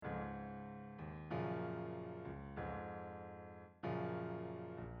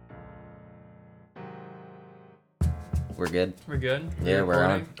we're good. We're good? Yeah, we're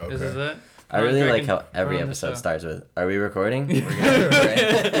on. Okay. This is it? I really like how Put every on the episode show. starts with, "Are we recording?" We're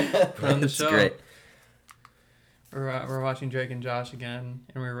Put on the It's show. great. We're watching Drake and Josh again,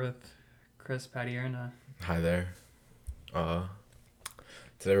 and we're with Chris Padierna. Hi there.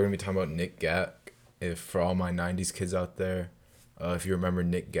 Today we're gonna be talking about Nick Gack. If for all my '90s kids out there, if you remember,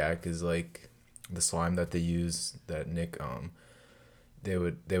 Nick Gack is like the slime that they use. That Nick they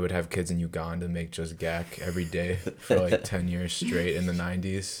would have kids in Uganda make just Gack every day for like 10 years straight in the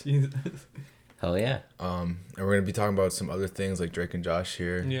 '90s. Hell yeah. And we're gonna be talking about some other things like Drake and Josh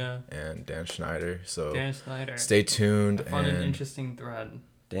here. Yeah. And Dan Schneider. So Dan Schneider. stay tuned. I found an and interesting thread.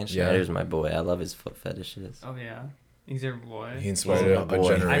 Dan Yeah. Schneider's my boy. I love his foot fetishes. Oh, yeah. He's your boy. he inspired He's a my boy.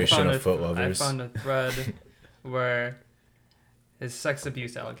 generation of foot I lovers. found a thread where his sex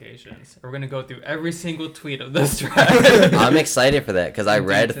abuse allegations. We're going to go through every single tweet of this thread. I'm excited for that because I Me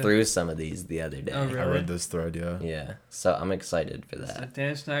read too. through some of these the other day. Oh, really? I read this thread, yeah. Yeah, so I'm excited for So that.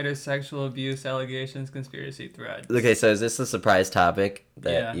 Dan Schneider's sexual abuse allegations conspiracy thread. Okay, so is this a surprise topic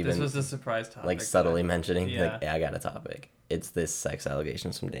that Yeah, even this was a surprise topic. like subtly mentioning? Yeah. Like, yeah, I got a topic. It's this sex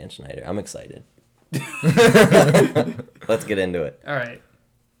allegations from Dan Schneider. I'm excited. Let's get into it. All right.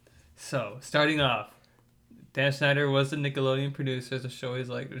 So, starting off, Dan Schneider was the Nickelodeon producer of shows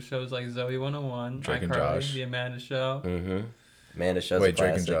like Zoe 101, Drake and iCarly, Josh. The Amanda Show. Mm-hmm. Amanda Show's Wait, a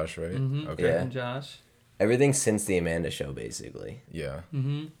Drake and classic. Josh, right? Mm-hmm. Okay. Drake Yeah. and Josh. Everything since the Amanda Show, basically. Yeah.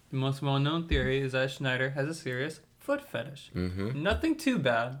 Mm-hmm. The most well-known theory is that Schneider has a serious foot fetish. Mm-hmm. Nothing too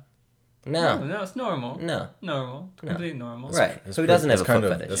bad. No. No, it's normal. No. Normal. No. Completely normal. Right. That's Who pretty- doesn't have that's a foot kind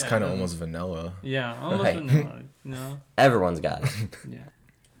of, fetish? That's Yeah, kind of it almost vanilla. Yeah, almost Right. vanilla. No. Everyone's got it. Yeah.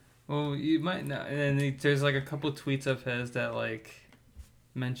 Well, you might not. And there's like a couple tweets of his that like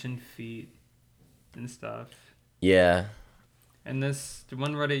mention feet and stuff. Yeah. And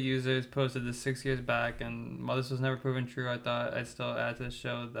one Reddit user posted this 6 years back, and while this was never proven true, I thought I'd still add to the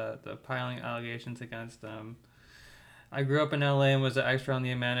show that the piling allegations against them. I grew up in LA and was an extra on the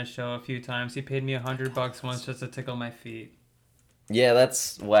Amanda Show a few times. He paid me $100 once just to tickle my feet. Yeah,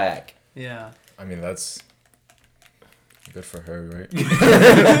 that's whack. Yeah. I mean, that's good for her,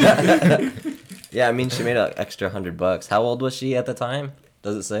 right? Yeah, I mean, she made an extra $100. How old was she at the time?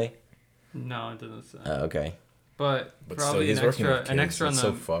 Does it say? No, it doesn't say. Oh, okay. But But probably still, he's working with an kids. extra on That's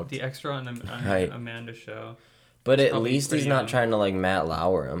so fucked. the extra on the Right. Amanda Show. But at Probably least he's pretty not young. trying to like Matt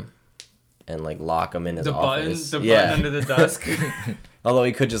Lauer him and like lock him in his office. The yeah. button under the desk. Although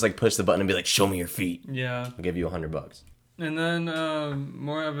he could just like push the button and be like, "Show me your feet. Yeah. I'll give you $100." And then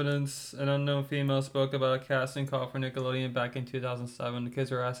more evidence. An unknown female spoke about a casting call for Nickelodeon back in 2007. The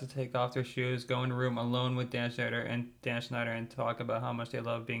kids were asked to take off their shoes, go in a room alone with Dan Schneider and talk about how much they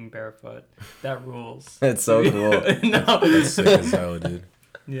love being barefoot. That rules. It's so cool. No. That's sick as hell, dude.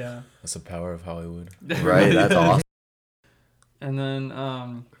 Yeah. That's the power of Hollywood. Right? That's awesome. And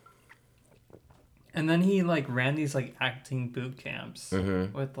then he like ran these like acting boot camps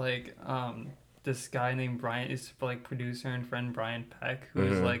Mm-hmm. with like this guy named Brian, is like producer and friend Brian Peck, who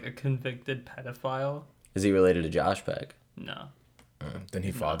is Mhm. like a convicted pedophile. Is he related to Josh Peck? No. Then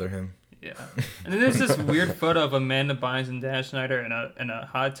he father him. Yeah. And then there's this weird photo of Amanda Bynes and Dan Schneider in a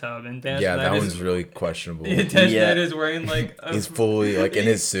hot tub, and Dan Yeah, that Schneider's, one's really questionable. Dan Yeah. Schneider's wearing like a, He's fully like in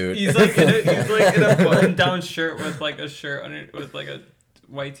his suit. he's like in a button down shirt with like a shirt under with like a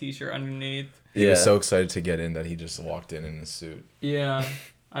white t-shirt underneath. He was so excited to get in that he just walked in his suit. Yeah.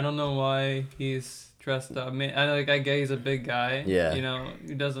 I don't know why he's dressed up. I mean, I get he's a big guy. Yeah. You know,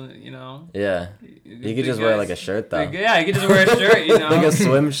 he doesn't, you know. Yeah. He could just wear like a shirt though. Yeah, he could just wear a shirt, you know. Like a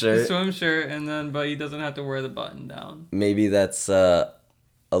swim A shirt. swim shirt, but he doesn't have to wear the button down. Maybe that's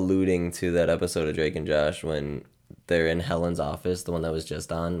alluding to that episode of Drake and Josh when they're in Helen's office, the one that was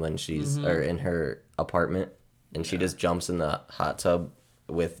just on, when she's or in her apartment, and she just jumps in the hot tub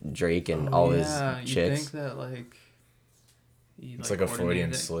with Drake and all his You chicks. think that like. He, It's like a Freudian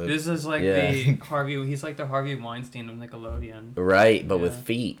coordinated- slip. This is like Yeah. the Harvey. He's like the Harvey Weinstein of Nickelodeon. Right, but with Yeah.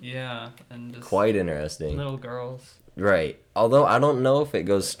 feet. Yeah, and just Quite interesting. little girls. Right. Although I don't know if it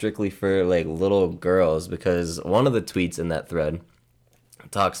goes strictly for like little girls because one of the tweets in that thread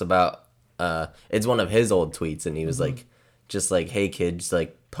talks about it's one of his old tweets and he was like just like, "Hey kids,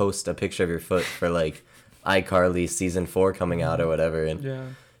 like post a picture of your foot for like iCarly season 4 coming out or whatever." And Yeah.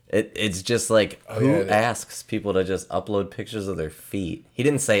 it's just like Oh, who yeah. asks people to just upload pictures of their feet? He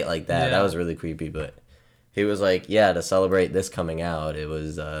didn't say it like that. Yeah. That was really creepy, but he was like, "Yeah, to celebrate this coming out, it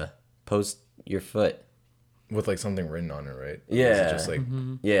was post your foot." With like something written on it, right? Or was it Yeah. just like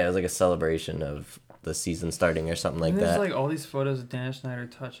Yeah, it was like a celebration of the season starting or something like And there's that. like all these photos of Dan Schneider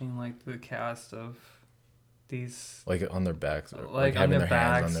touching like the cast of these on their backs, or, like on having their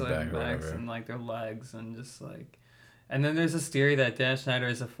hands backs, on their back and or backs whatever. and like their legs and just like And then there's this theory that Dan Schneider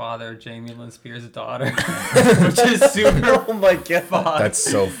is the father of Jamie Lynn Spears' daughter, which is super. Oh my god. fucked. That's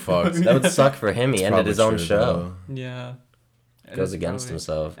so fucked. That would suck for him. He It's ended his probably own true, show. Yeah. And Goes it's against probably-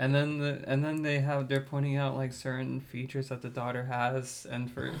 himself. And then they're pointing out like certain features that the daughter has, and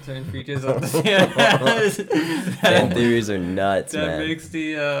for certain features that the son has. Fan theories are nuts, That man. makes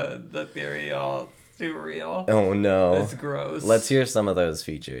the theory all too real. Oh no. It's gross. Let's hear some of those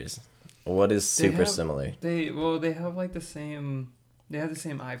features. What is They super have- similar? They have like the same. They have the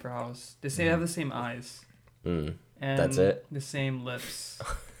same eyebrows. They say they have the same eyes. Mm. And That's it? The same lips.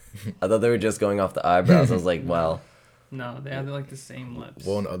 I thought they were just going off the eyebrows. I was like, well, No, they have like the same lips.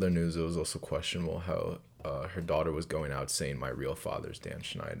 Well, in other news, it was also questionable how her daughter was going out saying my real father's Dan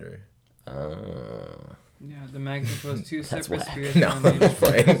Schneider. Yeah, the magazine shows two That's separate whack. spirits. No, on the-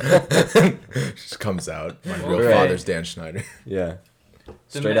 it's fine. Just comes out. My real Right. father's Dan Schneider. yeah.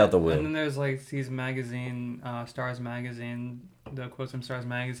 The Straight ma- out the And then womb. there's like these magazine, Stars magazine, the quotes from Stars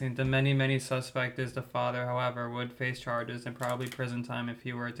magazine. The many suspect is the father, however, would face charges and probably prison time if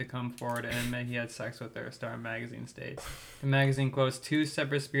he were to come forward and admit he had sex with her, Star magazine states. The magazine quotes two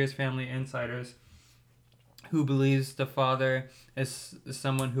separate Spears family insiders who believes the father is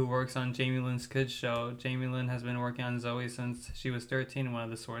someone who works on Jamie Lynn's kids show. Jamie Lynn has been working on Zoe since she was 13, one of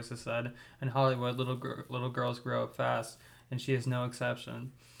the sources said. In Hollywood, little girls grow up fast, and she is no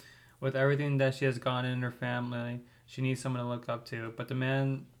exception. With everything that she has gone in her family, she needs someone to look up to, but the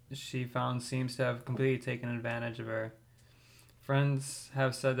man she found seems to have completely taken advantage of her. Friends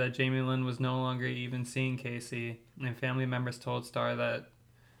have said that Jamie Lynn was no longer even seeing Casey, and family members told Star that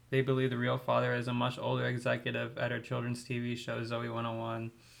they believe the real father is a much older executive at her children's TV show, Zoe 101.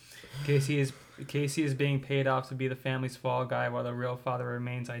 Casey is being paid off to be the family's fall guy, while the real father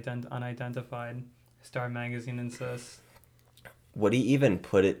remains unidentified, Star magazine insists. Would he even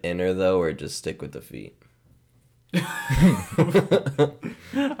put it in her though, or just stick with the feet?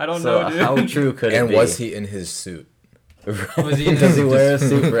 I don't So know, dude. how true could it And be? was he in his suit? Was he in Does he his- wear a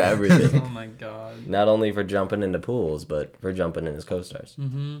suit for everything? Oh my god. Not only for jumping into pools, but for jumping in his co-stars.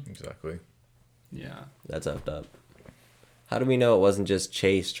 Mm-hmm. Exactly. Yeah, That's effed up. How do we know it wasn't just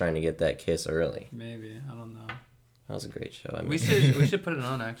Chase trying to get that kiss early? maybe. I don't know. That was a great show. I mean, We should put it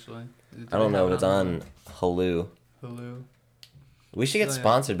on actually. I don't know if if it's on Hulu. Hulu. We should get So, yeah.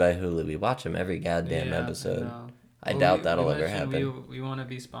 sponsored by Hulu. We watch them every goddamn Yeah, episode. know. I Well, doubt that'll ever mentioned happen. We want to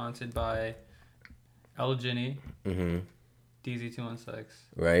be sponsored by El Ginny, Mm-hmm. DZ216,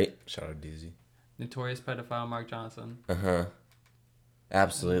 Right? Shout out DZ. Notorious Pedophile Mark Johnson. Uh-huh.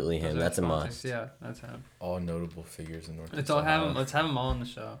 Absolutely Those him. are That's a sponsors. must. Yeah, that's him. All notable figures in North. Let's all have him. Let's have them all on the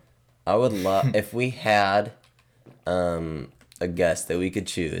show. I would love if we had a guest that we could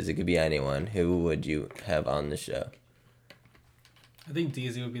choose. It could be anyone. Who would you have on the show? I think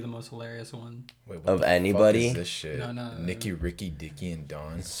DZ would be the most hilarious one. Wait, what Of the fuck anybody? is this shit? No. Nikki, Ricky, Dicky, and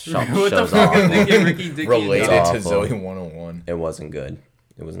Don. Show, What the show's fuck is awful. Nicky, Ricky, Dicky, and Related Don? Dog. to Awful. Zoe 101. It wasn't good.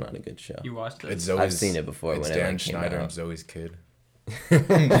 It was not a good show. You watched it? It's Zoe's, I've seen it before It's when it Dan like, came Schneider out. and Zoe's kid.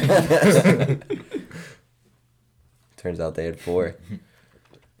 Turns out they had 4.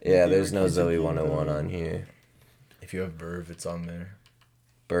 Yeah, Nikki, there's no Ricky, Zoe Dicky, 101 Don. on here. If you have Verve, it's on there.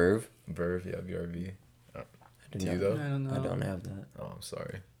 Burv? Verve, yeah, VRV. I Do you I though? don't know. I don't have that. Oh, I'm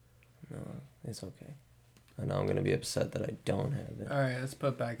sorry. No, it's okay. I know I'm gonna be upset that I don't have it. All right, let's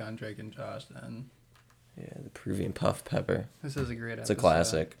put back on Drake and Josh then. Yeah, the Peruvian puff pepper. This is a great episode. It's a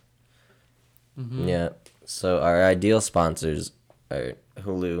classic. Mm-hmm. Yeah. So our ideal sponsors are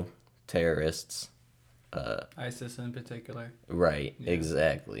Hulu, terrorists. ISIS in particular. Right, Yeah.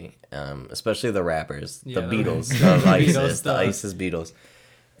 exactly. Especially the rappers, Yeah, the the- Beatles the of Beatles ISIS, the stuff. ISIS Beatles,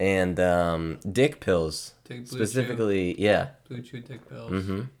 and dick pills Take Blue specifically. Yeah. Chew, Blue Chew Dick Pills.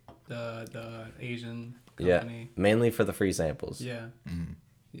 Mm-hmm. The Asian Yeah. company. Mainly for the free samples. Yeah. Mhm.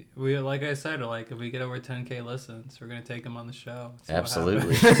 We like I said, like if we get over 10K listens, we're gonna take them on the show. See what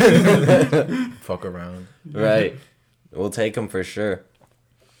Absolutely. happens. Fuck around. Right. We'll take them for sure.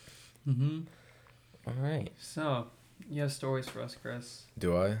 Mm-hmm. All right. So, you have stories for us, Chris.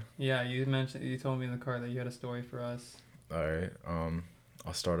 Do I? Yeah, you told me in the car that you had a story for us. All right.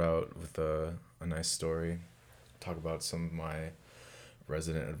 I'll start out with a nice story. Talk about some of my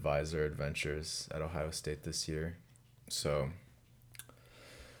resident advisor adventures at Ohio State this year. So,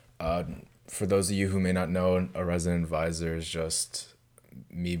 for those of you who may not know, a resident advisor is just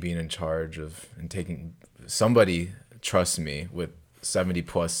me being in charge of and taking somebody trusts me with 70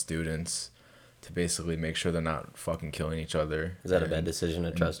 plus students to basically make sure they're not fucking killing each other. Is that a and- bad decision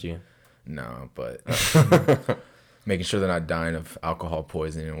to trust you? No, but making sure they're not dying of alcohol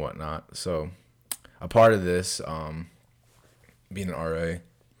poisoning and whatnot. So, a part of this, being an RA,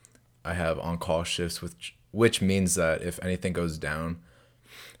 I have on-call shifts with which means that if anything goes down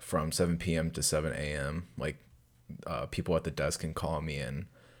from 7 p.m. to 7 a.m., like people at the desk can call me and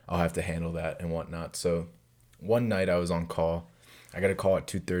I'll have to handle that and whatnot. So one night I was on call. I got a call at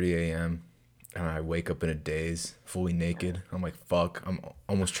 2:30 a.m. and I wake up in a daze, fully naked. I'm like, fuck. I'm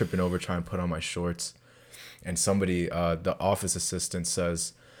almost tripping over trying to put on my shorts. And somebody, the office assistant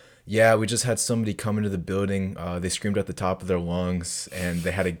says, yeah, we just had somebody come into the building. They screamed at the top of their lungs and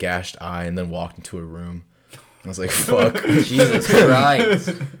they had a gashed eye and then walked into a room. I was like, fuck. Jesus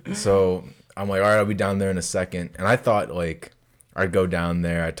Christ. So I'm like, all right, I'll be down there in a second. And I thought, like, I'd go down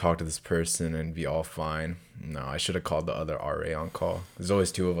there, I'd talk to this person and be all fine. No, I should have called the other RA on call. There's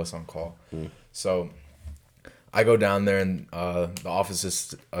always two of us on call. So I go down there and the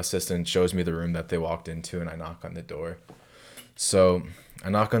office assistant shows me the room that they walked into and I knock on the door. So I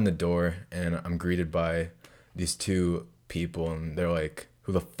knock on the door and I'm greeted by these two people and they're like,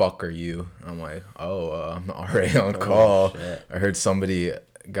 who the fuck are you? I'm like, I'm the RA on call. Shit. I heard somebody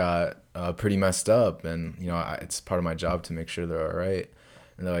got pretty messed up and, you know, it's part of my job to make sure they're all right.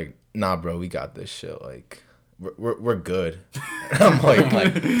 And they're like, nah, bro, we got this shit. Like, we're good. And I'm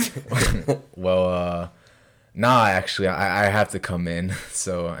like, well, nah, actually, I have to come in.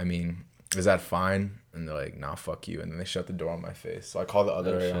 So, I mean, is that fine? And they're like, nah, fuck you. And then they shut the door on my face. So I call the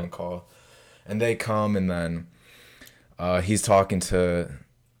other RA on call. And they come and then he's talking to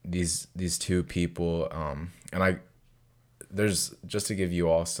these two people. And there's, just to give you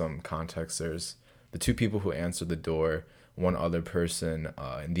all some context, there's the two people who answered the door, one other person,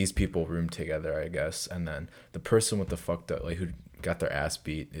 and these people roomed together, I guess. And then the person with the fucked up, like, who got their ass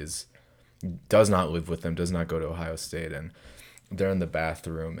beat does not live with them, does not go to Ohio State. And they're in the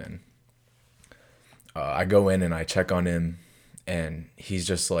bathroom and I go in and I check on him and he's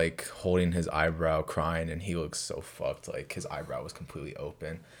just like holding his eyebrow, crying, and he looks so fucked. Like his eyebrow was completely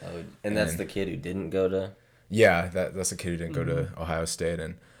open. Oh, and that's the kid who didn't go to? Yeah, that's the kid who didn't go to Ohio State.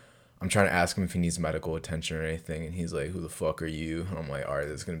 And I'm trying to ask him if he needs medical attention or anything. And he's like, who the fuck are you? And I'm like, all right,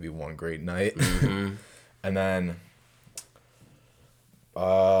 this is going to be one great night. And then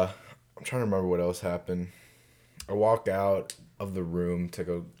I'm trying to remember what else happened. I walk out of the room to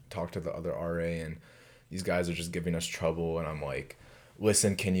go talk to the other RA and these guys are just giving us trouble. And I'm like,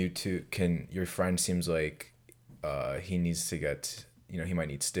 listen, can your friend seems like he needs to get, you know, he might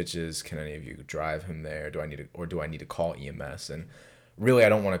need stitches. Can any of you drive him there? Do I need to call EMS? And really, I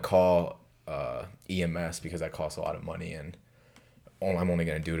don't want to call EMS because that costs a lot of money and I'm only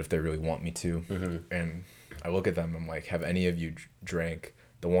going to do it if they really want me to. And I look at them, I'm like, have any of you drank?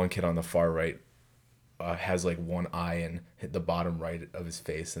 The one kid on the far right has like one eye and hit the bottom right of his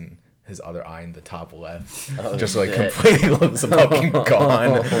face and his other eye in the top left. Just like completely looks fucking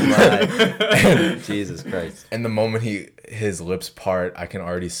gone. Oh my. Jesus Christ. And the moment his lips part, I can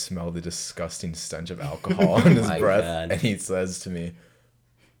already smell the disgusting stench of alcohol in his breath. God. And he says to me,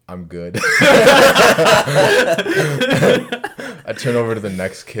 I'm good. I turn over to the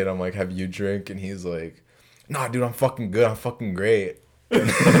next kid. I'm like, have you drink? And he's like, nah, dude, I'm fucking good. I'm fucking great. And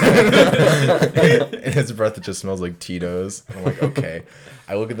his breath, it just smells like Tito's. I'm like, okay.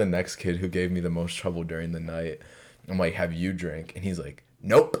 I look at the next kid who gave me the most trouble during the night. I'm like, have you drink? And he's like,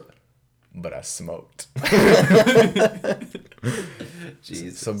 nope, but I smoked.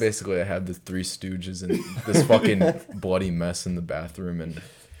 Jesus. So basically I have the Three Stooges and this fucking bloody mess in the bathroom and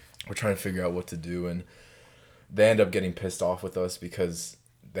we're trying to figure out what to do. And they end up getting pissed off with us because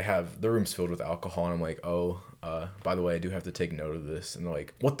the room's filled with alcohol. And I'm like, by the way, I do have to take note of this. And they're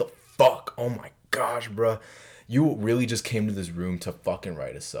like, what the fuck? Oh my gosh, bruh. You really just came to this room to fucking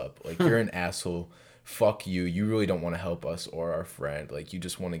write us up. Like, you're an asshole. Fuck you. You really don't want to help us or our friend. Like, you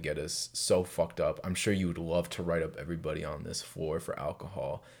just want to get us so fucked up. I'm sure you would love to write up everybody on this floor for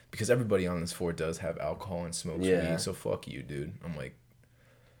alcohol. Because everybody on this floor does have alcohol and smokes weed. So fuck you, dude. I'm like,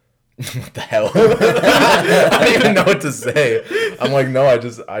 what the hell? I don't even know what to say. I'm like, no, I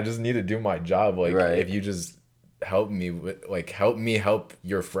just need to do my job. Like, if you just help me help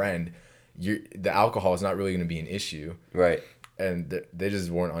your friend, the alcohol is not really going to be an issue. Right. And they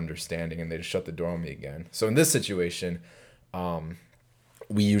just weren't understanding and they just shut the door on me again. So in this situation,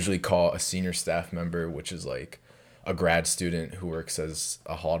 we usually call a senior staff member, which is like a grad student who works as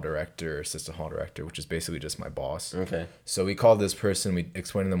a hall director or assistant hall director, which is basically just my boss. Okay. So we call this person, we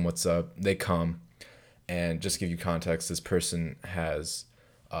explain to them what's up. They come, and just to give you context, this person has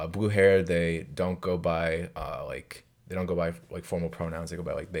blue hair. They don't go by formal pronouns. They go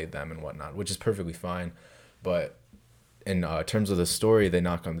by like they, them, and whatnot, which is perfectly fine. But in terms of the story, they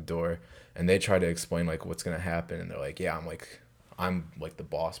knock on the door and they try to explain like what's gonna happen, and they're like, yeah, I'm like the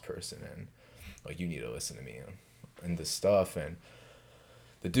boss person, and like you need to listen to me and this stuff. And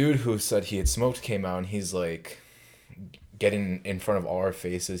the dude who said he had smoked came out, and he's like getting in front of all our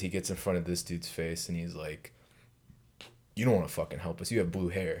faces. He gets in front of this dude's face, and he's like, "You don't want to fucking help us. You have blue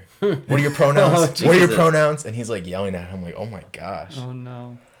hair. What are your pronouns? Oh, what are your Jesus. pronouns?" And he's like yelling at him. I'm like, "Oh my gosh." Oh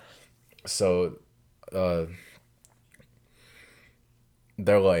no. So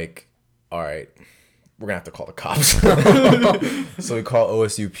they're like, "All right, we're gonna have to call the cops." So we call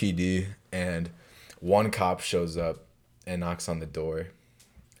OSU PD, and one cop shows up and knocks on the door,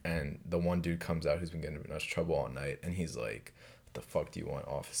 and the one dude comes out who's been getting in us trouble all night, and he's like, "What the fuck do you want,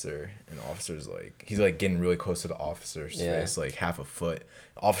 officer?" And the officer's like, he's like getting really close to the officer's face, like half a foot.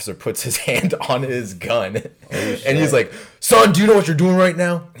 Officer puts his hand on his gun, and he's like, "Son, do you know what you're doing right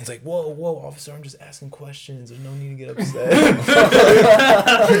now?" And he's like, "Whoa, officer, I'm just asking questions. There's no need to get upset."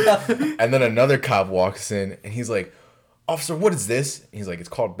 And then another cop walks in, and he's like, "Officer, what is this?" And he's like, "It's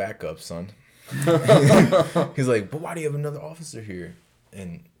called backup, son." He's like, "But why do you have another officer here?"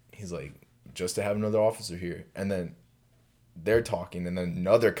 And he's like, "Just to have another officer here." And then they're talking, and then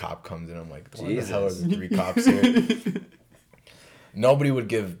another cop comes in. I'm like, "Why the hell are Jesus. the 3 cops here?" Nobody would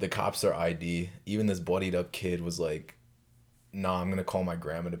give the cops their ID. Even this bloodied up kid was like, "Nah, I'm gonna call my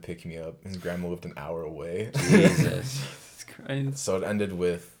grandma to pick me up." His grandma lived an hour away. Jesus. It's crazy. So it ended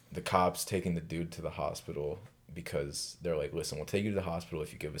with the cops taking the dude to the hospital because they're like, "Listen, we'll take you to the hospital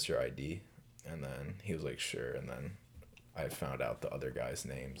if you give us your ID." And then he was like, "Sure." And then I found out the other guys'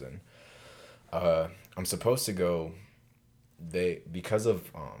 names, and I'm supposed to go. Because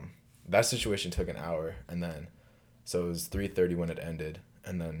of that situation took an hour, and then so it was 3:30 when it ended,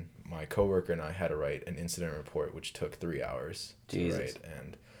 and then my coworker and I had to write an incident report, which took 3 hours to Jesus. write,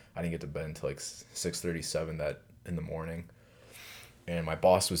 and I didn't get to bed until like 6:37 that in the morning. And my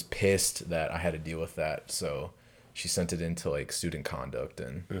boss was pissed that I had to deal with that, so she sent it into like student conduct,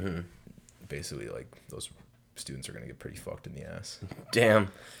 and basically like those students are gonna get pretty fucked in the ass. Damn.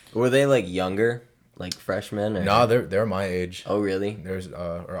 Were they like younger? Like freshmen? Or... Nah, they're my age. Oh, really? There's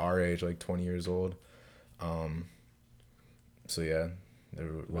or our age, like 20 years old. So yeah, they're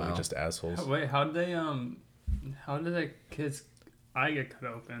really Wow. just assholes. Wait, how did the kid's eye get cut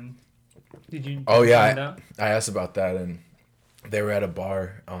open? Did you? Oh yeah, find out? I asked about that, and they were at a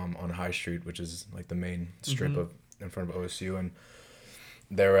bar on High Street, which is like the main strip of in front of OSU, and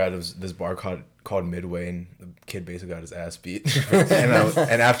they were at this bar called Midway, and the kid basically got his ass beat.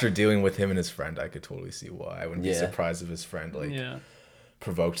 and after dealing with him and his friend, I could totally see why. I wouldn't be Yeah. surprised if his friend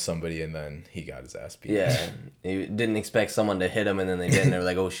provoked somebody and then he got his ass beat. Yeah. You didn't expect someone to hit him, and then they did, and they were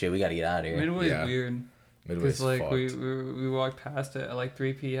like, "Oh shit, we gotta get out of here." Midway's Yeah. weird. Midway's Because like fucked. we walked past it at like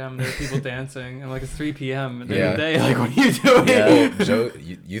 3 p.m. There were people dancing, and like it's 3 p.m. At the Yeah. end of the day, like what are you doing? Yeah. Well, Joe,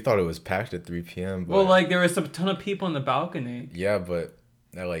 you thought it was packed at 3 p.m. But Well, like there was a ton of people on the balcony. yeah, but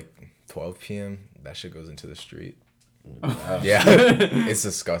at like 12 p.m., that shit goes into the street. Wow. Yeah, it's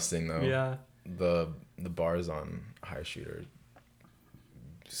disgusting though. Yeah. The bars on High Street are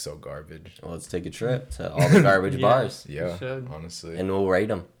so garbage. Well, let's take a trip to all the garbage Yeah. bars, Yeah, should. honestly. and we'll rate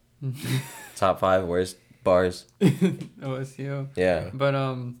them. Top 5 worst bars. OSU. Yeah. But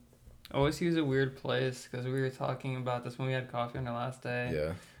OSU is a weird place because we were talking about this when we had coffee on our last day.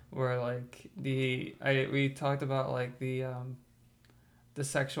 Yeah. Where like we talked about like the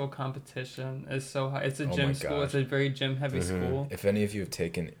sexual competition is so high. It's a Oh gym my school. gosh. It's a very gym heavy school. If any of you have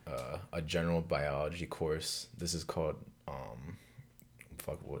taken a general biology course, this is called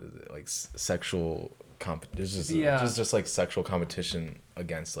what is it? Like sexual there's just like sexual competition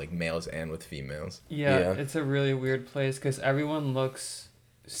against like males and with females. Yeah, Yeah. it's a really weird place because everyone looks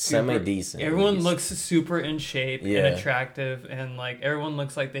Semi-decent, at Everyone least. looks super in shape Yeah. and attractive, and like everyone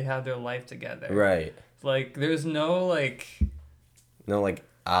looks like they have their life together. Right. Like there's no like No, like,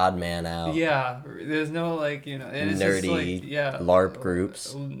 odd man out. yeah, there's no like and it's just, Nerdy like, yeah, LARP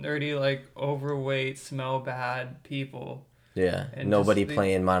groups. nerdy like overweight, smell bad people. Yeah. And Nobody just the-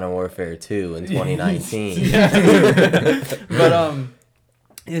 playing Modern Warfare 2 in 2019. Yeah. But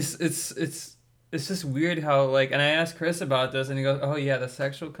it's just weird how like, and I asked Chris about this, and he goes, "Oh yeah, the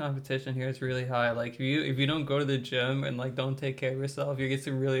sexual competition here is really high. Like if you don't go to the gym and like don't take care of yourself, it gets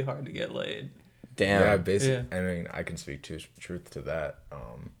really hard to get laid." Damn. Yeah, basically. Yeah. I mean, I can speak to truth to that.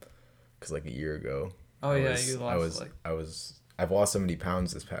 Because like a year ago. Oh yeah, you lost I've lost 70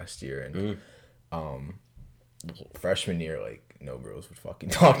 pounds this past year, and freshman year, like no girls would fucking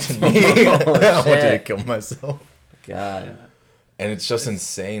talk to me. I wanted to shit. kill myself. God. Yeah. And it's just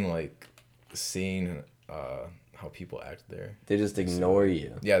insane, like seeing how people act there. They just ignore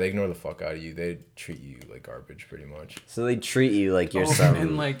you. Yeah, they ignore the fuck out of you. They treat you like garbage, pretty much. So they treat you like you're Oh, some...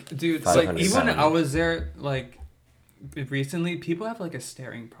 and like, dude, like 500 even when pound. I was there, like recently, people have like a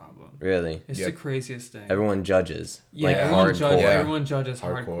staring problem. Really? It's Yep. the craziest thing. Everyone judges. Yeah, like everyone, hardcore. everyone judges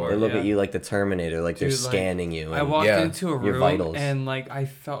Hardcore. hardcore. They look yeah. at you like the Terminator, like they're Dude, like, scanning you. I And walked Yeah. into a Your room vitals. and like I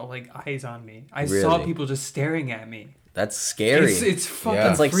felt like eyes on me. I Really? saw people just staring at me. that's scary. It's fucking Yeah.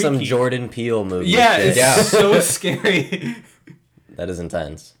 That's like some freaky. Jordan Peele movie. Yeah, shit. it's Yeah. so scary. That is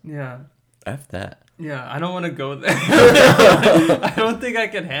intense. Yeah. F that. Yeah, I don't want to go there. I don't think I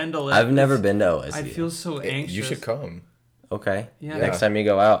can handle it. I've never been to OSU. I feel so anxious. You should come. Okay. Yeah. Next time you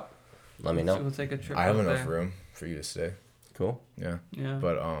go out, let me So know. we'll take a trip. I have out enough there. room for you to stay. Cool. Yeah. Yeah.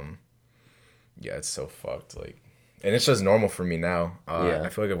 But yeah, it's so fucked. Like, and it's just normal for me now. Yeah. I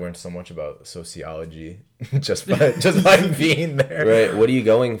feel like I've learned so much about sociology just by being there. Right. What are you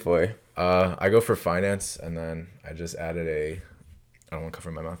going for? I go for finance, and then I just added I don't want to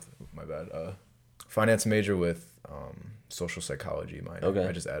cover my mouth. My bad. Finance major with social psychology minor. Okay.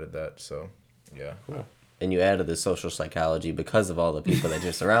 I just added that. So yeah. Cool. And you added the social psychology because of all the people that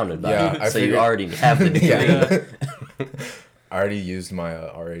you're surrounded by. Yeah, I so you figured- already have the degree. Yeah. Yeah. I already used my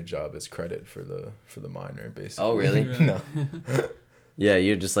RA job as credit for the minor, basically. Oh, really? No. Yeah,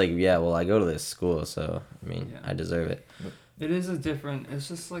 you're just like, yeah, well, I go to this school, so, I mean, Yeah. I deserve it. It is a different. It's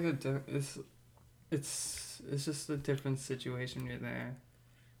just like a. It's just a different situation. You're there.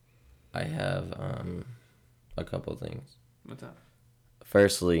 I have a couple things. What's up?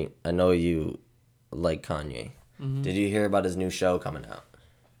 Firstly, I know you like Kanye. Mm-hmm. Did you hear about his new show coming out?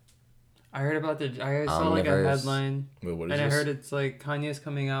 I heard about the. I saw like a Omniverse. headline, Wait, what is and I this? heard it's like Kanye's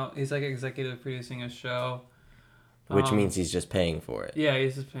coming out. He's like executive producing a show. Which Um, means he's just paying for it. Yeah,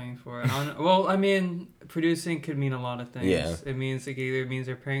 he's just paying for it. Well, I mean, producing could mean a lot of things. Yeah. It means like either means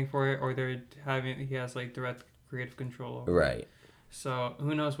they're paying for it or they're having he has like direct creative control over it. Right. So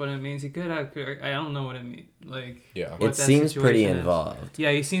who knows what it means? He could have. I don't know what it means. Like Yeah. what It that seems pretty situation is. involved.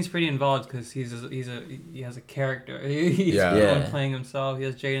 Yeah, he seems pretty involved because he has a character. He's Yeah. the one Yeah. playing himself. He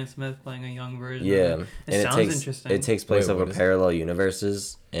has Jaden Smith playing a young version. Yeah. Of it. It and sounds takes, interesting. It takes place Wait, over what is it? parallel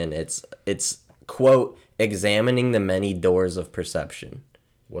universes, and it's quote, examining the many doors of perception.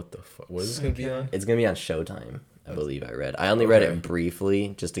 What the fuck? What is this gonna be Okay. on? It's gonna be on Showtime, I believe I read. I only read Okay. it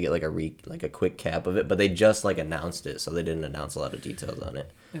briefly just to get like a quick cap of it, but they just like announced it, so they didn't announce a lot of details on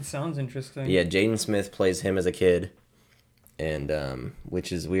it. It sounds interesting. Yeah, Jaden Smith plays him as a kid, and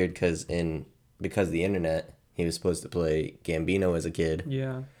which is weird because the internet, he was supposed to play Gambino as a kid,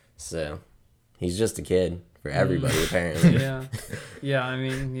 Yeah. so he's just a kid for everybody apparently. Yeah. Yeah. I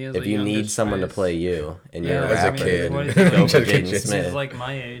mean, he has. If a you younger need someone to Spice. play you and you're Yeah, a as a rapper, kid. What is go he? for Just Jaden kidding. Smith. He's like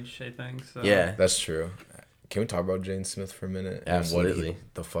my age, I think. So. Yeah. That's true. Can we talk about Jane Smith for a minute? And Absolutely.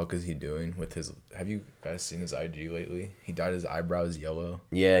 the fuck is he doing with his? Have you guys seen his IG lately? He dyed his eyebrows yellow.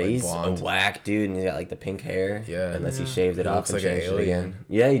 Yeah, like he's blonde. a whack dude, and he's got like the pink hair. Yeah. Unless he Yeah. shaved it He off looks and like an changed it alien. again.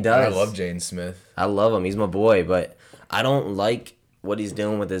 Yeah, he I does. love Jane Smith. I love him. He's my boy, but I don't like what he's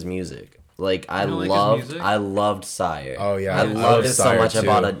doing with his music. Like I You don't like his loved, music? I loved Sire. Oh, yeah, I I loved love it so Sire, much. I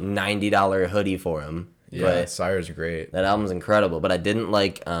bought a too. $90 hoodie for him. Yeah, But Sire's great. that album's incredible. But I didn't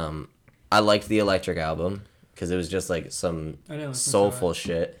like. I liked the Electric album because it was just like some I didn't listen to soulful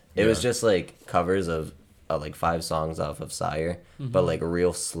shit. It was Yeah. just like covers of like 5 songs off of Sire, but like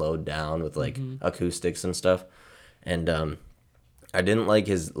real slowed down with like acoustics and stuff. And I didn't like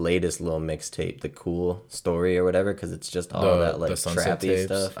his latest little mixtape, the Cool Story or whatever, because it's just all that like Sunset trappy tapes,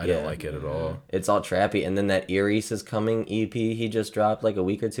 stuff. I don't like it at all. It's all trappy, and then that Iris is coming EP he just dropped like a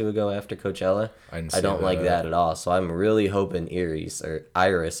week or two ago after Coachella. I didn't I see don't like that. that at all. So I'm really hoping Iris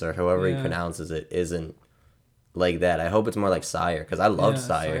or however he Yeah. pronounces it isn't like that. I hope it's more like Sire because I love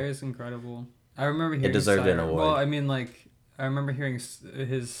Sire. Sire is incredible. I remember hearing deserved an Sire- award. Well, I mean, like, I remember hearing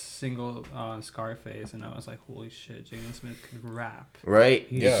his single Scarface, and I was like, holy shit, Jaden Smith could rap. Right?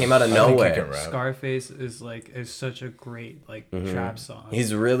 Yeah. He came out of I think he nowhere. can rap. Scarface is such a great trap song.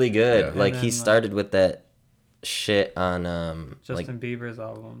 He's really good. Yeah. Like And he then, like- started with that shit on like Justin Bieber's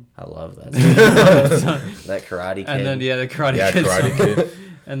album. I love that. That Karate Kid. And then the Karate Yeah, Kid Karate song. Kid.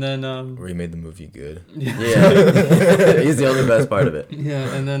 And then Where he made the movie good. Yeah. He's the only best part of it.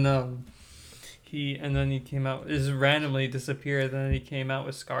 yeah, and then he came out just randomly disappeared. And then he came out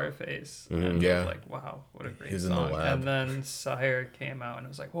with Scarface. And I Yeah. was like, wow, what a great He was in the song. lab. And then Sire came out, and I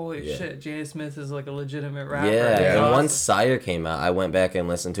was like, holy Yeah. shit, Jaden Smith is like a legitimate rapper. Yeah, He's and awesome. once Sire came out, I went back and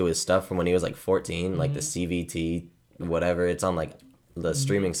listened to his stuff from when he was like 14, like Mm-hmm. the CVT, whatever. It's on like the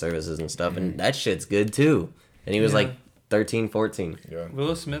streaming services and stuff, and that shit's good too. And he was Yeah. like 13, 14. Yeah.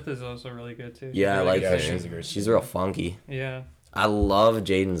 Willow Smith is also really good too. She's Yeah, I really like good her. Yeah, singer. she's a great She's real funky. Yeah. I love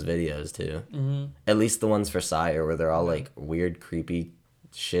Jaden's videos too. Mm-hmm. At least the ones for Sire, where they're all like weird, creepy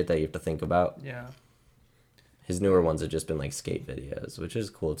shit that you have to think about. Yeah. His newer ones have just been like skate videos, which is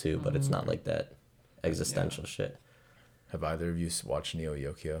cool too, but it's Mm-hmm. not like that existential shit. Have either of you watched Neo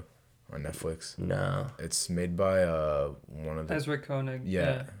Yokio on Netflix? No. It's made by one of the Ezra Koenig.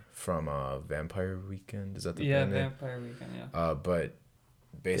 yeah, from Vampire Weekend. Is that the Yeah, band name? Vampire Weekend. Yeah. But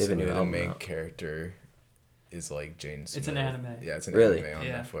basically even the album main out. character is like Jane Smith. It's an anime. Yeah, it's an Really? anime on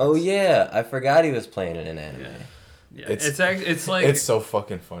Yeah. Netflix. Oh yeah, I forgot he was playing in an anime. Yeah. Yeah. It's- It's actually it's like It's so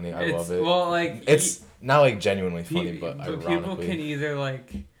fucking funny. I love it. Well, like It's not like genuinely funny, pe- but people ironically. can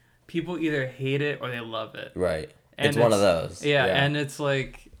either hate it or they love it. Right. And it's one of those. Yeah, Yeah. and it's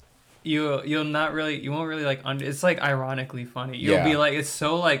like you won't really like it's like ironically funny. You'll be Yeah. like it's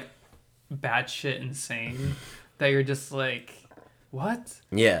so like batshit insane that you're just like what?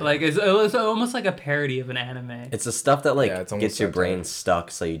 Yeah. Like it's almost like a parody of an anime. It's the stuff that like Yeah, it's almost gets your satire. brain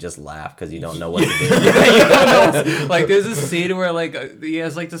stuck, so you just laugh because you don't know what to do. Yeah, you don't know. Like there's a scene where like he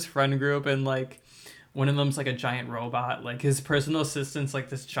has like this friend group and like one of them's like a giant robot. Like his personal assistant's like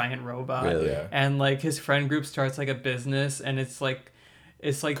this giant robot. Really? Yeah. And like his friend group starts like a business and it's like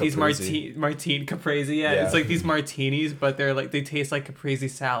these Caprese. martini caprese, yeah. Yeah. It's like these martinis, but they're like they taste like caprese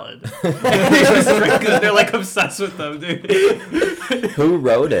salad. And they just drink 'em, they're like obsessed with them, dude. Who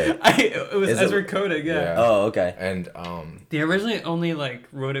wrote it? It was Is it- Ezra Koenig, yeah. Yeah. Oh, okay. And They originally only like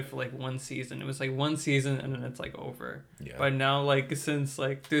wrote it for like one season. It was like one season and then it's like over. yeah. But now like since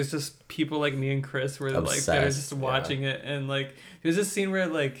like there's just people like me and Chris where like that are Obsessed, just watching it and like there's this scene where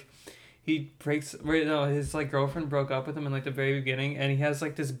like his like girlfriend broke up with him in like the very beginning and he has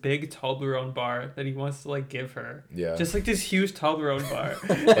like this big Toblerone bar that he wants to like give her. Yeah. Just like this huge Toblerone bar.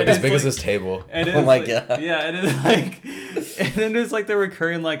 like And as it's, big as like- this table. and Oh it's, my like- God. Yeah, and it's like, and then there's like the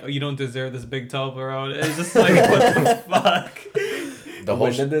recurring like, oh, you don't deserve this big Toblerone. It's just like, what the fuck? The whole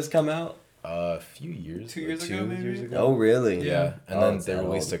When did this come out? a few years. 2 years ago, maybe? years ago. Oh, really? Yeah, and Oh, then it's they that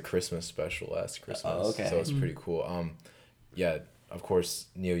released old. a Christmas special last Christmas. Oh, okay. So it's pretty cool. Yeah, of course,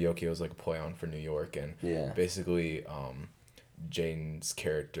 Neo Yokio is like a play on for New York, and Yeah. basically, Jane's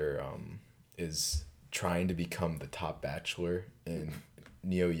character is trying to become the top bachelor in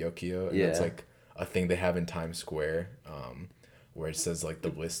Neo Yokio, and it's Yeah. like a thing they have in Times Square, where it says like the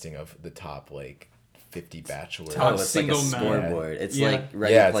listing of the top like 50 bachelors. Top Oh, it's like a single man. scoreboard. It's Yeah. like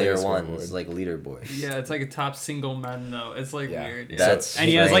Ready Yeah, it's like a Player scoreboard. One's like leaderboard. Yeah, it's like a top single man though. It's like Yeah. weird. Yeah. That's and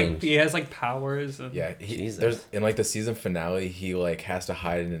he has like strange. powers. And, Yeah, Jesus. there's in like the season finale, he like has to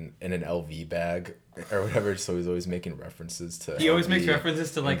hide in an LV bag or whatever. So he's always making references to. He always LV makes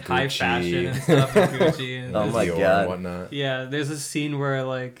references to like and high Gucci. fashion and stuff, and Gucci. And Oh and my Dior God. and whatnot. Yeah, there's a scene where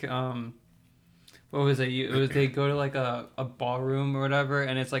like what was it? They go to like a ballroom or whatever,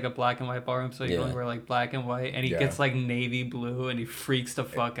 and it's like a black and white ballroom, so you Yeah. only wear like black and white, and he Yeah. gets like navy blue, and he freaks the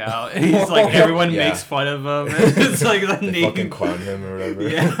fuck out, and he's like everyone Yeah. makes fun of him. And it's like the They navy. fucking clown him or whatever.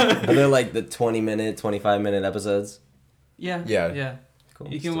 Yeah. Are they like the 20-minute, 25-minute episodes? Yeah. Yeah. Yeah. Cool.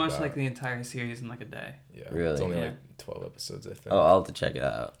 You can Just watch about. like the entire series in like a day. Yeah. Really? It's only Yeah. like 12 episodes, I think. Oh, I'll have to check it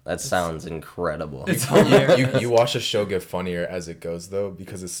out. That sounds incredible. It's hilarious. you watch the show get funnier as it goes though,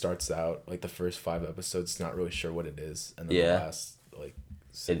 because it starts out like the first 5 episodes, not really sure what it is, and then Yeah. the last like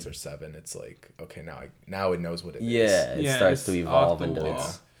 6 or 7, it's like okay, now it knows what it is. Yeah, it Yeah, starts to it's evolve off the into wall.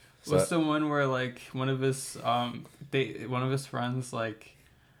 its. So What's the one where like one of his friends like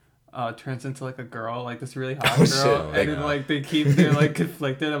turns into like a girl, like this really hot Oh, girl, shit. and Like- then like they're like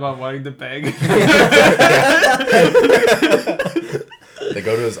conflicted about wanting to beg. They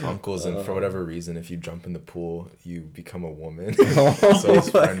go to his uncle's, and for whatever reason, if you jump in the pool, you become a woman. So his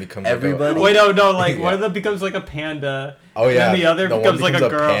friend becomes Everybody? Like Wait, no, like one Yeah. of them becomes like a panda. oh yeah, And then the other one becomes like a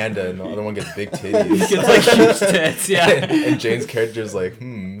girl. panda, and the other one gets big He titties. gets like huge tits, yeah. and Jane's character's like,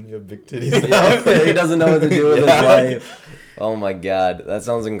 you have big titties. now." Yeah, he doesn't know what to do with Yeah. his life. Oh my god, that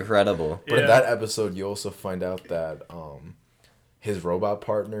sounds incredible. But in Yeah. that episode, you also find out that his robot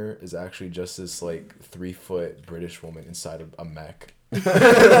partner is actually just this like 3-foot British woman inside of a mech.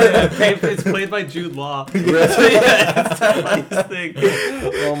 It's played by Jude Law. Yeah, it's the funniest thing.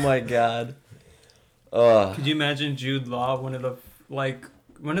 Oh my god. Oh, Could you imagine Jude Law, one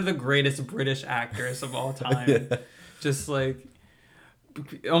of the greatest British actors of all time, just like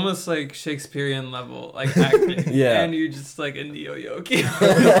almost like Shakespearean level like acting, Yeah. and you're just like a Neo Yoki.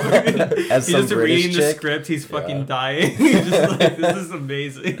 as He's some just British reading the chick, script. He's fucking Yeah. dying. He's just like, this is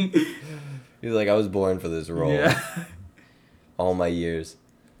amazing. he's like, I was born for this role. Yeah. All my years.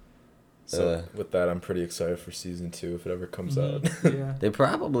 So with that, I'm pretty excited for season 2 if it ever comes out. Yeah. They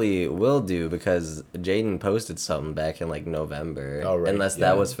probably will do because Jaden posted something back in like November. Oh, right, Unless yeah.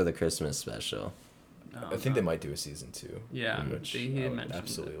 that was for the Christmas special. No, I think they might do a season 2. Yeah, which he I would mentioned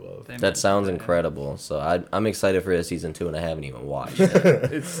absolutely love. They That mentioned sounds it, yeah. incredible. So I'm excited for a season 2 and I haven't even watched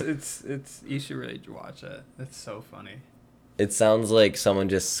it. It's you should really watch it. It's so funny. It sounds like someone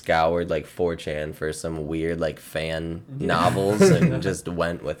just scoured like 4chan for some weird like fan novels and just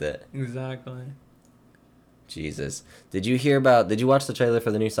went with it. Exactly. Jesus. Did you watch the trailer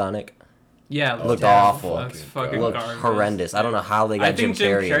for the new Sonic? Yeah, Looked terrible. awful. Looks fucking Looked garbage. horrendous. I don't know how they got Jim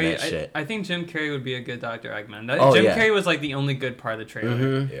Carrey in that shit. I think Jim Carrey would be a good Dr. Eggman. Oh, Jim yeah. Carrey was like the only good part of the trailer.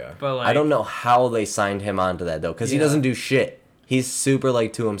 Mhm. Yeah. But like, I don't know how they signed him onto that though, because he Yeah. doesn't do shit. He's super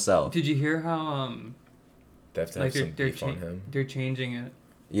like to himself. Did you hear how They have to like have some beef on him. they're changing it?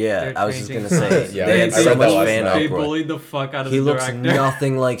 Yeah, They're I was just gonna changing say Sonic. Yeah, they I had read so that much last fan night. They uproar. bullied the fuck out of He the looks director.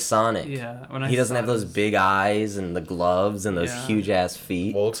 nothing like Sonic. Yeah, when I He doesn't saw have those this- big eyes and the gloves and those Yeah. huge ass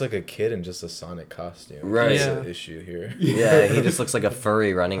feet. Well, it looks like a kid in just a Sonic costume. Right. That's Yeah. the issue here. Yeah, he just looks like a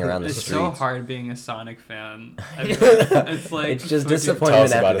furry running around the It's streets. so hard being a Sonic fan. It's like It's just fucking disappointment Tell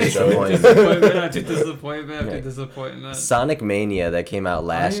us after about it, Joey. disappointment. disappointment after disappointment after Right. disappointment. Sonic Mania that came out I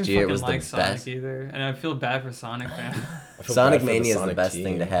last don't even year fucking was the like Sonic best. either, and I feel bad for Sonic fans. I feel Sonic bad for the Mania is the Sonic best team.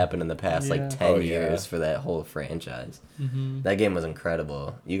 thing to happen in the past Yeah. like 10 Oh, yeah. years for that whole franchise. Mm-hmm. That game was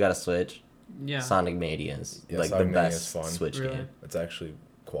incredible. You got to Switch. Yeah. Sonic Mania is Yeah, like Sonic the Mania best is fun. Switch Really? game. It's actually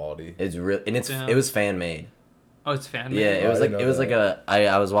quality. It's real and Damn. it was fan made. Oh, it's fan. Yeah, it Oh, was I like didn't it know was that. like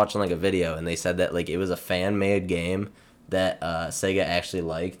I was watching like a video and they said that like it was a fan made game that Sega actually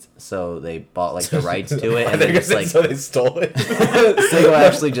liked, so they bought like the rights to it and then just like so they stole it. Sega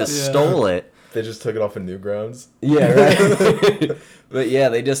actually just Yeah. stole it. They just took it off of Newgrounds. Yeah, right. But yeah,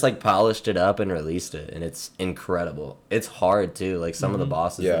 they just like polished it up and released it, and it's incredible. It's hard too. Like some of the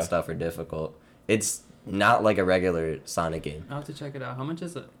bosses Yeah. and stuff are difficult. It's not like a regular Sonic game. I'll have to check it out. How much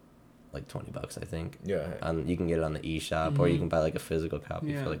is it? Like $20, I think. Yeah. You can get it on the eShop, or you Mhm. can buy like a physical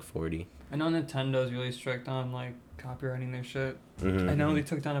copy Yeah. for like 40. I know Nintendo's really strict on like copywriting their shit. Mm-hmm. I know they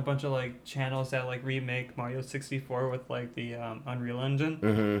took down a bunch of like channels that like remake Mario 64 with like the Unreal Engine.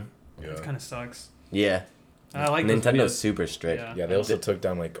 Mm-hmm. Yeah. It kind of sucks. Yeah. I like those Nintendo's videos. super strict. Yeah. Yeah, they also took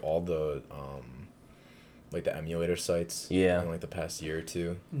down like all the like the emulator sites. Yeah. In like the past year or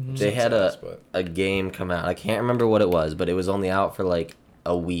two. Mhm. They had Sucks, but a game come out. I can't remember what it was, but it was only out for like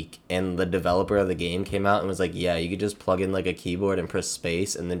a week, and the developer of the game came out and was like, yeah, you could just plug in like a keyboard and press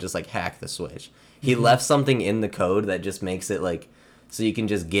space and then just like hack the Switch. He left something in the code that just makes it like so you can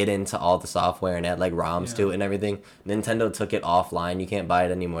just get into all the software and add like ROMs to Yeah. it and everything. Nintendo took it offline. You can't buy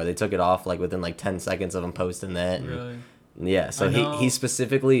it anymore. They took it off like within like 10 seconds of him posting that. and- Really. Yeah, so I know. he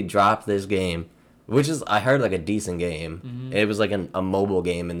specifically dropped this game, which is I heard like a decent game. Mhm. It was like a mobile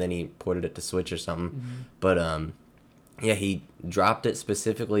game, and then he ported it to Switch or something. Mhm. But yeah, he dropped it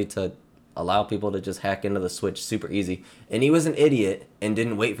specifically to allow people to just hack into the Switch super easy. And he was an idiot and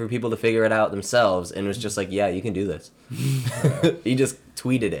didn't wait for people to figure it out themselves, and was just like, yeah, you can do this. He just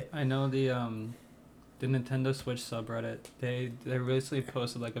tweeted it. I know the Nintendo Switch subreddit. They recently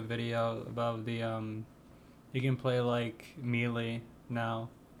posted like a video about the you can play like Melee now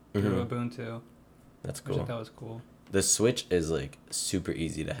through Mhm. Ubuntu, That's which I cool. thought was cool. The Switch is like super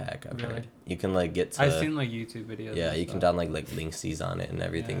easy to hack. I've Really? heard. You can like get to I've seen like YouTube videos. yeah, and you can stuff. download like Linksys on it and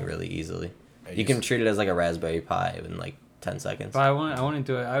everything Yeah. really easily. I You can used- treat it as like a Raspberry Pi in like 10 seconds. But I want to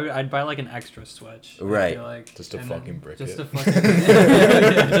do it. I'd buy like an extra Switch. I Right. feel like, Just to and then fucking brick just it. to fucking.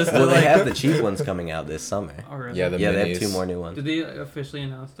 Yeah, just to, Well, they like- have the cheap ones coming out this summer. Oh really? Yeah, the Yeah, they minis. have 2 more new ones. Did they officially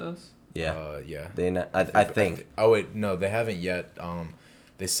announce those? Yeah, Yeah. I think. Oh wait, no, they haven't yet.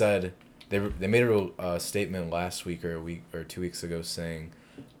 They said they made a statement last week or a week or 2 weeks ago saying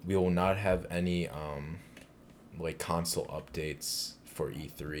we will not have any like console updates for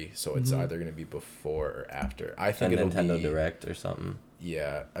E3. So it's Mhm. either gonna be before or after. I A think it'll Nintendo be Direct or something.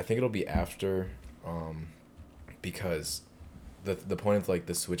 Yeah, I think it'll be after, because the point of like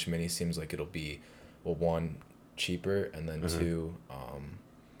the Switch Mini seems like it'll be, well, one, cheaper, and then Mhm. two,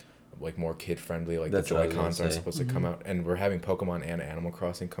 like more kid friendly. Like That's the what I was Joy-Cons gonna aren't say. supposed to Mm-hmm. come out, and we're having Pokemon and Animal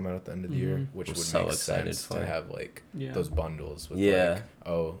Crossing come out at the end of the year, Mhm. which I'm would so make excited sense for to it. have like Yeah. those bundles with Yeah. like,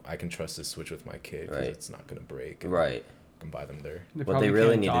 oh, I can trust this Switch with my kid because Right. it's not gonna break. and Right. I can buy them there. What probably they really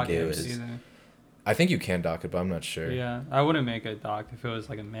can't need to dock do it is- either. I think you can dock it, but I'm not sure. Yeah, I wouldn't make it docked if it was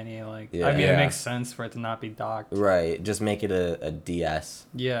like a mini. Like, Yeah. I mean, Yeah. it makes sense for it to not be docked. Right. Just make it a DS,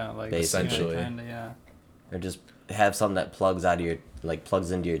 Yeah, like Basically. kinda, yeah. or just have something that plugs into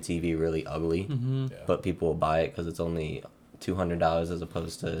your TV really ugly, Mm-hmm. Yeah. but people will buy it because it's only $200 as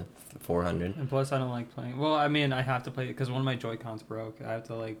opposed to $400. And plus, I don't like playing. Well, I mean, I have to play it because one of my Joy-Cons broke. I have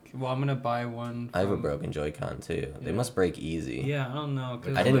to like. Well, I'm gonna buy one. I have a from- broken Joy-Con too. They Yeah. must break easy. Yeah, I don't know.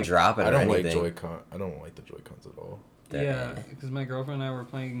 'Cause I didn't like, drop it I or don't like anything. Joy-Con. I don't like the Joy-Cons at all. Yeah, Dang. because my girlfriend and I were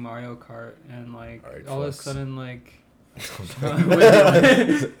playing Mario Kart, and like Alright, all of a flex. sudden, like,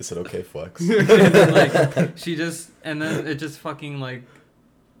 Is it okay, flex? and then, like she just, and then it just fucking like,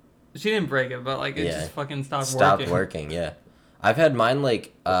 she didn't break it, but like it Yeah. just fucking stopped Stopped working. working, yeah. I've had mine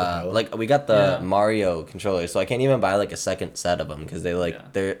hell? like we got the Yeah. Mario controller, so I can't even buy like a second set of them because Yeah.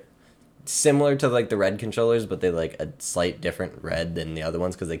 they're similar to like the red controllers, but they like a slight different red than the other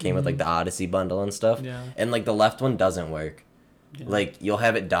ones because they came with like the Odyssey bundle and stuff. Yeah. And like the left one doesn't work. Yeah. Like you'll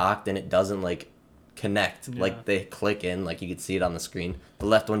have it docked and it doesn't like connect. Yeah. Like they click in, like you could see it on the screen. The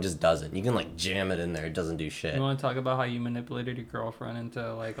left one just doesn't. You can like jam it in there, it doesn't do shit. You want to talk about how you manipulated your girlfriend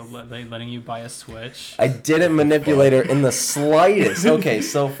into like letting you buy a Switch? I didn't manipulate her in the slightest. Okay,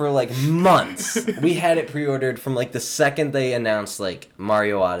 so for like months, we had it pre-ordered from like the second they announced like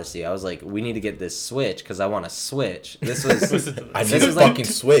Mario Odyssey. I was like, we need to get this Switch because I want a Switch. This was I This need a is like- fucking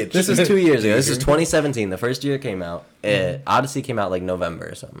Switch. this was 2 years ago. This is 2017, the first year it came out. Odyssey came out like November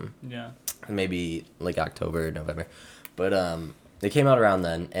or something, Yeah. maybe like October, November, but it came out around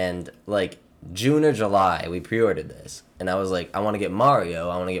then, and like June or July, we pre-ordered this, and I was like, I want to get Mario.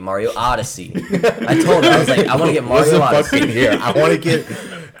 I want to get Mario Odyssey. I told her I was like, I want to get Mario Listen Odyssey. fucking here. I want to get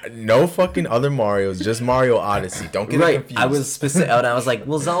no fucking other Marios, just Mario Odyssey. Don't get it Right, confused. I was specific, and I was like,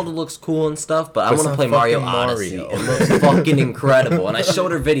 well, Zelda looks cool and stuff, but I But it's want to not play Mario fucking Odyssey. Mario. It looks fucking incredible, and I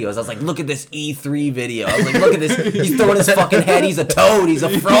showed her videos. I was like, look at this E3 video. I was like, look at this. He's throwing his fucking head. He's a toad. He's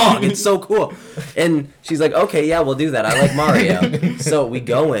a frog. It's so cool. And she's like, okay, yeah, we'll do that. I like Mario. So we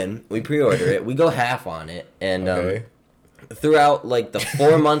go in, we pre-order it, we go half on it, and Okay. throughout like the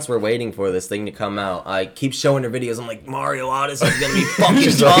 4 months we're waiting for this thing to come out, I keep showing her videos. I'm like, Mario Odyssey is gonna be fucking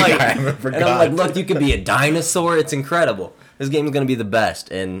She's like, giant. I haven't And forgot. I'm like, look, you could be a dinosaur. It's incredible. This game is gonna be the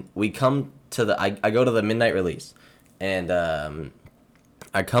best. And we come to the, I go to the midnight release, and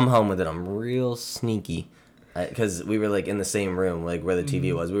I come home with it. I'm real sneaky, because we were like in the same room, like where the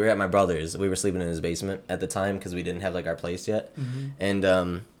TV was. We were at my brother's. We were sleeping in his basement at the time because we didn't have like our place yet.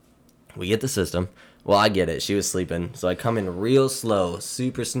 And we get the system. Well, I get it. She was sleeping, so I come in real slow,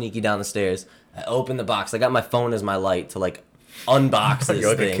 super sneaky down the stairs. I open the box. I got my phone as my light to like unbox this You're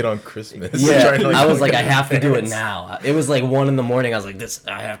like thing. a kid on Christmas. Yeah, Trying to, I was look like, I at have to do it fans. now. It was like 1 a.m. I was like, this,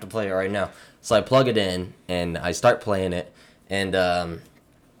 I have to play it right now. So I plug it in and I start playing it. And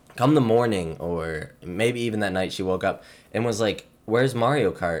come the morning, or maybe even that night, she woke up and was like, "Where's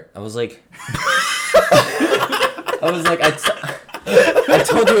Mario Kart?" I was like, I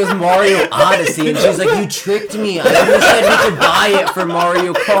told you it was Mario Odyssey, and she's like, "You tricked me. I only said we could buy it for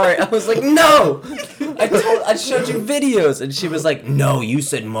Mario Kart." I was like, "No, I showed you videos," and she was like, "No, you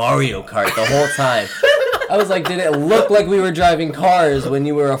said Mario Kart the whole time." I was like, "Did it look like we were driving cars when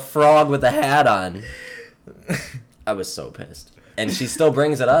you were a frog with a hat on?" I was so pissed, and she still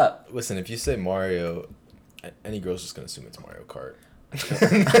brings it up. Listen, if you say Mario, any girl's just gonna assume it's Mario Kart.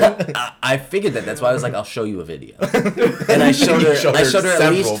 I figured that. That's why I was like, I'll show you a video. And I showed her. I showed her at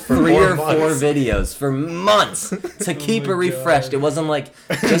several least for 3 or 4 months. videos for months to keep her refreshed. It wasn't like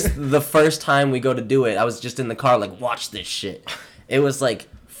just the first time we go to do it. I was just in the car like, watch this shit. It was like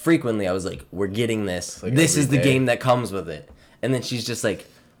frequently. I was like, we're getting this. Like This every is the day. game that comes with it. And then she's just like,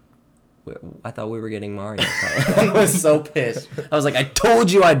 I thought we were getting Mario Kart. I was so pissed. I was like, I told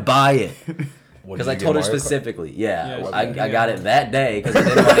you I'd buy it. What, Because did I you get told her Mario Kart? specifically. Yeah, Yeah, I got it that day because I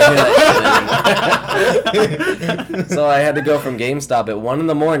didn't want to hear that shit. So I had to go from GameStop at 1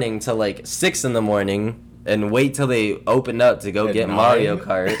 a.m. to like 6 a.m. and wait till they opened up to go At get 9? Mario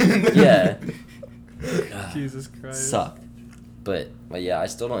Kart. Yeah, Jesus Christ. sucked. But yeah, I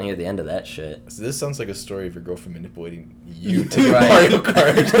still don't hear the end of that shit. So this sounds like a story of your girlfriend manipulating you to get Right. Mario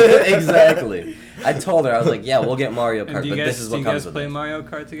Kart. Exactly. I told her, I was like, yeah, we'll get Mario And Kart, do you but guys, this is do what you comes guys with play it. Mario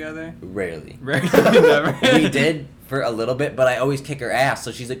Kart together? Rarely. Never. We did for a little bit, but I always kick her ass.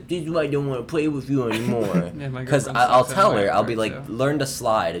 So she's like, "This is why I don't want to play with you anymore." Yeah, my Because girlfriend I'll sucks at tell her, Mario I'll be Kart, like, too. "Learn to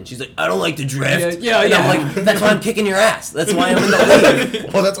slide," and she's like, "I don't like to drift." Yeah, and I'm yeah. like, "That's why I'm kicking your ass. That's why I'm in the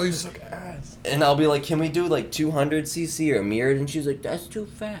lead." Oh, that's why you suck ass. And I'll be like, "Can we do like 200cc or mirrored?" And she's like, "That's too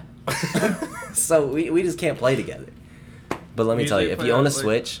fast." So we just can't play together. But let me We tell you, usually if play you own a like-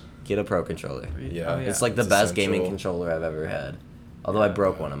 Switch, get a Pro Controller. Yeah. Oh, yeah. It's like the It's best gaming essential. controller I've ever had. Although I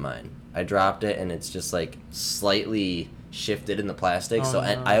broke one of mine. I dropped it and it's just like slightly shifted in the plastic. Oh, so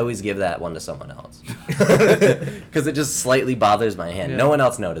no. I always give that one to someone else. Because it just slightly bothers my hand. Yeah. No one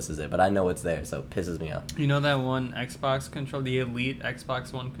else notices it, but I know it's there, so it pisses me off. You know that one Xbox controller, the Elite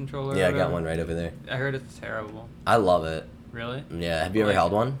Xbox One controller? Yeah, I or got whatever? one right over there. I heard it's terrible. I love it. Really? Yeah, have you ever Like-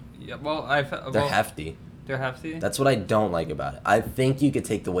 held one? Yeah. Well, I've. Well, They're hefty. They're hefty. That's what I don't like about it. I think you could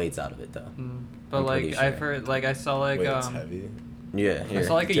take the weights out of it, though. But I'm like pretty I've sure. heard, like I saw like Wait, it's heavy. Yeah, I here.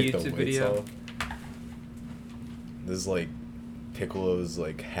 saw like a Take the YouTube weights video. off. This is like Piccolo's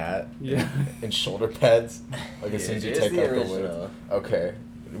like hat Yeah. and shoulder pads. Like as Yeah, soon as you here's take the out the original. weight. Okay,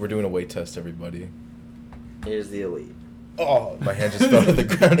 we're doing a weight test, everybody. Here's the Elite. Oh, my hand just fell to the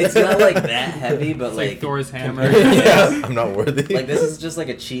ground. It's not like that heavy, but It's like like Thor's hammer. Yeah, I'm not worthy. like this is just like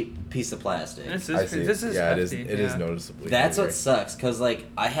a cheap piece of plastic. This I is see. this is Yeah, hefty. it is noticeably. That's heavier. what sucks, cause like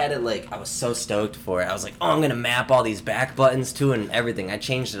I had it like I was so stoked for it. I was like, oh, I'm gonna map all these back buttons too and everything. I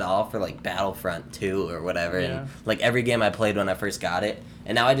changed it all for like Battlefront 2 or whatever, Yeah. and like every game I played when I first got it.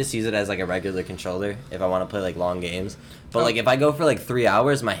 And now I just use it as like a regular controller if I want to play like long games. But Oh. like if I go for like 3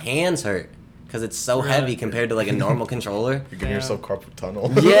 hours, my hands hurt, cause it's so Really? heavy compared to like a normal controller. You're giving Yeah. yourself carpal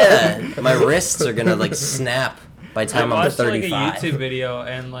tunnel. Yeah, my wrists are gonna like snap by the time I I'm watched 35. like a YouTube video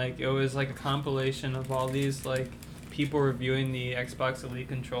and like it was like a compilation of all these like people reviewing the Xbox Elite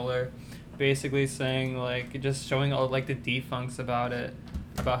controller, basically saying like just showing all like the defuncts about it,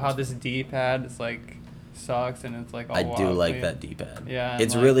 about how this D-pad is like sucks and it's like all I do like wobbly. that D-pad. Yeah, and,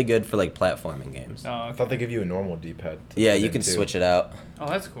 It's like- really good for like platforming games. Oh, I okay. thought they give you a normal D-pad. Yeah, you can switch it out. Oh,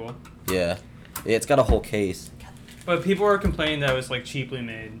 that's cool. Yeah. It's got a whole case. But people were complaining that it was like cheaply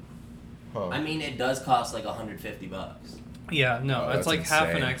made. Huh. I mean, it does cost like $150. Yeah, no, Oh, that's that's like half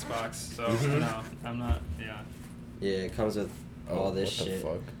an insane. Xbox. So Mhm. no, I'm not. Yeah. Yeah, it comes with all this what shit. The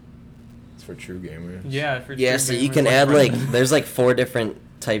fuck? It's for true gamers. Yeah, for Yeah, true so you gamers can like add like Brendan. there's like 4 different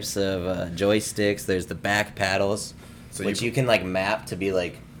types of joysticks. There's the back paddles, So which you can like map to be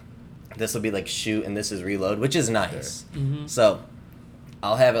like this will be like shoot and this is reload, which is nice. Mhm. So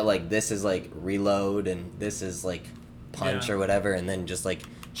I'll have it like this is like reload and this is like punch Yeah. or whatever, and then just like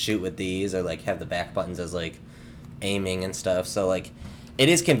shoot with these, or like have the back buttons as like aiming and stuff. So like it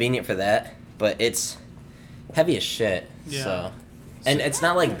is convenient for that, but it's heavy as shit. Yeah. So and it's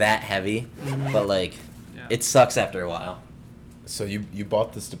not like that heavy, Mhm. but like Yeah. it sucks after a while. So you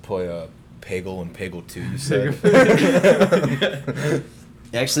bought this to play Peggle and Peggle 2, you said?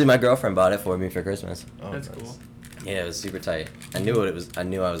 Actually, my girlfriend bought it for me for Christmas. Oh, That's nice. cool. Yeah, it was super tight. I knew what it was. I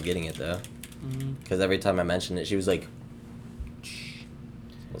knew I was getting it though, Mhm. because every time I mentioned it, she was like, "Shh."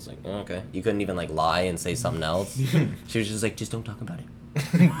 I was like, oh, okay. You couldn't even like lie and say something else. She was just like, just don't talk about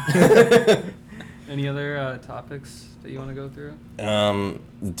it. Any other topics that you want to go through?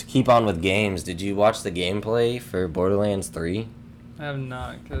 To keep on with games, did you watch the gameplay for Borderlands 3? I have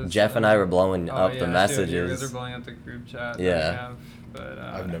not. Cause, Jeff and I were blowing oh, up yeah, the dude, you guys messages. are blowing up the group chat. that Yeah. we have, but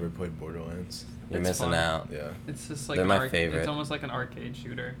I've never played Borderlands. You're It's missing fun. out. Yeah. It's just like They're an my favorite. It's almost like an arcade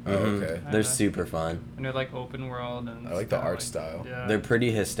shooter, Oh, Mhm. okay. They're Uh, super fun. and they're like open world and. I it's like the kinda art style. Yeah. They're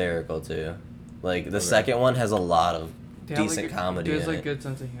pretty hysterical too. Like the Okay. second one has a lot of They have, decent like, comedy There's in like it. good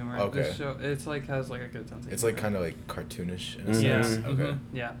sense of humor. Okay. This show, it's like has like a good sense of It's humor. like kind of like cartoonish in a Mhm. Yeah. sense. Okay. mhm,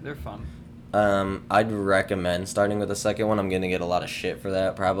 Yeah, they're fun. I'd recommend starting with the second one. I'm gonna get a lot of shit for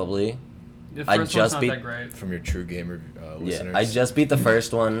that probably. The I first just one's not beat- that great. From your true gamer listeners. Yeah, I just beat the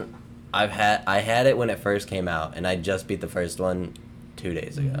first one. I had it when it first came out, and I just beat the first one 2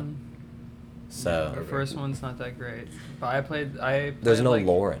 days ago. Mhm. So The first one's not that great, but I played. There's no like,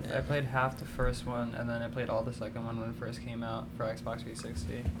 lore in it. I played half the first one, and then I played all the second one when it first came out for Xbox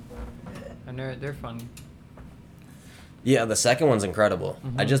 360, and they're fun. yeah, the second one's incredible.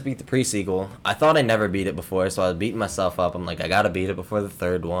 I Mhm. just beat the pre-sequel. I thought I never beat it before, so I was beating myself up. I'm like, I gotta beat it before the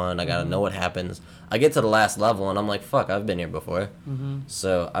third one. I gotta Mhm. know what happens. I get to the last level, and I'm like, fuck, I've been here before. Mm-hmm.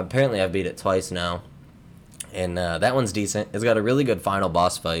 So apparently I've beat it twice now, and that one's decent. It's got a really good final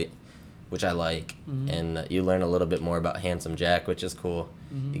boss fight, which I like, Mhm. and you learn a little bit more about Handsome Jack, which is cool.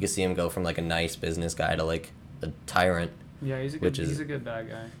 Mhm. You can see him go from like a nice business guy to like a tyrant. Yeah, he's a Which good. is- He's a good bad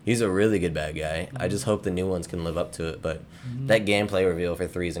guy. He's a really good bad guy. I Mhm. just hope the new ones can live up to it. But Mhm. that gameplay reveal for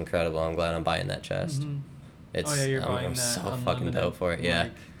 3 is incredible. I'm glad I'm buying that chest. Mhm. It's Oh yeah, you're I'm, buying I'm that. so fucking unlimited, dope for it. Yeah,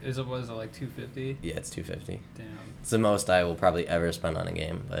 Like, was it like 250? yeah, it's 250. Damn. It's the most I will probably ever spend on a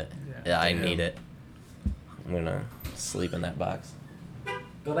game, but Yeah. yeah, I Damn. need it. I'm gonna sleep in that box.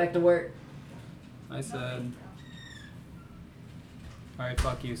 Go back to work. I said. All right,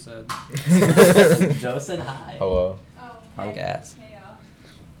 fuck you, said. Joe said hi. Hello. Oh, Punk ass. Hey, y'all.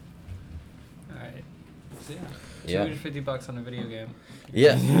 All right. So yeah. Yeah. $250 on a video game.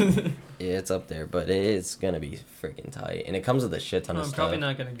 Yeah. Yeah, it's up there, but it's gonna be freaking tight, and it comes with a shit ton No, of I'm stuff. probably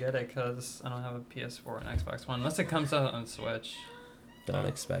not gonna get it because I don't have a PS4 and Xbox One unless it comes out on Switch. Don't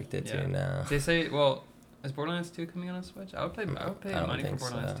expect it Yeah. to now. They say, well, is Borderlands 2 coming out on Switch? I would pay I don't money for think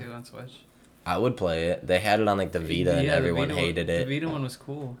Borderlands so. 2 on Switch. I would play it. They had it on like the Vita, and Yeah, the everyone Vita hated one, it. The Vita one was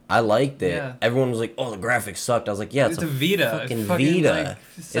cool. I liked it. Yeah. Everyone was like, "Oh, the graphics sucked." I was like, "Yeah, it's, a Vita. fucking Fucking, Vita. like,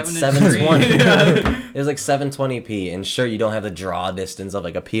 It's 720. 720. It was like 720p, and sure, you don't have the draw distance of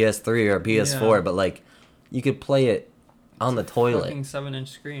like a PS3 or a PS4, Yeah. but like, you could play it on the toilet. Fucking 7-inch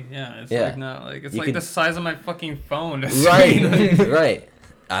screen. Yeah, it's Yeah. like not like it's You like could- the size of my fucking phone. Right, right.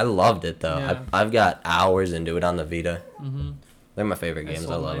 I loved it though. Yeah. I've got hours into it on the Vita. Mm-hmm. They're my favorite games.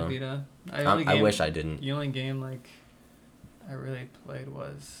 I love them. Vita. I wish I didn't. You only game like I really played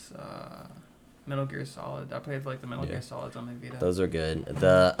was Metal Gear Solid. I played like the Metal Yeah. Gear Solids on my Vita. Those are good.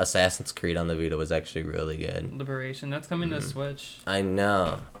 The Assassin's Creed on the Vita was actually really good. Liberation. That's coming to Switch. I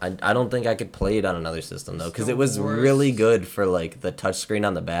know. I don't think I could play it on another system though, It's because the it was worst. really good for like the touchscreen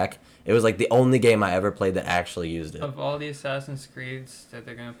on the back. It was like the only game I ever played that actually used it. Of all the Assassin's Creeds that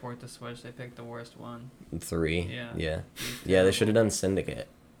they're gonna port to Switch, they picked the worst one. 3. Yeah. Yeah. It's Yeah, they terrible. should have done Syndicate.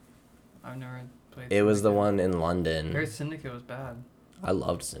 I've never played. It was the Syndicate. one in I London. heard Syndicate was bad. I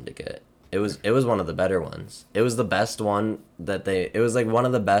loved Syndicate. It was one of the better ones. It was the best one that it was like one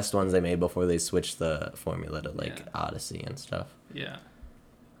of the best ones they made before they switched the formula to like Yeah. Odyssey and stuff. Yeah.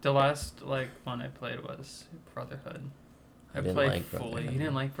 The last like one I played was Brotherhood. I I didn't played like fully. Brotherhood. You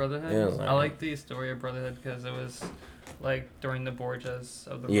didn't like Brotherhood? I didn't like I it. liked the story of Brotherhood because it was like during the Borgias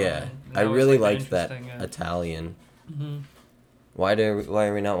of the Yeah. Rhine, and I that was, really like, liked that interesting, Italian. hmm Why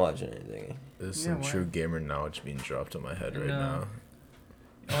are we not watching anything? There's Yeah, some why? true gamer knowledge being dropped on my head right No. now.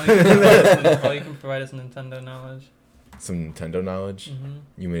 All you can provide is Nintendo knowledge. Some Nintendo knowledge. hmm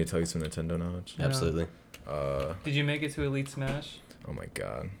You want me to tell you some Nintendo knowledge? Yeah. Absolutely. Did you make it to Elite Smash? Oh my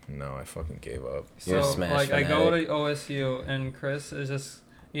god, no! I fucking gave up. You're a So Smash like I go fanatic. to OSU and Chris is just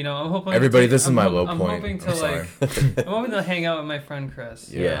I'm hoping Everybody, to, this is I'm my hop- low I'm point. hoping to I'm sorry. I'm hoping to hang out with my friend Chris.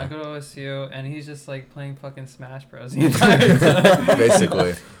 Yeah. I go to OSU and he's just like playing fucking Smash Bros. The entire time.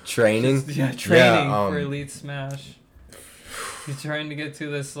 Basically, Training. Yeah, training Yeah, for Elite Smash. He's trying to get to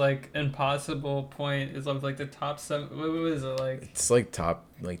this like impossible point. It's of like the top 7. What is it like? it's like top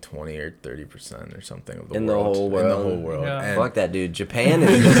like 20 or 30% or something of the In the world. whole In the world. whole world. Yeah. And, Fuck that dude. Japan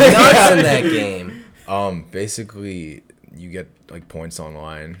is nuts in that game. basically, you get like points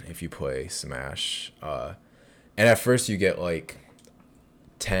online if you play Smash. And at first you get like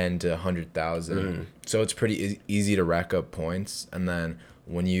 10 to 100,000. Mhm. So it's pretty easy to rack up points. And then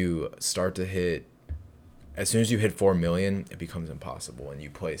when you start to hit, as soon as you hit 4 million, it becomes impossible, and you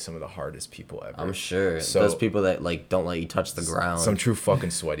play some of the hardest people ever. I'm sure. So- Those people that like don't let you touch the ground. Some true fucking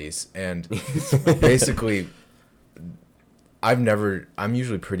sweaties. And basically, I'm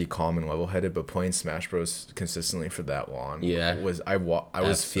usually pretty calm and level headed, but playing Smash Bros consistently for that long, Yeah. I was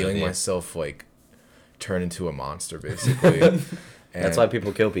That's feeling so deep. myself like turn into a monster basically. That's why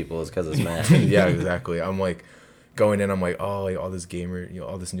people kill people is because of Smash. Yeah, exactly. I'm like going in, I'm like, oh, like all this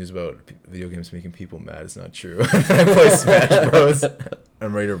all this news about video games making people mad is not true. I play Smash Bros.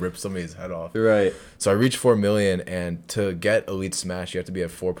 I'm ready to rip somebody's head off. Right. So I reached 4 million, and to get Elite Smash, you have to be at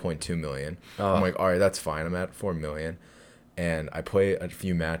 4.2 million. Oh. I'm like, all right, that's fine. I'm at 4 million, and I play a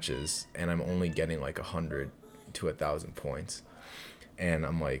few matches, and I'm only getting like 100 to 1,000 points, and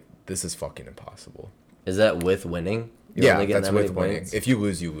I'm like, this is fucking impossible. Is that with winning? You're Yeah, only getting that's that many with winning. points? If you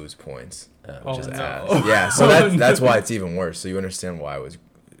lose, you lose points. Oh, Which is no. ass. Yeah, so that's why it's even worse. So you understand why I was.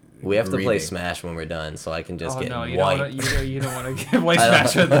 We have to play reading. Smash when we're done, so I can just get no, you wiped. don't want to play I don't-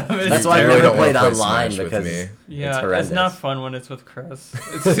 Smash with them. That's why I I've really never don't wanna played play online Smash with because me. Yeah, it's it's, horrendous. not fun when it's with Chris.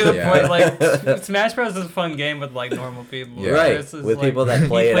 It's to the Yeah. point like Smash Bros is a fun game with like normal people. Yeah. Right, Chris is, with like, people that he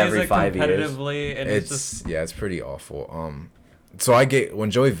play it plays every 5 years. competitively, and it's just It's pretty awful. So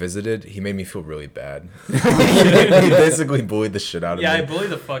when Joey visited, he made me feel really bad. He basically bullied the shit out of I me. bully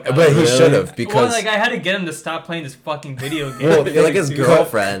the fuck out But of he him. should have, because Well, like I had to get him to stop playing this fucking video game. Well, You're like his Because-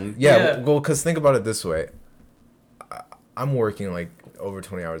 girlfriend. yeah, Yeah. well, because think about it this way. I'm working like over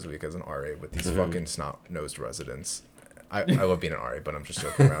 20 hours a week as an RA with these fucking snot-nosed residents. I love being an RA, but I'm just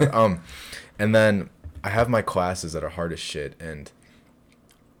joking around. And then I have my classes that are hard as shit, and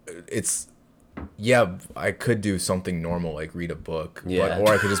it's, yeah, I could do something normal like read a book, Yeah.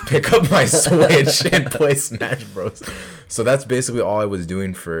 or I could just pick up my Switch and play Smash Bros. So that's basically all I was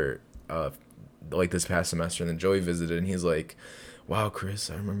doing for like this past semester. And then Joey visited, and he's like, "Wow, Chris,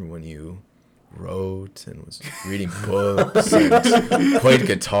 I remember when you wrote and was reading books and played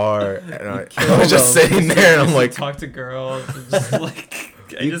guitar." And I was just him. sitting there, and I'm like, talk to girls, and just like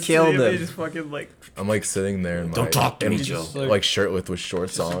I You just killed see him. Just fucking like I'm like sitting there in Don't my, talk to me, in, Joe. like shirtless with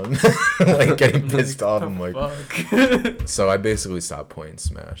shorts on, like getting pissed off. I'm like, fuck. so I basically stopped playing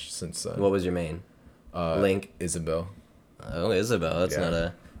Smash since then. What was your main? Link. Isabel. Oh, Isabel. That's Yeah.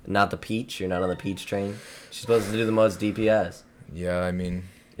 not the Peach. You're not on the Peach train. She's supposed to do the most DPS. Yeah, I mean,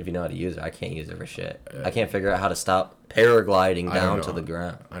 If you know how to use her, I can't use her for shit. I can't figure out how to stop paragliding I don't down know. to the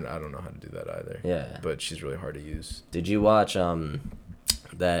ground. I don't know how to do that either. Yeah. But she's really hard to use. Did you watch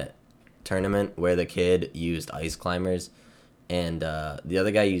that tournament where the kid used ice climbers and the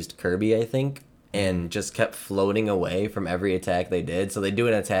other guy used Kirby, I think, and just kept floating away from every attack they did? So they do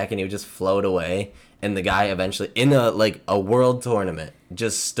an attack and he would just float away, and the guy eventually in a world tournament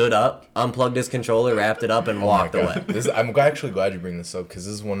just stood up, unplugged his controller, wrapped it up, and walked Oh my God. away. I'm actually glad you bring this up, because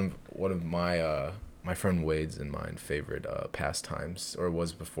this is one of my my friend Wade's and mine favorite pastimes, or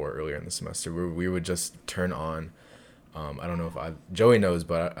was before earlier in the semester, where we would just turn on. I don't know if Joey knows,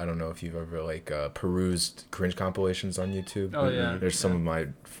 but I don't know if you've ever like perused cringe compilations on YouTube. Oh yeah. There's some of my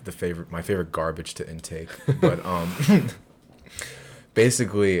favorite garbage to intake, but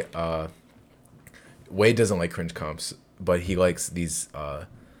basically Wade doesn't like cringe comps, but he likes these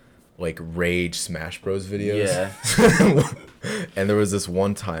like rage Smash Bros videos. Yeah. And there was this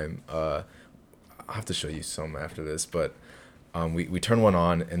one time, I'll have to show you some after this, but we turned one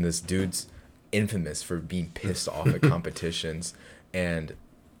on, and this dude's infamous for being pissed off at competitions, and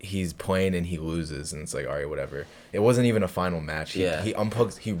he's playing and he loses, and it's like, all right, whatever. It wasn't even a final match. He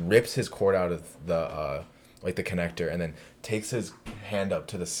unplugs, he rips his cord out of the like the connector, and then takes his hand up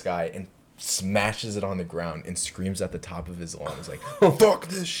to the sky and smashes it on the ground and screams at the top of his lungs like, fuck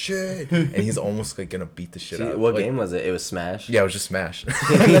this shit, and he's almost like gonna beat the shit out. What like, game was it? It was Smash. Yeah, it was just Smash.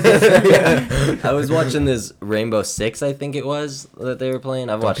 Yeah. I was watching this Rainbow Six, I think it was, that they were playing.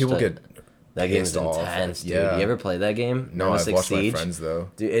 I've watched people it. get That game's pissed off. intense, dude. Yeah. You ever play that game? No, Rainbow I've Six watched Siege? my friends though.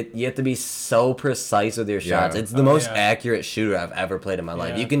 Dude, you have to be so precise with your shots. Yeah. It's the most yeah. accurate shooter I've ever played in my life.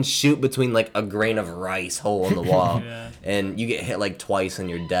 Yeah. You can shoot between like a grain of rice hole in the wall, Yeah. and you get hit like twice and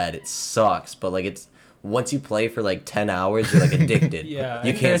you're dead. It sucks, but like it's once you play for like 10 hours, you're like addicted. Yeah,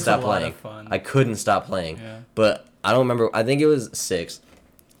 you can't it's stop a lot playing. of fun. I couldn't stop playing, Yeah. but I don't remember. I think it was 6.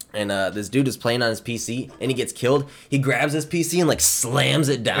 And this dude is playing on his PC, and he gets killed. He grabs his PC and like slams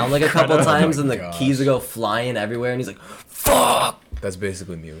it down like a couple times, and the gosh. keys will go flying everywhere. And he's like, "Fuck!" That's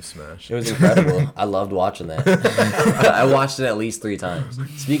basically me with Smash. It was incredible. I loved watching that. I watched it at least 3 times.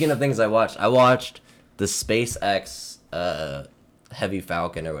 Speaking of things I watched the SpaceX Heavy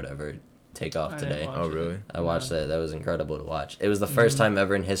Falcon or whatever take off I didn't today. watch Oh, it. really? I watched that. That was incredible to watch. It was the first time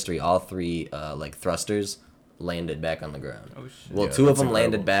ever in history all 3 like thrusters landed back on the ground. Oh shit. Well, Yeah, 2 of that's them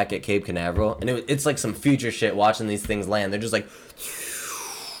landed incredible. back at Cape Canaveral, and it's like some future shit watching these things land. They're just like,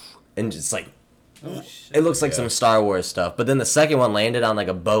 and just like, Oh shit. it looks like Yeah. some Star Wars stuff. But then the second one landed on like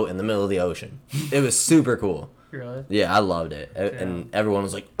a boat in the middle of the ocean. It was super cool. Really? Yeah, I loved it. And everyone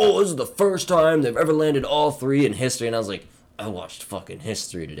was like, "Oh, this is the first time they've ever landed all 3 in history." And I was like, "I watched fucking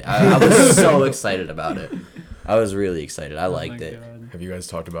history today." I was so excited about it. I was really excited. I liked my it. God. Have you guys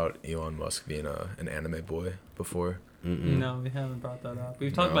talked about Elon Musk being an anime boy before? No, we haven't brought that up.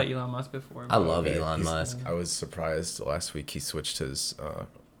 We've talked No. about Elon Musk before. I but- love Okay, Elon he's- Musk. I was surprised last week he switched his,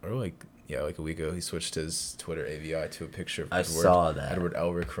 or like a week ago, he switched his Twitter AVI to a picture of I saw that. Edward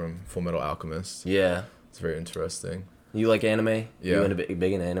Elric from Full Metal Alchemist. Yeah. It's very interesting. You like anime? Yeah. You into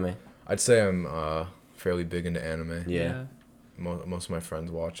big into anime? I'd say I'm fairly big into anime. Yeah. Most of my friends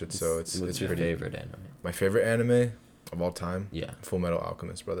watch it, so it's What's your pretty. favorite anime? My favorite anime of all time, Yeah. Full Metal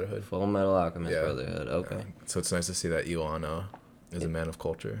Alchemist Brotherhood. Full Metal Alchemist Yeah. Brotherhood. Okay. Yeah. So it's nice to see that Elon is a man of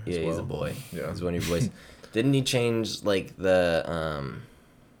culture. Yeah, as well. he's a boy. Yeah. He's one of your boys. Didn't he change like the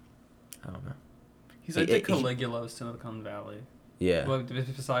I don't know. He's like He- the he- Caligula of Silicon Valley. Yeah. Well,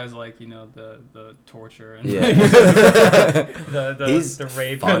 besides like the torture and Yeah. He's the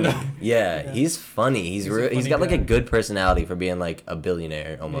rape. funny. And Yeah, Yeah. he's funny. He's He's a he's funny got like a guy. good personality for being like a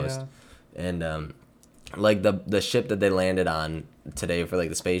billionaire almost. Yeah. And like the ship that they landed on today for like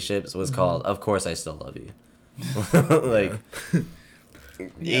the spaceships was called "Of Course I Still Love You." Like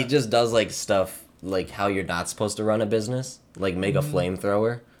he Yeah. just does like stuff like how you're not supposed to run a business, like make a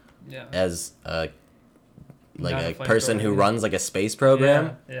flamethrower Yeah. as a like Not a a person who flamethrower, yeah. runs like a space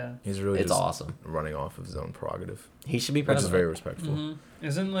program. Yeah. He's really It's just awesome. running off of his own prerogative, He should be which president. is very respectful. hmm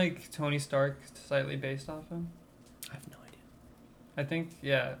Isn't like Tony Stark slightly based off him? I have no idea. I think.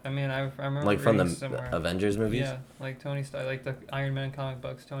 Yeah. I mean, I remember Like from the reading somewhere. Avengers movies. Yeah, like Tony Stark, like the Iron Man comic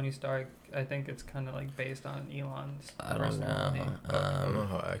books. Tony Stark, I think it's kind of like based on Elon's. I don't personality. know. I don't know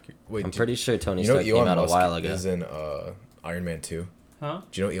how accurate. Wait, I'm do- pretty sure Tony you know Stark came Elon out Musk a while ago. is in Iron Man 2? Huh?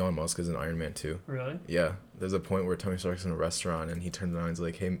 Do you know Elon Musk is in Iron Man 2? Really? Yeah, there's a point where Tony Stark's in a restaurant and he turns around and he's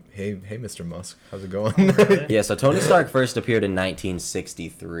like, hey, Mr. Musk, how's it going? Really? Yeah, so Tony Stark first appeared in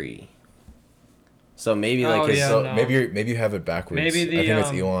 1963. So maybe like Oh, his yeah, So no. maybe you have it backwards. Maybe the, I think it's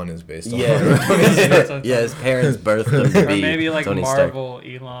um, Elon is based on. yeah, That's yeah, his parents birthed him to Or be maybe like Tony Stark. Marvel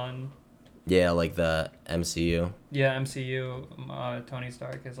Elon. Yeah, like the MCU. Yeah, MCU. Tony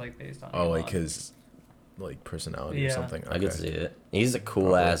Stark is like based on. Oh, Elon. like his personality or Yeah. something. I could Okay. see it. He's a cool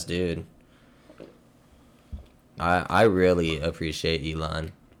Probably. ass dude. I really appreciate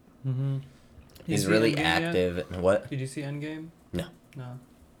Elon. Mm-hmm. He's really active. What? Did you see Endgame? No. No.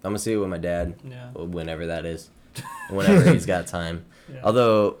 I'm gonna see it with my dad Yeah. whenever that is. Whenever he's got time. Yeah.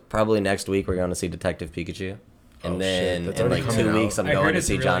 Although probably next week we're going to see Detective Pikachu. And Oh, then shit. That's in already like coming 2 out. weeks, I'm I going heard to it's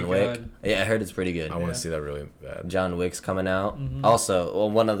see really John Wick. good. Yeah, I heard it's pretty good. I want Yeah. to see that really bad. John Wick's coming out. Mhm. Also,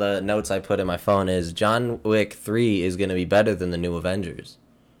 well, one of the notes I put in my phone is John Wick 3 is going to be better than the new Avengers.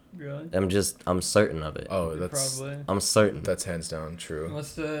 Really? I'm certain of it. Oh, that's Probably. I'm certain. that's hands down true.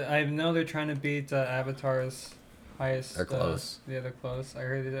 What's the? I know they're trying to beat Avatar's highest. They're close. Yeah, they're close. I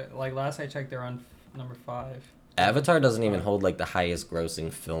heard that. Like last I checked, they're on number 5. Avatar doesn't even hold like the highest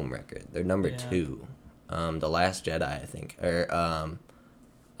grossing film record. They're number Yeah. 2. The Last Jedi, I think, or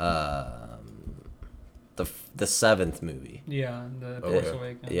the 7th movie. Yeah, the Okay. Force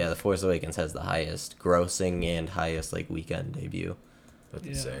Awakens. Yeah, The Force Awakens has the highest grossing and highest like weekend debut. That's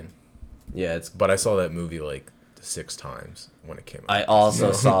Yeah. insane. Yeah, it's. But I saw that movie like 6 times when it came out. I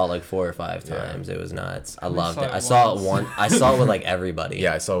also So- saw it like 4 or 5 Yeah. times. It was nuts. I only loved saw it. it I saw it once. I saw it with like everybody.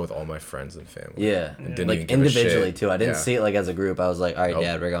 Yeah, I saw it with all my friends and family. Yeah. And didn't Like even give a individually shit. too. I didn't Yeah. see it like as a group. I was like, all right, Nope.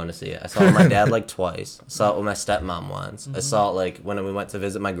 Dad, we're going to see it. I saw it with my dad like twice. I saw it with my stepmom once. I Mhm. saw it like when we went to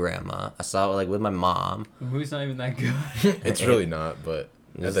visit my grandma. I saw it like with my mom. The movie's not even that good. It's really not, but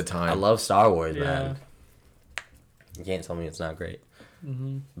at the time, I love Star Wars, Yeah. man. You can't tell me it's not great.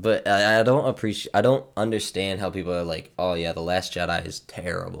 Mm-hmm. But I don't understand how people are like, oh yeah, The Last Jedi is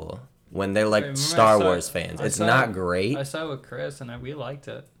terrible when they're like Remember Star I saw- Wars fans. I It's saw- not great. I saw it with Chris, and we liked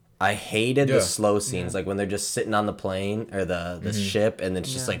it. I hated Yeah. the slow scenes, Yeah. like when they're just sitting on the plane or the Mhm. ship, and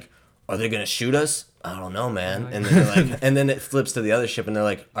it's just Yeah. like, are they gonna shoot us? I don't know, man. Like- And then they're like, and then it flips to the other ship, and they're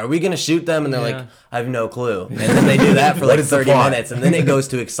like, are we gonna shoot them? And they're Yeah. like, I have no clue. And then they do that for What like is the 30 plot? minutes, and then it goes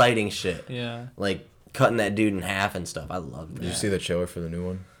to exciting shit, Yeah. like cutting that dude in half and stuff. I love that. Did you see the trailer for the new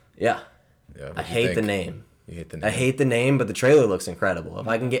one? Yeah, Yeah. I what'd you hate the think? name. You hate the name. I hate the name, but the trailer looks incredible.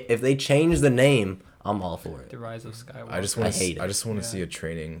 If they change the name, I'm all for it. The Rise of Skywalker. I just I want hate to. I it. just want to Yeah. see a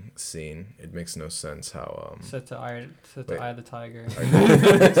training scene. It makes no sense how. Set to Eye Wait. of the Tiger.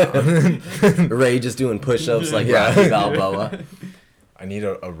 Ray just doing push-ups like Yeah. Rocky Balboa. I need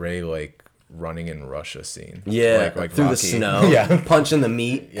a Ray like running in Russia scene. Yeah, like through the Rocky. snow, Yeah. punching the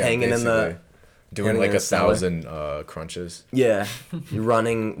meat, Yeah, hanging in the basically. Doing hanging like in the cellar. 1,000 crunches. yeah, you're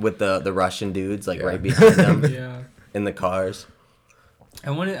running with the Russian dudes like Yeah. right behind them Yeah. in the cars. I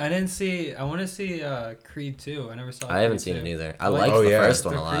want to see Creed 2. I never saw. I haven't Creed seen 2. it either. I Like- liked Oh, the yeah. first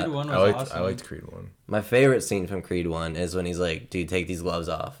one The a Creed lot. 1 was I liked. awesome. I liked Creed 1. My favorite scene from Creed 1 is when he's like, dude, take these gloves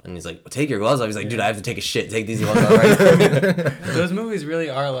off. And he's like, take your gloves off. He's like, dude, I have to take a shit. Take these gloves off right now. Those movies really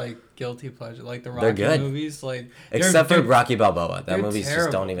are like guilty pleasure. Like the They're Rocky good. movies, like Except for they're- Rocky Balboa. That they're movie's just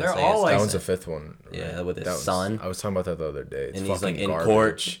terrible. don't even They're say all it. like- That one's the 5th one. right? Yeah, with his That was- son. I was talking about that the other day. It's And he's like fucking in garbage.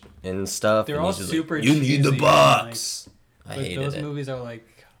 court and stuff. They're and all he's just super like, you need cheesy the and, box. I But hated those it. movies are like,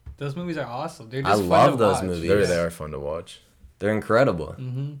 those movies are awesome. They're I just fun love to those watch. movies. They are fun to watch. They're incredible.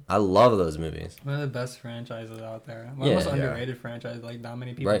 Mm-hmm. I love those movies. One of the best franchises out there. One Yeah. of the most Yeah. underrated franchises. Like not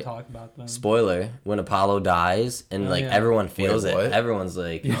many people Right. talk about them. Spoiler: when Apollo dies and Oh, like yeah. everyone feels Wait, it, what? everyone's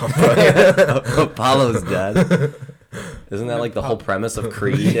like, Apollo's dead. Isn't that like the whole premise of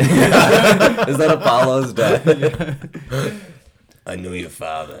Creed? Is that Apollo's dead? I knew your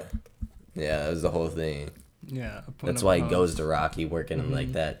father. Yeah, that was the whole thing. Yeah. That's why he goes to Rocky working in like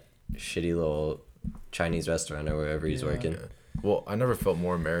Mhm. that shitty little Chinese restaurant or wherever he's Yeah. working. Yeah. Well, I never felt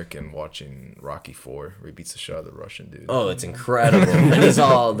more American watching Rocky 4, where he beats the shit out of the Russian dude. Oh, it's incredible. And he's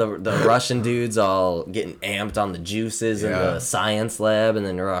all the Russian dude's all getting amped on the juices in Yeah. the science lab, and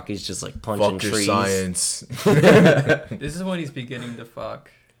then Rocky's just like punching Fuck your trees. science. This is when he's beginning to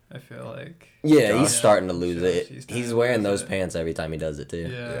fuck. I feel like. Yeah, he's Josh. starting to lose Josh, it. he's starting He's to wearing lose those it. pants every time he does it too.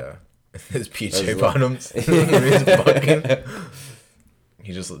 Yeah. Yeah. His PJ Those look- bottoms. He's fucking.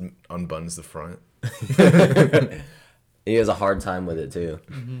 He just unbuttons the front. He has a hard time with it too.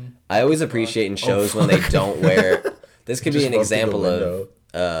 Mm-hmm. I always appreciate in shows when they don't wear. This could be Just an rub through the example window.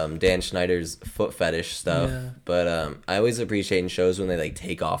 of Dan Schneider's foot fetish stuff. Yeah. But I always appreciate in shows when they like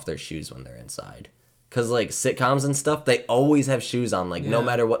take off their shoes when they're inside. Cause like sitcoms and stuff, they always have shoes on. Like no Yeah.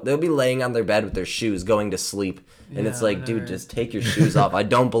 matter what, they'll be laying on their bed with their shoes, going to sleep, and it's Yeah, like, dude, whenever- just take your shoes off. I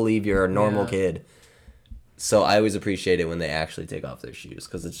don't believe you're a normal Yeah. kid. So I always appreciate it when they actually take off their shoes,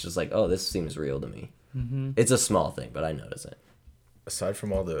 cause it's just like, oh, this seems real to me. Mm-hmm. It's a small thing, but I notice it. Aside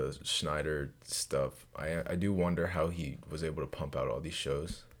from all the Schneider stuff, I do wonder how he was able to pump out all these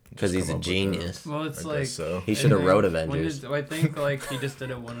shows. Cause Just he's come a up with genius. Well, it's I like guess so. He should have I wrote think- Avengers. I think like he just did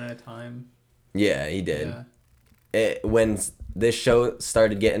it one at a time. Yeah, he did. Yeah. When this show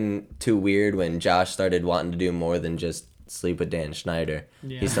started getting too weird, when Josh started wanting to do more than just sleep with Dan Schneider,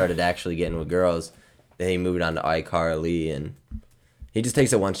 Yeah. he started actually getting with girls. Then he moved on to iCarly, and he just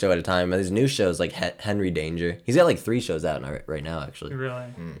takes it one show at a time. And there's new shows like Henry Danger. He's got like 3 shows out right now, actually. Really.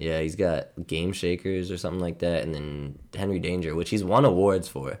 Yeah, he's got Game Shakers or something like that, and then Henry Danger, which he's won awards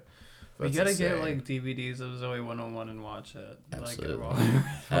for. We That's gotta get insane. like DVDs of Zoe 101 and watch it. Absolutely. Like, while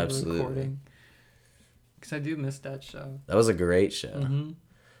Absolutely. Because I do miss that show. That was a great show. Mm-hmm.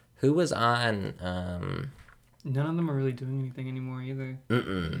 Who was on? None of them are really doing anything anymore either.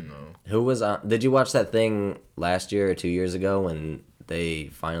 No. Who was on? Did you watch that thing last year or 2 years ago when they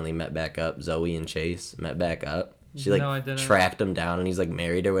finally met back up? Zoe and Chase met back up. She like No, I didn't. tracked him down, and he's like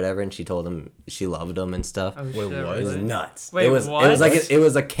married or whatever, and she told him she loved him and stuff. Oh, Wait, shit, what? It was really? nuts. Wait, it was what? like it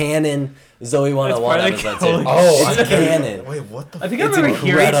was a canon Zoe 101 part of the episode. canon. Too. Oh, It's canon. Wait, what the? I think I It's remember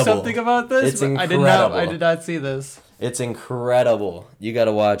hearing incredible. something about this. It's but I incredible. did not see this. It's incredible. You got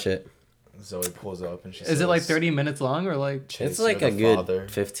to watch it. Zoe pulls up and she Is it like 30 minutes long or like? Chase, It's like you're a the good father.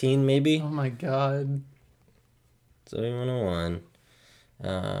 15 maybe. Oh my god. Zoe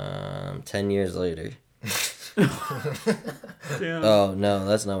 101. 10 years later. Damn. Oh no,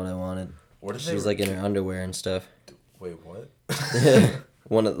 that's not what I wanted. What did She's they? like in her underwear and stuff. Wait, what?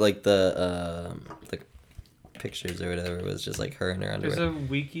 One of like the pictures or whatever was just like her in her There's underwear. a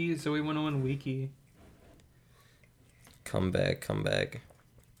wiki, Zoe 101 wiki. Come back.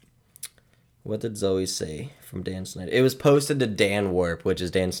 What did Zoe say from Dan Snyder? It was posted to Dan Warp, which is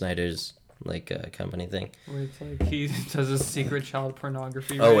Dan Snyder's like company thing. Where it's like he does a secret child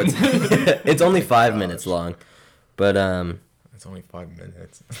pornography. Oh, ring. it's it's only 5 Gosh. minutes long, but It's only 5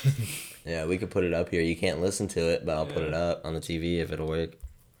 minutes. yeah, we could put it up here. You can't listen to it, but I'll put Yeah. it up on the TV if it'll work.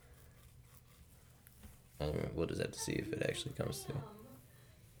 We'll just have to see if it actually comes through.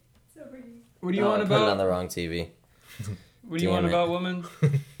 What do you Oh, want I put it on about? the wrong TV. What do you Damn want it. about women?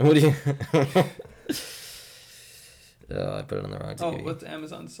 What do you? Oh, I put it on the wrong Oh, TV. what's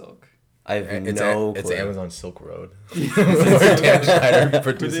Amazon Silk? I have It's no it's clue. Amazon Silk Road. Where Dan Schneider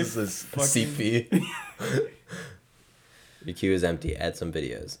produces his fucking- CP. Your queue is empty. Add some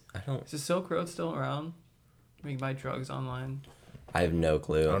videos. I don't. Is the Silk Road still around? You can buy drugs online. I have no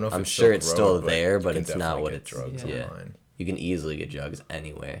clue. I don't know if I'm it's sure Silk it's Road, still but there, you but can it's not definitely what get it's. drugs Yeah. online. You can easily get drugs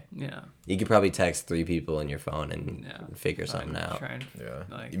anywhere. Yeah. You could probably text 3 people on your phone and Yeah. figure something Fine, out. try and Yeah.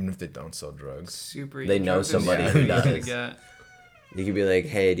 Like- Even if they don't sell drugs. super. They know drugs are somebody super who easy to does. get. You could be like,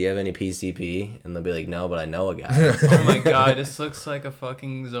 "Hey, do you have any PCP?" And they'll be like, "No, but I know a guy." Oh my god, this looks like a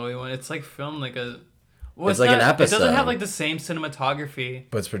fucking Zoe one. It's like filmed like a. Well, It's like an It doesn't episode. have like the same cinematography.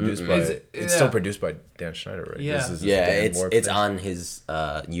 But it's produced Mm-mm. by. Is it- It's yeah. still produced by Dan Schneider, right? Yeah. This is yeah, Dan it's Warp it's thing? on his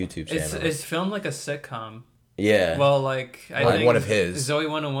YouTube channel. It's filmed like a sitcom. yeah. Well, like I Like think one of his. Zoe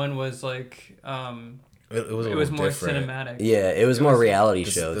 101 was like It was, a it was little more different. cinematic. yeah, it was it more was- reality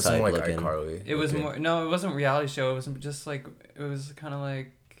This, show this type one like looking. iCarly. It was looking. more no, it wasn't a reality show. It was just like it was kind of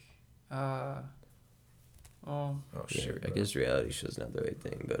like oh, Oh Yeah, shit. I guess reality show's not the right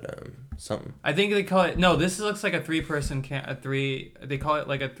thing, but something. I think they call it no. This looks like a 3-person They call it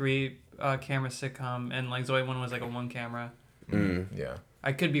like a 3 camera sitcom, and like Zoe 1 was like a 1 camera. Yeah.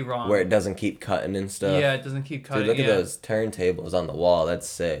 I could be wrong. Where it doesn't keep cutting and stuff. Yeah, it doesn't keep cutting. Dude, look yeah. at those turntables on the wall. That's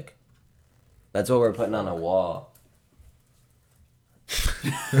sick. That's what we're putting on a wall.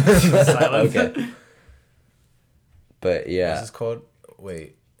 Silence. Okay. But What's yeah, this called?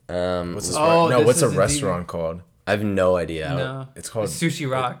 Wait. um, What's this? Oh, No, this what's a is indeed- restaurant called? I have no idea. No, It's called. Sushi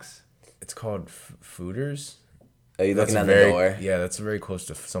Rocks. It's called Fooders. Are you looking That's at very, the door? Yeah, that's very close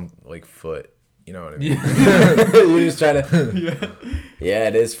to some like foot. You know what I mean? Yeah. You're just trying to. Yeah,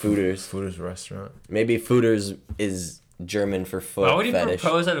 it is Fooders. Fooders restaurant. Maybe Fooders is German for foot Why would he fetish.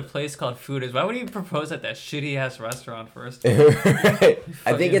 propose at a place called Fooders? Why would he propose at that shitty ass restaurant first? Right. I think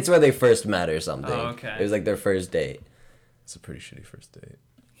Fucking- it's where they first met or something. Oh, okay. It was like their first date. It's a pretty shitty first date.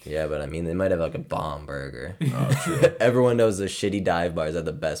 Yeah, but I mean, they might have like a bomb burger. Oh, true. Everyone knows the shitty dive bars are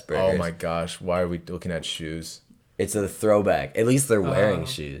the best burgers. Oh my gosh, why are we looking at shoes? It's a throwback. At least they're wearing Oh.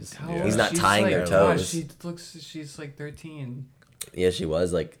 shoes. How Yeah. old- He's not she's tying like, their God, toes. she's like 13. Yeah, she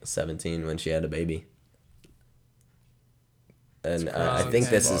was like 17 when she had a baby. And That's I crazy. think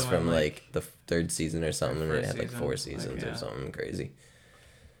Okay, this so is from like- like the 3rd season or something. And it first had like season, 4 like, seasons yeah. or something crazy.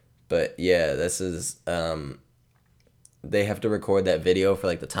 But yeah, this is they have to record that video for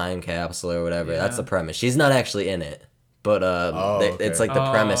like the time capsule or whatever. That's Yeah. the premise. She's not actually in it. But okay. it's like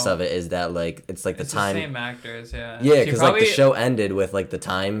the premise Oh. of it is that like it's like It's the time. the same actors, yeah. Yeah, She because like the probably- show ended with like the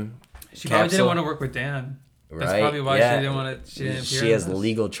time. She probably capsule. didn't want to work with Dan. Right. That's probably why yeah. she didn't want to. She didn't appear She in has this.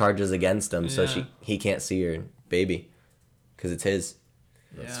 legal charges against him, so Yeah. he can't see her baby, because it's his.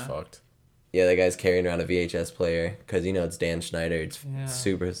 That's Yeah. fucked. Yeah, that guy's carrying around a VHS player because it's Dan Schneider. It's Yeah.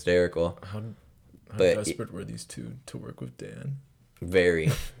 super hysterical. How But- desperate were these two to work with Dan?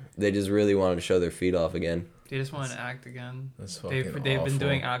 Very. They just really wanted to show their feet off again. They just want to act again. That's They've fucking been awful.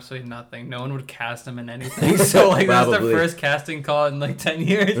 doing absolutely nothing. No one would cast them in anything. So like that's their Probably. first casting call in like 10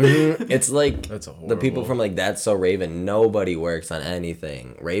 years. It's like That's a the people horrible- from like That's So Raven. Nobody works on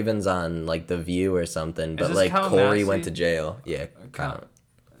anything. Raven's on like The View or something, but this like Kyle Corey Massey? went to jail. Yeah, Kyle-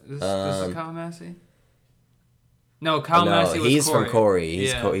 This Um, is Kyle Massey? No, Kyle no, Massey was he's Corey. from Corey.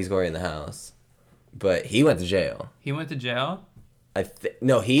 He's Yeah. He's Corey in the House, but he went to jail. He went to jail?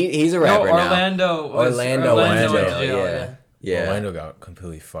 No, he's a rapper no, now. Orlando went to went jail. to jail, Yeah. Yeah. Orlando got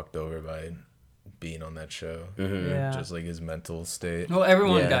completely fucked over by being on that show. Yeah. Just like his mental state. Well,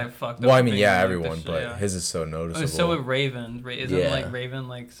 everyone Yeah. got fucked up. Well, I for mean, being yeah, like everyone, this, but yeah. his is so noticeable. So with Raven, isn't Yeah. like Raven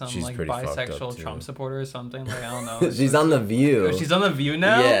like some She's like pretty fucked up, bisexual too. Trump supporter or something? Like I don't know. She's on The View. Oh, she's on The View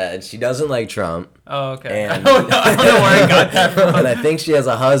now. Yeah, and she doesn't like Trump. Oh, okay. And- I don't know where I got that from. And I think she has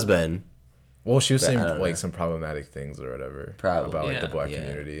a husband. Well, she was But saying I don't like know. some problematic things or whatever Probably. about like the Yeah. black Yeah.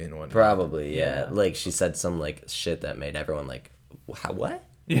 community and whatnot. Probably, yeah. Yeah. Like she said some like shit that made everyone like, what?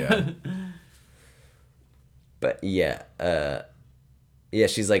 Yeah. But yeah, yeah.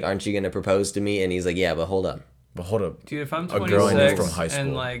 She's like, "Aren't you gonna propose to me?" And he's like, "Yeah, but hold up." But hold up. Dude, if I'm A girl I knew 26 from high and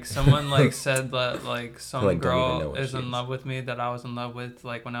school. like someone like said that like some Like, don't even know girl what is she in is. love with me that I was in love with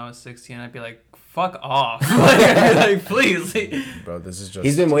like when I was 16, I'd be like, fuck off. Like, I'd be like, please. Like, Bro, this is just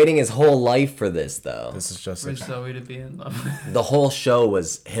He's been waiting his whole life for this, though. this is just for like, Zoe to be in love with. The whole show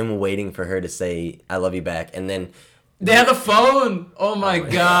was him waiting for her to say, "I love you" back, and then They have the phone. Oh my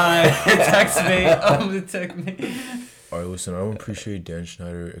god. Text me. Text me. all right, listen, I don't appreciate Dan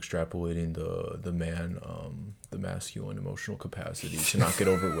Schneider extrapolating the man the masculine emotional capacity to not get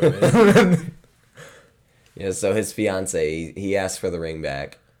over women. yeah. So his fiance, he asked for the ring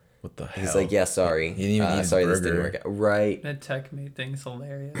back. What the hell? He's like, "Yeah, sorry. He didn't even eat his sorry, this didn't burger. work out." Right. That tech made things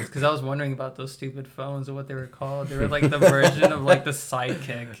hilarious because I was wondering about those stupid phones and what they were called. They were like the version of like the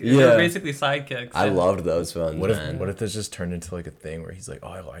Sidekick. They Yeah. were basically sidekicks. I And- loved those phones, What man. if this just turned into like a thing where he's like, oh,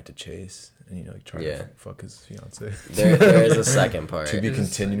 I lied to Chase, and you know, like trying Yeah. to fuck his fiance. there is a second part. To be There's-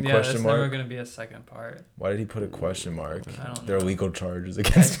 continued yeah, question there's mark? never gonna be a second part. Why did he put a question mark? I don't There are know. legal charges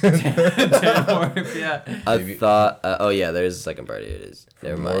against him. Yeah. I Maybe- thought. Oh yeah, there's a second part. It is.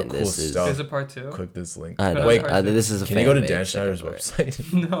 Never more mind. cool This is. stuff. There's a part 2. Click this link. I don't. Wait, This is a. can you go to fan-made Dan second Schneider's part.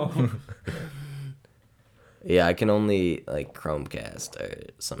 website? No. Yeah, I can only like Chromecast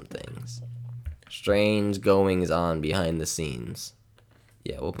or some things. Strange goings on behind the scenes.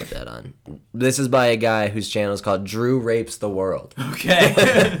 Yeah, we'll put that on. This is by a guy whose channel is called Drew Rapes the World.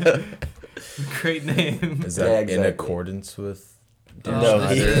 Okay. Great name. Is that Yeah, in exactly. accordance with Dan Oh,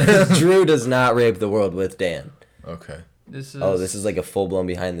 No, Schneider? Drew does not rape the world with Dan. Okay. This is. Oh, this is like a full blown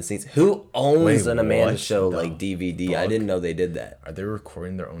behind the scenes. Who owns Wait, an Amanda what Show the like DVD? I fuck? didn't know they did that. Are they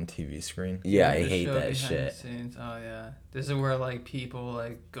recording their own TV screen? Yeah, I the hate show that behind shit. the scenes. Oh yeah. This is where like people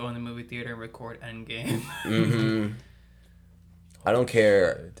like go in the movie theater and record Endgame. hmm I don't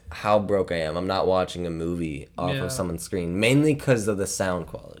care how broke I am. I'm not watching a movie off Yeah. of someone's screen, mainly because of the sound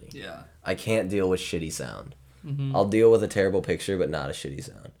quality. Yeah. I can't deal with shitty sound. Mm-hmm. I'll deal with a terrible picture, but not a shitty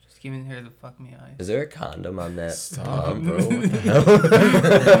sound. Just give me here the fuck me eyes. Is there a condom on that? Stop, bro. What the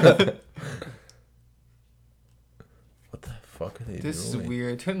hell? What the fuck are they This is doing?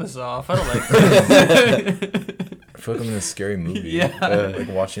 weird. Turn this off. I don't like this. I feel like I'm in a scary movie. Yeah. Like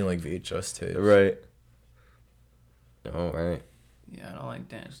watching like VHS tapes. Right. All right. Yeah, I don't like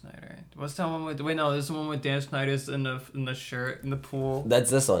Dan Schneider. What's that one with? Wait, no, this one with Dan Schneider's in the shirt in the pool.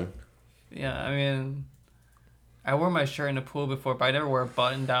 That's this one. Yeah, I mean, I wore my shirt in the pool before, but I never wore a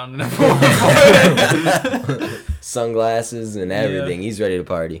button down in the pool before. Sunglasses and everything. He's ready to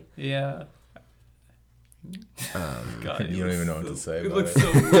party. Yeah. God, You don't even know what to say It about looks it.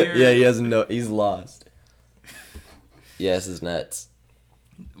 so weird. Yeah, he doesn't know. He's lost. Yes, it's nuts.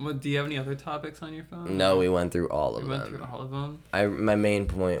 What, do you have any other topics on your phone? No, we went through all We of went them. through all of them. My main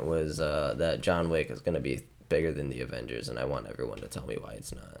point was that John Wick is going to be bigger than the Avengers, and I want everyone to tell me why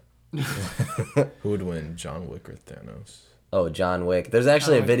it's not. Who would win, John Wick or Thanos? Oh, John Wick. There's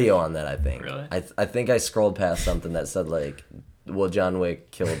actually a John Wick. video on that, I think. Really? I think I scrolled past something that said, like, well, John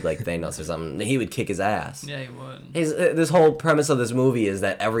Wick killed, like, Thanos or something. He would kick his ass. Yeah, you would. This whole premise of this movie is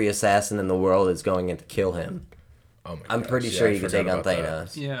that every assassin in the world is going in to kill him. Oh my I'm gosh, pretty yeah, sure I you could forgot take on about that.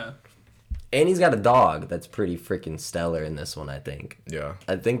 Thanos. Yeah. And he's got a dog that's pretty freaking stellar in this one, I think. Yeah.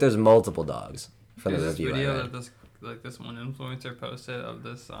 I think there's multiple dogs from There's the this review I video read. that this one influencer posted of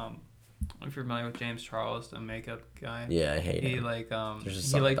this if you're familiar with James Charles, the makeup guy. Yeah, I hate He him. like There's just he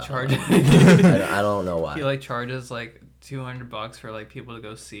something like about charges I don't know why. he like charges like $200 for like people to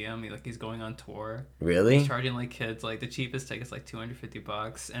go see him. He's going on tour. Really? He's charging like kids like the cheapest ticket's like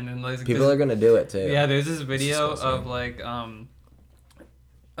 $250, and then like People are gonna do it too. yeah. There's this video disgusting. of like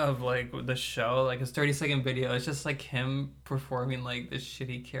of like the show, like his 30-second video. It's just like him performing like this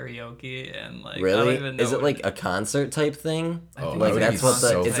shitty karaoke and like I don't Really? even know Is it what like a concert type thing? I think Like it's that's a what the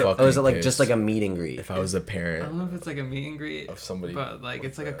concert is it, type or is it like fucking just like a pissed. meet and greet? If I was a I don't parent know if it's like a meet and greet of somebody, but like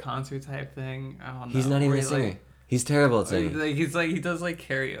it's like a that. concert type thing. I don't know. He's not where even he, singing. like, He's terrible at singing. like he does like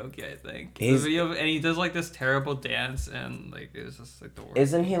karaoke, I think. He's- The video, and he does like this terrible dance, and like it's just like the worst.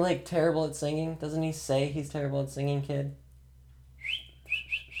 Isn't he like terrible at singing? Doesn't he say he's terrible at singing, kid?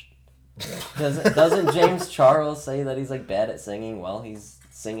 Doesn't James Charles say that he's like bad at singing while he's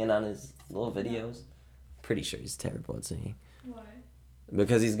singing on his little videos? Pretty sure he's terrible at singing Why?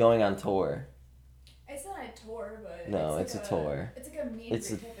 because he's going on tour. It's not a tour, but No, it's it's a tour. It's like a meet It's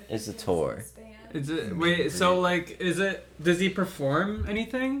and a- greet type of it's a thing, so tour. it's band. Is it wait? So like, is it? Does he perform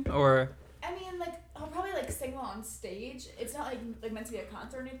anything or? I mean, like I'll probably like sing on stage. It's not like meant to be a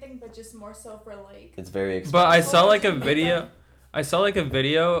concert or anything, but just more so for like. It's very expensive. But I saw like a Makeup. video. I saw like a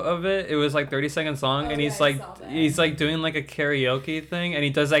video of it. It was like 30 seconds long, Oh, and yeah, he's I like saw that. he's like doing like a karaoke thing, and he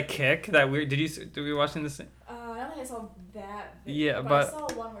does that kick that weird. Did we watching this? I don't think I saw that. Yeah, but but- I saw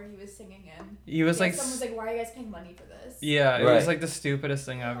one where he was singing in. He was like, someone was like, "Why are you guys paying money for this?" yeah, it Right. was like the stupidest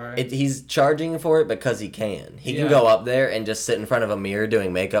thing ever. He's charging for it because he can. He can Yeah. go up there and just sit in front of a mirror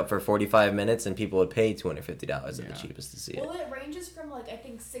doing makeup for 45 minutes, and people would pay $250 at the Yeah. cheapest to see it. Well, it ranges from like I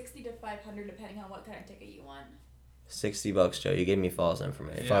think 60 to 500 depending on what kind of ticket you want. $60, Joe. You gave me false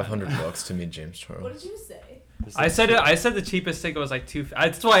information. Yeah. $500 to meet James What Charles. did you say? I said it. I said the cheapest ticket was like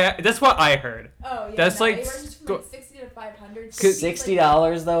that's why. That's what I heard. Oh yeah, That's no, like it ranges from like 60 to 500.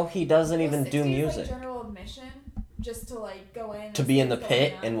 $60 though. He doesn't even do 60 is, music. like general admission, just to like go in. To and be see in the what's pit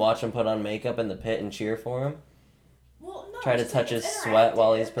going on. and watch him put on makeup in the pit and cheer for him. Well, no, Try to it's like- touch his it's sweat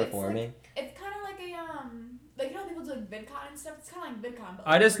while he's interactive. It's like- performing. It's kind of like like you know how people do like VidCon and stuff. It's kind of like VidCon. But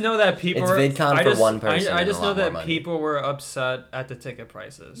I just know that people. It's were, VidCon I for just, one person I and just a know lot more that money. people were upset at the ticket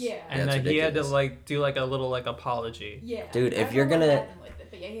prices. Yeah. And That's that he had to ridiculous. like do like a little like apology. Yeah. Dude, I if don't you're know what gonna- happened with it,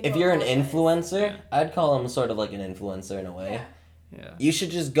 but yeah, he had If to you're an apologize. influencer, Yeah. I'd call him sort of like an influencer in a way. Yeah. Yeah. You should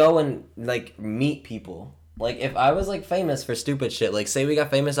just go and like meet people. Like if I was like famous for stupid shit, like say we got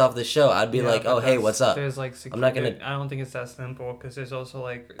famous off this show, I'd be Yeah, like, but oh hey, there's- what's up? There's like I'm not gonna- I don't think it's that simple because there's also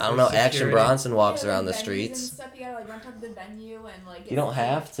like. I don't know. there's Action security. Bronson walks Yeah, around the venues and streets. stuff, you gotta like rent out the venue and like. You don't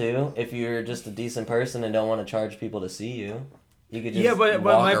have to if you're just a decent person and don't want to charge people to see you. You could just Yeah, but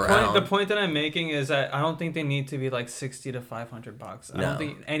walk my around. point, the point that I'm making is that I don't think they need to be like $60 to $500. I No. don't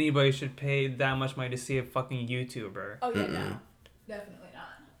think anybody should pay that much money to see a fucking YouTuber. Oh yeah, Mm-mm. no, definitely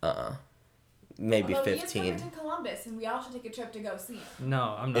not. Maybe Although 15. He is coming to Columbus, and we all should take a trip to go see him.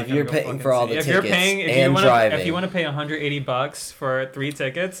 No, I'm not. If gonna you're go paying fucking for all see- the if you're tickets paying, if and you wanna, driving. if you want to pay $180 for 3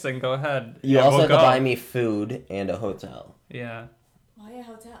 tickets, then go ahead. You Yeah, also we'll have to go. buy me food and a hotel. Yeah, Why a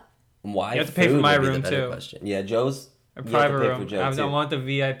hotel? Why? You have to pay for food my would be the room, better too. Question. Yeah, Joe's. a You have to private pay for room. Joe, I too. don't want the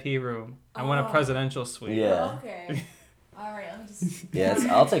VIP room. I want a Oh. presidential suite. Yeah. Oh, okay. All right, let me just. Yeah,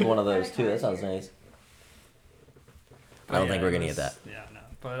 I'll take one of those too. That sounds nice. I don't think we're gonna get that. Yeah, no.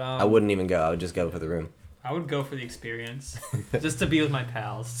 But I wouldn't even go. I would just go for the room. I would go for the experience, just to be with my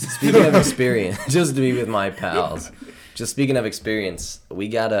pals. Speaking of experience, just to be with my pals. Just speaking of experience, we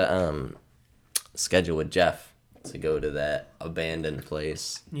got a schedule with Jeff to go to that abandoned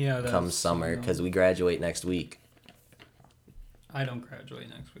place Yeah, come that's, summer you know, because we graduate next week. I don't graduate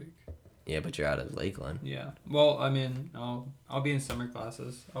next week. Yeah, but you're out of Lakeland. Yeah. Well, I mean, I'll be in summer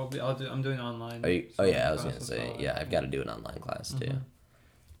classes. I'm doing online. Are you? Oh yeah, I was summer gonna classes, say so yeah. I've got to do an online class too. Mhm.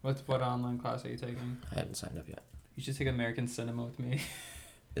 What online class are you taking? I haven't signed up yet. You should take American Cinema with me.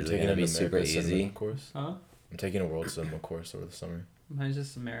 Is I'm it gonna an be super American Cinema easy? course. Huh? I'm taking a world cinema course over the summer. Mine's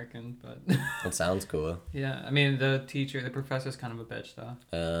just American, but It sounds cool. yeah. I mean, the professor's kind of a bitch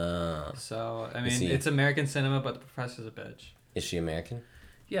though. So I Is mean, he- it's American Cinema, but the professor's a bitch. Is she American?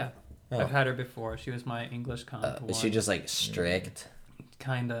 Yeah. Oh. I've had her before. She was my English comp. Is she just like strict,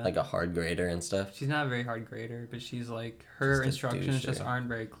 kinda like a hard grader and stuff? She's not a very hard grader, but she's like her Just a instructions just doucher. aren't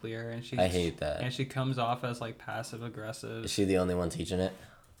very clear, and she's I hate that. and she comes off as like passive aggressive. Is she the only one teaching it?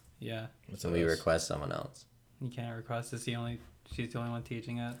 Yeah, What's So we else? request someone else. you can't request. She's the only one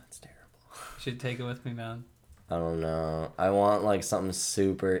teaching it. That's terrible. You should take it with me, man. I don't know. I want like something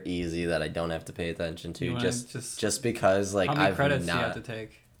super easy that I don't have to pay attention You to. wanna Just because like how many I've credits do you not. have to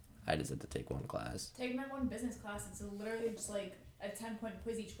take? I just have to take one class. Take my one business class. It's literally just like a 10-point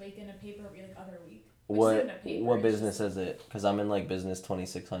quiz each week and a paper every like other week. Which isn't a paper, What it's business just- is it? Because I'm in like business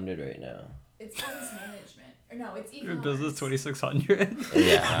 2600 right now. It's business management. Or no, it's Your e-commerce. business 2600.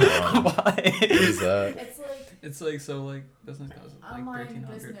 Yeah. What Why? is that? It's like It's like so like business costs like online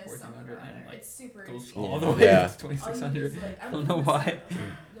 1300, business 1400, somewhere. and like it's super goes easy. all Yeah. the way Yeah. to All you do 2600. is, like, I don't know why. You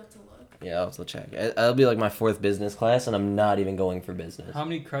have to look. Yeah, I'll have to check. That'll be like my 4th business class, and I'm not even going for business. How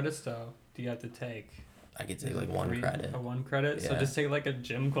many credits though do you have to take? I could take like 1 credit. A 1 credit. So Yeah. just take like a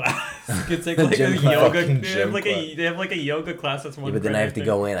gym class. You could take like a Gym class. yoga. Fucking They have gym like class. they have like a yoga class that's 1 Yeah, but then I have to credit.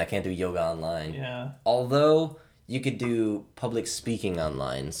 go in. I can't do yoga online. Yeah. Although you could do public speaking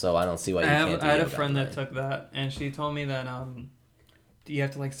online, so I don't see why you can't do I had a yoga friend online. that took that, and she told me that you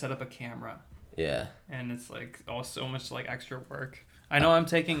have to like set up a camera, Yeah. and it's like so much like extra work. I know I'm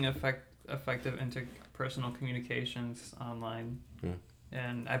taking effective interpersonal communications online,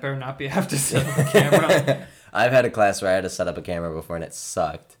 and I better not have to set up a camera. I've had a class where I had to set up a camera before, and it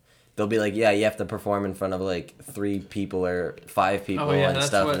sucked. They'll be like, yeah, you have to perform in front of like 3 people or 5 people yeah, and that's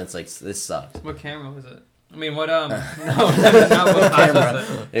stuff, what- and it's like, this sucks. What camera was it? I mean, what no, not what class was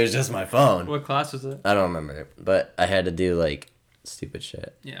it? It was just my phone. What class was it? I don't remember, but I had to do like stupid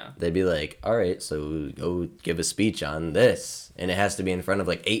shit. Yeah. They'd be like, all right, so go give a speech on this, and it has to be in front of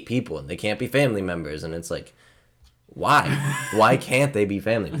like 8 people, and they can't be family members, and it's like, why? Why can't they be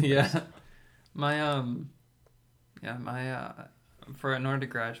family members? Yeah. My for in order to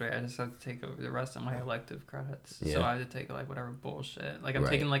graduate, I just have to take over the rest of my elective credits. So Yeah. I have to take like whatever bullshit. Like I'm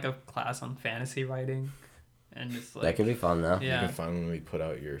Right. taking like a class on fantasy writing, and just like That could be fun though. You yeah. can finally put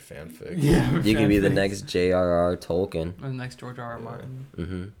out your fanfic. Yeah. You could be the fanfics. next J.R.R. Tolkien. Or the next George R. R. Martin.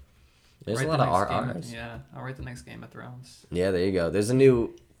 Mm-hmm. There's Write a lot the of next Game RRs. yeah, I'll write the next Game of Thrones. Yeah, there you go. There's a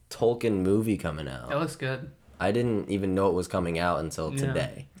new Tolkien movie coming out. It looks good. I didn't even know it was coming out until Yeah.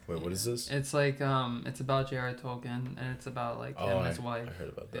 today. Wait, what is this? It's like it's about J.R. Tolkien, and it's about like him and his wife. I heard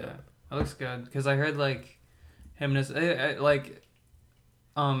about that. Yeah, it looks good because I heard like him and his there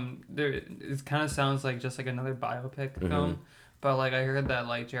it kind of sounds like just like another biopic film, but like I heard that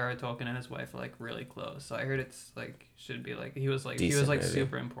like J.R. Tolkien and his wife are like really close, so I heard it's like should be like he was Decent like movie.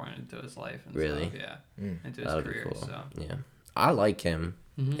 super important to his life and Really? stuff, yeah, Mm. into his That would be career. cool. So Yeah. I like him.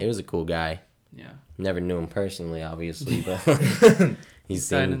 Mhm. He was a cool guy. yeah, Never knew him personally, obviously, but he died in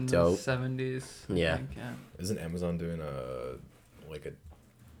seemed dope. the 70s. I Yeah. think, yeah. Isn't Amazon doing a Lord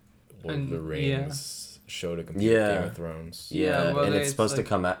And- of the Rings show to compete Yeah. with Game of Thrones? Yeah, Yeah, well, and it's it's supposed to like-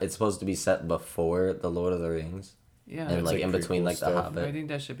 come out. It's supposed to be set before the Lord of the Rings, Yeah, and It's, like like, in pretty between cool like the stuff. Hobbit. I think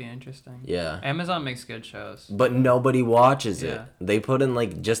that should be interesting. Yeah. Amazon makes good shows. But nobody watches it. Yeah. They put in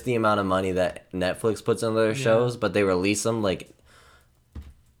like just the amount of money that Netflix puts into their Yeah. shows, but they release them like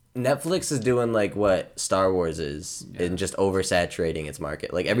Netflix is doing like what Star Wars is Yeah. and just oversaturating its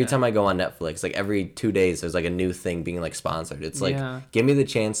market. Like every Yeah. time I go on Netflix, like every 2 days there's like a new thing being like sponsored. It's like Yeah. give me the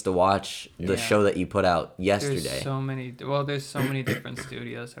chance to watch the Yeah. show that you put out yesterday. There's so many different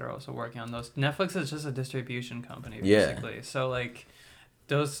studios that are also working on those. Netflix is just a distribution company, Yeah. basically. So like,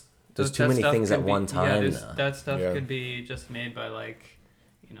 those. There's too that many stuff things could at be- one time, there's- though. that stuff Yeah. could be just made by like,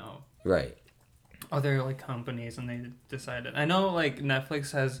 Right. other like companies, and they decided. I know like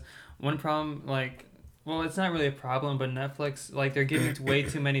Netflix has one problem. Like, well, it's not really a problem, but Netflix like they're giving way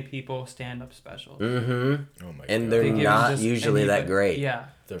too many people stand-up specials. Mm-hmm. Oh my And god. they're They give not just usually that anybody- great. Yeah.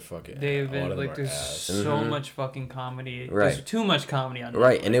 They're fucking. They've a lot been of like them are there's ass. so Mhm. much fucking comedy. Right. There's too much comedy on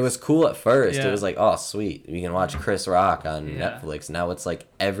Right, and it Netflix. was cool at first. It Yeah. was like, oh, sweet, we can watch Chris Rock on Yeah. Netflix. Now it's like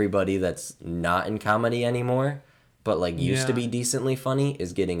everybody that's not in comedy anymore, but like used to Yeah. be decently funny,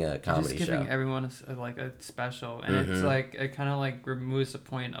 is getting a comedy just giving show. everyone like a special, and it's Mhm. like it kind of like removes the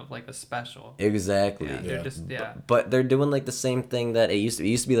point of like a special. Exactly. Yeah, they're Yeah. just yeah. But they're doing like the same thing that it used to. It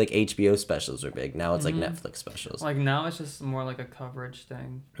used to be like HBO specials were big. Now it's Mhm. like Netflix specials. Like now it's just more like a coverage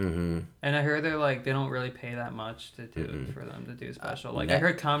thing. Mm-hmm. And I heard they don't really pay that much to do Mm-mm. for them to do special. Like Net- I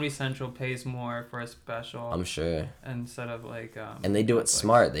heard Comedy Central pays more for a special I'm sure. instead of like And they do it Netflix.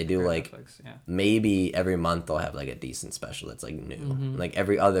 smart. They do Or like Netflix, yeah. maybe every month they'll have like a decent special that's like new. Mhm. Like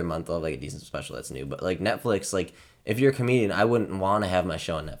every other month they'll have like a decent special that's new. But like Netflix, like if you're a comedian, I wouldn't want to have my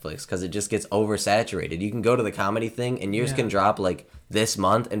show on Netflix because it just gets oversaturated. You can go to the comedy thing and yours Yeah. can drop like this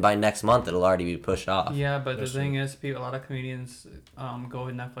month, and by next month it'll already be pushed off. Yeah, but the That's thing is, a lot of comedians go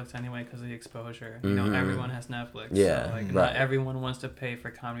with Netflix anyway because of the exposure. You Mhm. know, everyone has Netflix. Yeah, so, like, right. not everyone wants to pay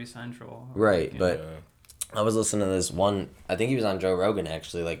for Comedy Central. or, Right, like, you but- know. I was listening to this one. I think he was on Joe Rogan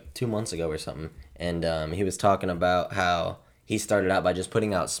actually, like 2 months ago or something, and he was talking about how he started out by just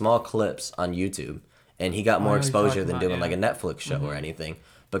putting out small clips on YouTube, and he got Oh, more I know what you're exposure talking than about, doing like a yeah. Netflix show or Mhm. anything.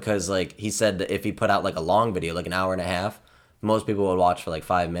 Because like he said that if he put out like a long video, like an hour and a half, most people would watch for like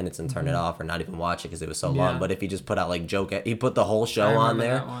 5 minutes and turn it off or not even watch it because it was so long. Mm-hmm. Yeah. But if he just put out like he put the whole show I on remember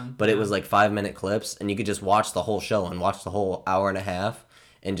there, that one, but it yeah. was like 5-minute clips, and you could just watch the whole show and watch the whole hour and a half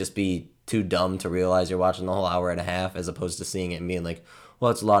and just be too dumb to realize you're watching the whole hour and a half, as opposed to seeing it and being like, well,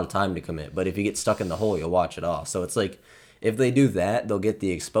 it's a lot of time to commit. But if you get stuck in the hole, you'll watch it all. So it's like, if they do that, they'll get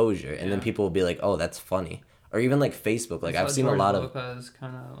the exposure, and then Yeah. people will be like, oh, that's funny. or even like Facebook. Like I I've saw seen a George lot of Lopez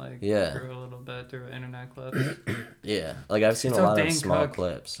kind of like Yeah. grew a little bit through internet clips. yeah, like I've seen That's a how lot of Dane small Cook-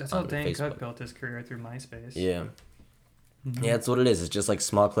 clips That's how on Dane Facebook. Cook built his career through MySpace. Yeah. Mhm. Yeah, that's what it is. It's just like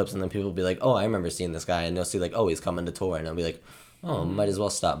small clips, and then people will be like, "Oh, I remember seeing this guy," and they'll see like, "Oh, he's coming to tour," and I'll be like, "Oh, might as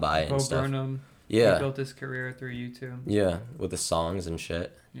well stop by Bo and stuff." Burnham. He Yeah, built his career through YouTube. yeah, with the songs and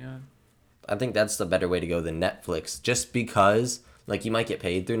shit. Yeah. I think that's the better way to go than Netflix, just because like you might get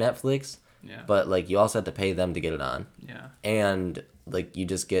paid through Netflix, Yeah. but like you also have to pay them to get it on, Yeah. and like you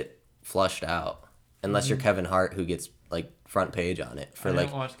just get flushed out unless you're Kevin Hart who gets like front page on it for I like.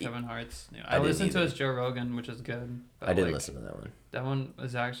 didn't watch Kevin Hart's. I I didn't listened to either. his Joe Rogan, which is good. But I didn't like, listen to that one. That one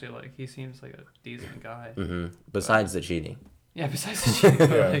was actually like he seems like a decent guy. Besides the cheating. Yeah, besides the shit, but,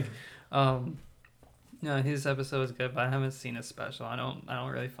 Yeah. like, no, his episode was good, but I haven't seen his special. I don't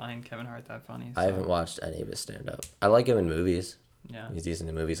really find Kevin Hart that funny. I haven't watched any of his stand up. I like him in movies. Yeah, He's decent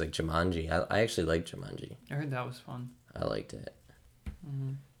in movies like Jumanji. I actually like Jumanji. I heard that was fun. I liked it.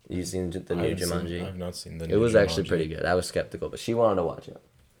 Hmm. You seen the I new haven't seen- Jumanji? I've not seen the It new was actually Jumanji. pretty good. I was skeptical, but she wanted to watch it,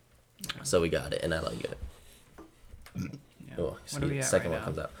 so we got it, and I like it. Yeah. Oh, What are we at second right one now?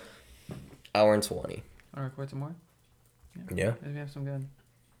 comes out. Hour and 20. Want to record some more? Yeah. Maybe we have some good.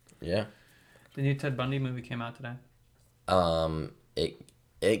 Yeah. The new Ted Bundy movie came out today.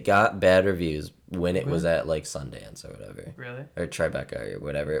 It got bad reviews when it was Really? at like Sundance or whatever, Really? or Tribeca or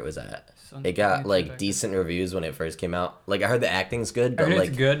whatever it was at. Some- It got new like Tribeca. decent reviews when it first came out. Like I heard the acting's good, I but heard like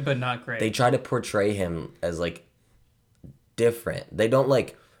it's good, but not great. they try to portray him as like different. They don't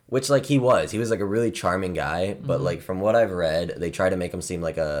like, which like he was like a really charming guy, but Mm-hmm. like from what I've read, they try to make him seem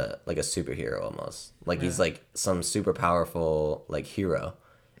like a superhero almost. Like he's Yeah. like some super powerful like hero,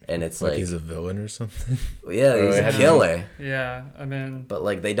 and it's Like like he's a villain or something. yeah, he's Yeah. a killer. Yeah, I mean, But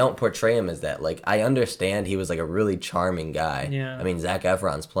like they don't portray him as that. Like I understand he was like a really charming guy. Yeah. I mean Zac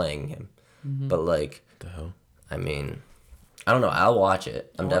Efron's playing him, but like The hell? I mean, I don't know. I'll watch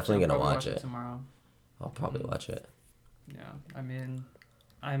it. I'm I'll definitely gonna probably watch it. tomorrow. I'll probably watch it. Yeah, I mean,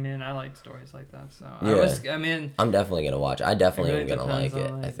 I like stories like that. So Yeah. I mean, I'm definitely gonna watch it. I definitely really am gonna like depends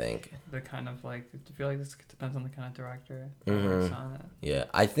it. on, I like, think. the kind of like I feel like this depends on the kind of director that Mhm. works on it. Yeah,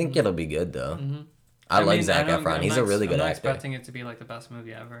 I think it'll be good though. Mm-hmm. I like Zac Efron. He's a really good I'm not actor. expecting it to be like the best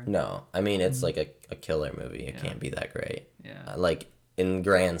movie ever. No, I mean it's like a killer movie. It Yeah. can't be that great. Yeah. Like in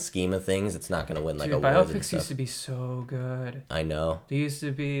grand scheme of things, it's not gonna win like Dude, awards and biopics stuff. used to be so good. I know. They used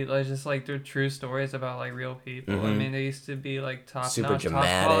to be like just like they're true stories about like real people. I Mhm. mean, they used to be like top Super notch, dramatic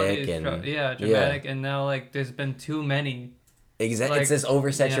top quality, and- yeah, dramatic. And now like there's been too many. Exactly. Like, It's this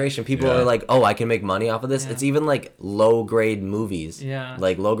oversaturation. People Yeah. are like, "Oh, I can make money off of this." Yeah. It's even like low grade movies. Yeah.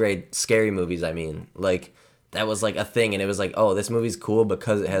 Like low grade scary movies. I mean, like that was like a thing, and it was like, "Oh, this movie's cool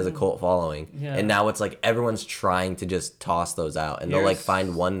because it has a cult following." Yeah. And now it's like everyone's trying to just toss those out, and they'll like Here's-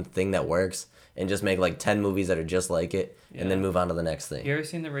 find one thing that works and just make like 10 movies that are just like it, and then Yeah. move on to the next thing. You ever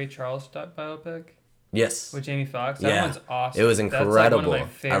seen the Ray Charles biopic Yes. with Jamie Foxx? That Yeah. one's awesome. It was That's like one incredible. of my I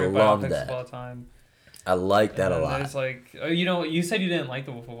favorite love biopics that. of all time. I like that a And lot. There's like, you know, you said you didn't like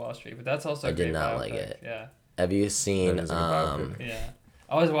The Wolf of Wall Street, but that's also a I did great not like biopic. it. Yeah. Have you seen That is a good biopic. Yeah,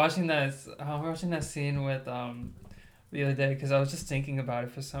 I was watching that scene with the other day because I was just thinking about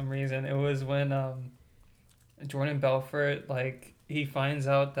it for some reason. It was when Jordan Belfort like he finds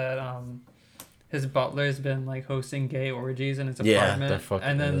out that his butler's been like hosting gay orgies in his Yeah, apartment, That fucking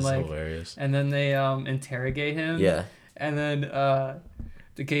and then is like hilarious. and then they interrogate him. Yeah. And then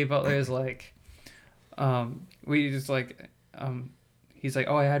the gay butler is like, we just like, he's like,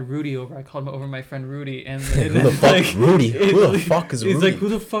 oh, I had Rudy over. I called him over my friend Rudy. And Who then, the fuck, like, Rudy? Who the fuck is he's Rudy? like, who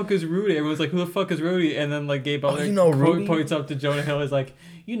the fuck is Rudy? Everyone's like, who the fuck is Rudy? And then like gay butler you know Rudy? points up to Jonah Hill. Is like,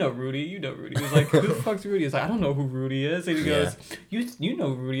 you know Rudy. He's like, who the fuck's Rudy? He's like, I don't know who Rudy is. And he goes, you know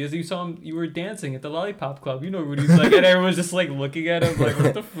who Rudy is. You saw him. You were dancing at the Lollipop Club. You know Rudy's like, and everyone's just like looking at him like,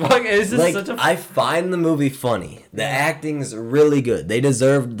 what the fuck? It's just Like such a I find the movie funny. The acting's really good. They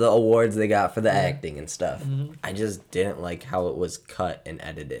deserved the awards they got for the acting and stuff. Mm-hmm. I just didn't like how it was cut and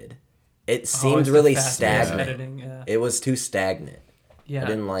edited. It Oh, seemed it's the really fast-paced stagnant. editing, yeah. It was too stagnant. Yeah. I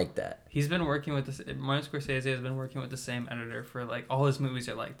didn't like that. He's been working with this. Martin Scorsese has been working with the same editor for like all his movies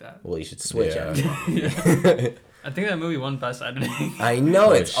are like that. Well, you should switch Yeah. out. I think that movie won Best Editing. I know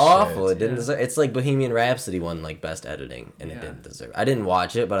Oh, it's shit. awful. It didn't Yeah. deserve. It's like Bohemian Rhapsody won like best editing, and it Yeah. didn't deserve. I didn't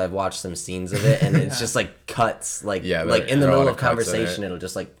watch it, but I've watched some scenes of it, and it's Yeah. just like cuts, like Yeah, like in the there are a middle lot of of cuts in conversation, it. it'll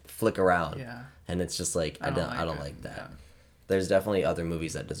just like flick around, Yeah. and it's just like I don't it. like that. Yeah. There's definitely other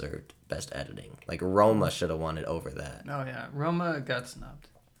movies that deserved best editing. Like Roma should have won it over that. Oh yeah, Roma got snubbed.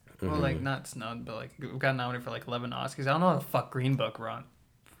 Well, Mm-hmm. like not snubbed, but like got nominated for like 11 Oscars. I don't know how the fuck Green Book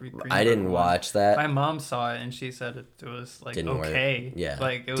I didn't watch that. My mom saw it and she said it was like Didn't work. okay. Yeah,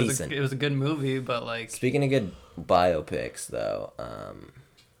 like it was decent. it was a good movie, but like Speaking of good biopics, though,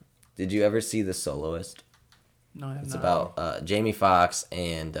 did you ever see The Soloist? no, I have It's not. about Jamie Foxx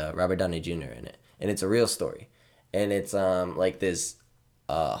and Robert Downey Jr. in it, and it's a real story. And it's like this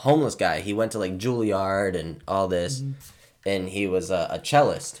homeless guy. He went to like Juilliard and all this, and he was a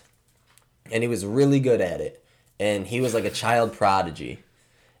cellist, and he was really good at it. And he was like a child prodigy.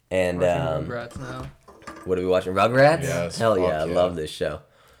 And Watching Rugrats now. what are we watching? Rugrats? Yes, Hell fuck yeah, I yeah. love this show.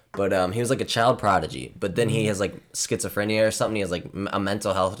 But he was like a child prodigy. But then he has like schizophrenia or something. He has like a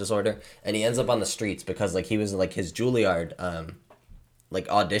mental health disorder, and he ends up on the streets because like he was like his Juilliard like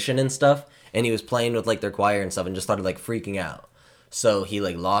audition and stuff, and he was playing with like their choir and stuff, and just started like freaking out. So he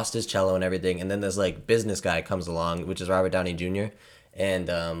like lost his cello and everything, and then this like business guy comes along, which is Robert Downey Jr. and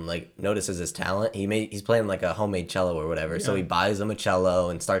like notices his talent. He's playing like a homemade cello or whatever, so he buys him a cello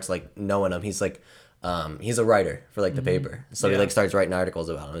and starts like knowing him. He's like he's a writer for like the paper, so he Yeah. like starts writing articles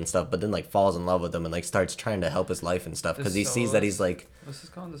about him and stuff. But then like falls in love with him and like starts trying to help his life and stuff because he sees that he's like What's this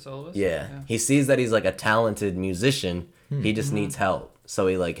called? The Soloist? yeah, he sees that he's like a talented musician. He just needs help, so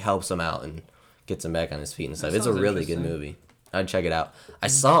he like helps him out and gets him back on his feet and stuff. It's a sounds really good interesting. movie. I'd check it out. I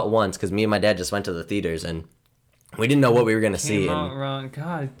saw it once because me and my dad just went to the theaters and we didn't know what we were gonna see. Came out And around,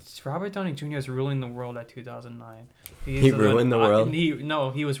 God, Robert Downey Jr. is ruling the world at 2009. He ruined the world?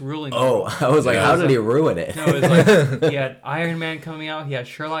 He was ruling the oh, world. I was like, Yeah, how it was did he ruin it? No, it's like he had Iron Man coming out, he had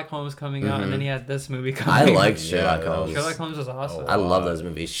Sherlock Holmes coming out, and then he had this movie coming I out. liked Yeah, Sherlock that Holmes. Sherlock Holmes was awesome. I love those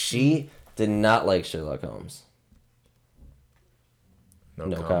movies. She did not like Sherlock Holmes.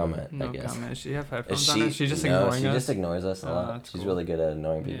 No comment. I No guess. comment. She have Is headphones on her? She's just no, ignoring she us. just ignores us a Oh, lot. that's She's cool. really good at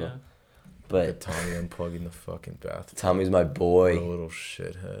ignoring people. Yeah. But Tommy unplugging the fucking bathroom. Tommy's my A boy. little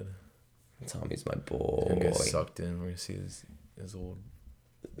shithead. Tommy's my He's gonna get boy. sucked in. We're gonna see his old.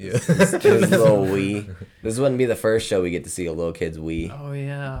 Yeah. His little wee. This wouldn't be the first show we get to see a little kid's wee. Oh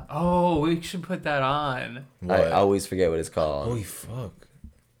yeah. Oh, we should put that on. What? I always forget what it's called. Holy fuck!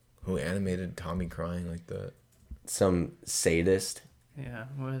 Who animated Tommy crying like that? Some sadist. Yeah.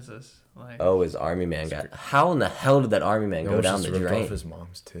 What is this? Like. Oh, his army man got. How in the hell did that army man go down the ripped drain? off his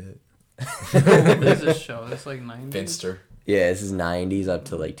mom's tit. What is this show? It's like 90s. Finster. Yeah, this is 90s up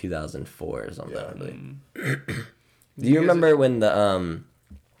to like 2004 or something. Yeah. I believe. Mm. Do you remember when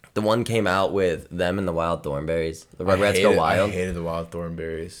the one came out with them and the Wild Thornberries? The Rugrats Go Wild. I hated the Wild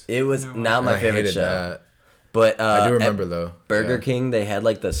Thornberries. It was No, not my I favorite hated show. that. But I do at remember though. Burger Yeah. King, they had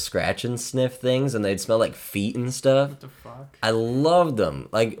like the scratch and sniff things, and they'd smell like feet and stuff. What the fuck? I loved them.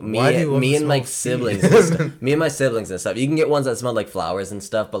 Like Why do you love me to and my smell feet? siblings, and stuff. Me and my siblings and stuff. You can get ones that smell like flowers and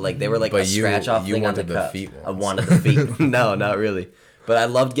stuff, but like they were like But a you- scratch off you thing on the wanted the cup. feet I ones. wanted the feet. No, not really. But I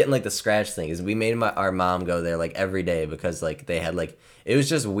loved getting like the scratch things. We made our mom go there like every day because like they had like it was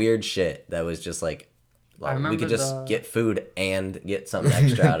just weird shit that was just like we remember could just the- get food and get something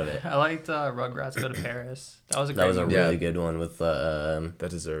extra out of it. I liked Rugrats Go to Paris. That was a great That was a movie. really Yeah. good one with That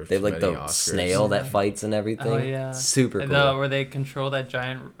deserved. they have like the many Oscars. snail that Yeah. fights and everything. Oh yeah. Super cool. Where they control that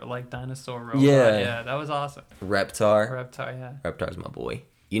giant like dinosaur robot. Yeah. Yeah, that was awesome. Reptar. Reptar, yeah. Reptar's my boy.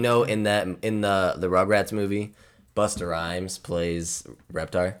 You know, in the Rugrats movie, Busta Rhymes plays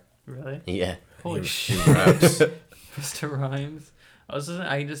Reptar. Really? Yeah. Holy He shit. raps. Buster Rhymes.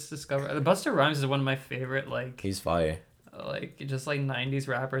 I just discovered Buster Rhymes is one of my favorite He's fire. just like 90s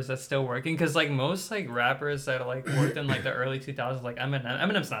rappers that's still working because like most like rappers that like worked in like the early 2000s like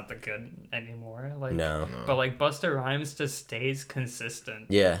Eminem's not that good anymore like No. but like Buster Rhymes just stays consistent.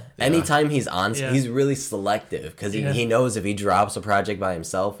 Yeah. Anytime he's on, Yeah. he's really selective because Yeah. he knows if he drops a project by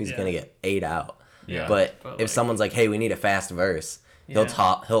himself, he's Yeah. gonna get ate out. Yeah. But But, if like- someone's like, "Hey, we need a fast verse," Yeah.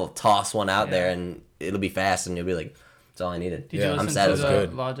 he'll toss one out there Yeah. and it'll be fast, and you'll be like, "That's all I needed." Did Yeah, you I'm listen sad to it was the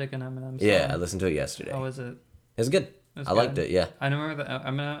good. Logic and Eminem song? Yeah, I listened to it yesterday. How was it? It was good. Was I liked good? it. Yeah, I remember that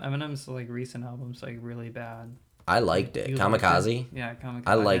Eminem's like recent albums like really bad. I liked it. You liked Kamikaze. it? Yeah, Kamikaze.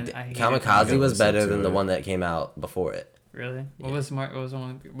 I liked it. I hated Kamikaze was Listen better to than the it. one that came out before it. Really? What Yeah. was what was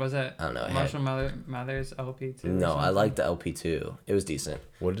one? Was that I don't know. Marshall Mathers LP too? or No, I something? liked the LP too. It was decent.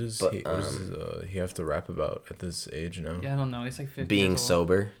 What does But, he? What does he have to rap about at this age now? Yeah, I don't know. He's like 50 Being years old.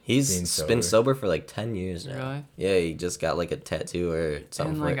 sober. He's Being been sober. sober for like 10 years now. Really? Yeah, he just got like a tattoo or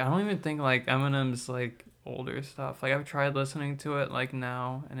something And for like it. I don't even think like Eminem's like older stuff. Like I've tried listening to it like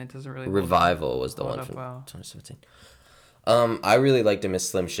now, and it doesn't really. hold up. Revival was the hold one up from well. 2017. I really liked him as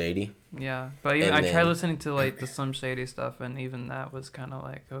Slim Shady. Yeah, but even, And I tried then- listening to like the Slim Shady stuff, and even that was kind of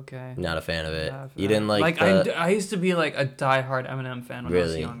like okay. Not a fan of it. Not a You fan. didn't like I the, used to be like a diehard Eminem fan when I was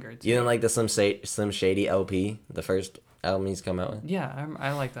really. younger. Too. You didn't like the Slim Shady LP, the first album he's come out with? Yeah,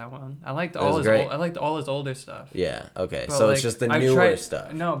 I like that one. I liked That was all his great. I liked all his older stuff. Yeah. Okay. But, So like, it's just the I've newer tried-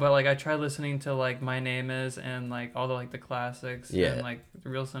 stuff. No, but like I tried listening to like My Name Is and like all the like the classics. Yeah. And like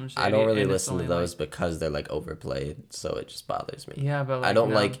Real Slim Shady. I don't really and it's listen to only, those like- because they're like overplayed, so it just bothers me. Yeah, but like, I don't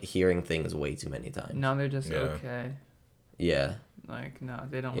now- like hearing things way too many times. Now they're just Yeah. okay. Yeah, Like no,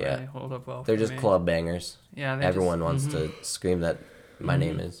 they don't Yeah. really hold up well. they're for just me. club bangers. Yeah, Everyone wants mhm. to scream that my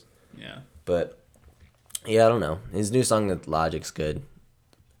name is. Yeah. But yeah, I don't know. His new song with Logic's good.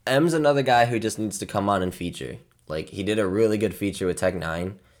 M's another guy who just needs to come on and feature. Like he did a really good feature with Tech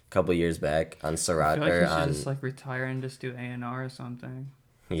Nine a couple years back on I Syrah feel like he or should on just like retire and just do A&R or something.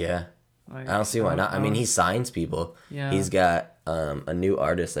 yeah. Like I don't see why not. I mean, he signs people. Yeah. He's got a new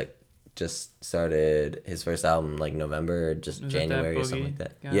artist that just started his first album like November or just Was it that January or something like Boogie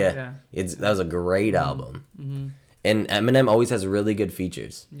that. guy? Yeah. Yeah. It's that was a great album. Mm-hmm. And Eminem always has really good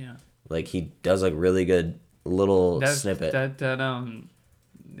features. Yeah. Like he does like really good little That snippet.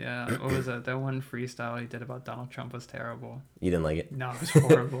 yeah, what was that? That one freestyle he did about Donald Trump was terrible. You didn't like it? No, it was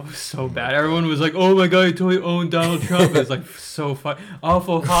horrible. It was so bad. Everyone was like, "Oh my god, he totally owned Donald Trump." It was like so fun.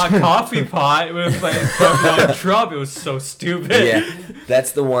 Awful hot coffee pot with like Donald Trump. It was so stupid. Yeah,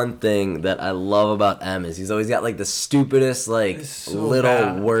 that's the one thing that I love about M is he's always got like the stupidest like It's so little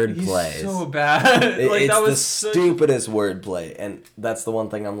bad. word He's plays. so bad. Like, It's that the was such- stupidest wordplay, and that's the one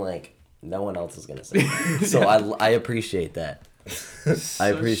thing I'm like, no one else is gonna say. So I appreciate that. I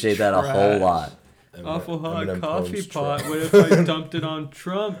such appreciate that a whole trash. lot. Awful hot Eminem coffee owns pot. Trump. What if I dumped it on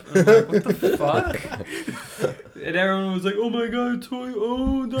Trump? I'm like, what the fuck? And everyone was like, "Oh my god, totally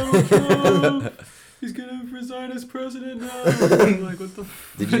owned Donald Trump. He's gonna resign as president now." I'm like, what the?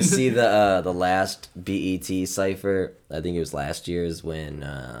 Did you see the last BET cipher? I think it was last year's when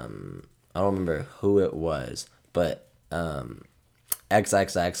I don't remember who it was, but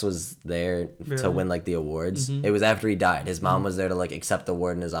XXX was there Really? to win like the awards. Mhm. It was after he died. His mom was there to like accept the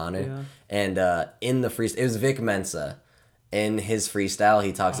award in his honor. Yeah. And in the freestyle, it was Vic Mensa. In his freestyle,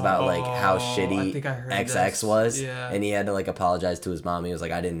 he talks about like how Oh, shitty I think I heard XX this. was, Yeah. and he had to like apologize to his mom. He was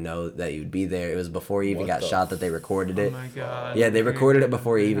like, "I didn't know that you'd be there." It was before he even What got the shot that they recorded Oh it. my god. Yeah, they recorded it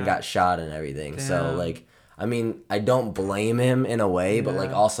before he even Yeah. got shot and everything. So Damn. like, I mean, I don't blame him in a way, but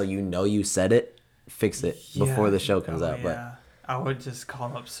like Yeah. also you said it, fix it before Yeah. the show comes Oh, out. But yeah. I would just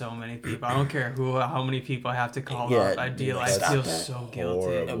call up so many people. I don't care how many people I have to call Yeah, up. I feel stop so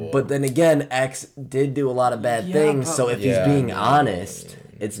guilty. Horrible. but then again, X did do a lot of bad Yeah, things. but- So if Yeah, he's being I know. honest,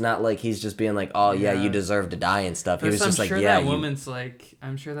 it's not like he's just being like, "Oh yeah, Yeah. you deserve to die" and stuff. He Plus, was just I'm like, sure "Yeah, that you woman's like,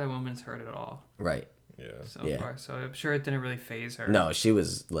 I'm sure that woman's heard it all right." Yeah. so Yeah. far. So I'm sure it didn't really phase her. No, she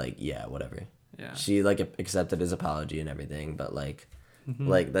was like, "Yeah, whatever." Yeah. She like accepted his apology and everything, but like, Mhm.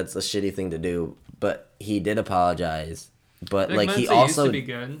 like that's a shitty thing to do. But he did apologize. But like he Mensa also used to be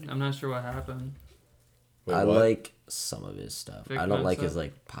good. I'm not sure what happened. Wait, I what? like some of his stuff. Vic I don't like Mensa? his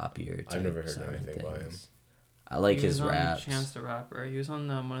like poppier. I've never type heard sounding anything by him. things. I like He his was on raps. Chance the Rapper. He was on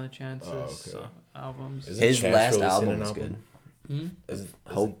one of the Chance's Oh, okay. albums. Is His Chance last releasing album an was album? good. Hmm? Is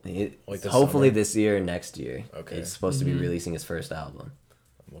it, like this Hopefully summer? this year, or next year. Okay. It's supposed to be Mhm. releasing his first album.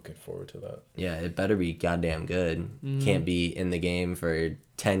 I'm looking forward to that. Yeah, it better be goddamn good. Mhm. Can't be in the game for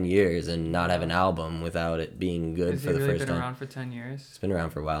 10 years and not have an album without it being good Has for he the really first been time. around for 10 years? It's been around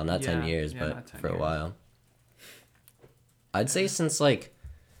for a while, not 10 Yeah, years, yeah, but not 10 for a years. while. I'd say since like,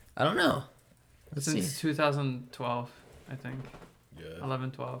 I don't know. Let's Since see. 2012, I think. Yeah.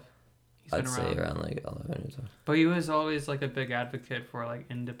 11, 12. He's I'd been say around. around like 11 or 12. But he was always like a big advocate for like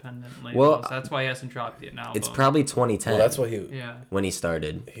independent labels. Well, That's why he hasn't dropped an album. It's probably 2010 Well, that's what he Yeah. when he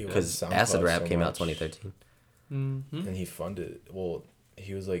started. He Because loves Acid SoundCloud Rap so came out much. 2013. Mm-hmm. and he funded. Well,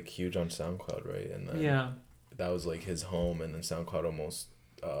 he was like huge on SoundCloud, right? And then Yeah. that was like his home, and then SoundCloud almost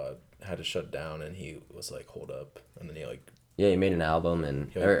had to shut down, and he was like, "Hold up," and then he like Yeah, he made an album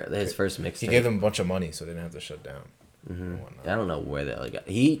and He, or like, his first mixtape. he gave them a bunch of money, so they didn't have to shut down. Mhm. and whatnot. I don't know where that like got.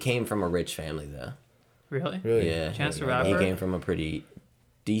 He came from a rich family though. Really? Really? Yeah, Chance the I didn't know he Rapper? came from a pretty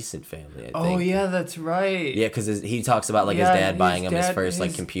decent family. I think. Oh yeah, that's right. Yeah, because he talks about like his Yeah, dad buying his him his dad- first like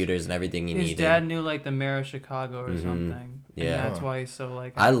his- computers and everything he His needed. dad knew like the mayor of Chicago or Mhm. something. Yeah. And that's why he's so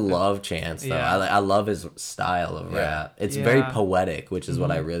like. I active. love Chance though. Yeah. I love his style of Yeah. rap. It's very Yeah. poetic, which is what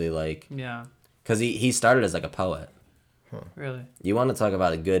I Mhm. really like. Yeah. Because he started as like a poet. Really. You want to talk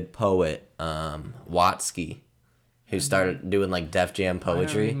about a good poet, Watsky, who started doing like Def Jam I don't read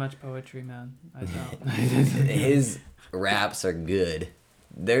poetry. much poetry, man. I don't. His raps are good.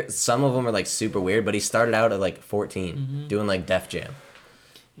 Some of them are like super weird, but he started out at like 14 Mhm. doing like Def Jam.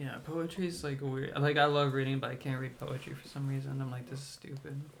 Yeah, poetry's like weird. Like I love reading, but I can't read poetry for some reason. I'm like, this is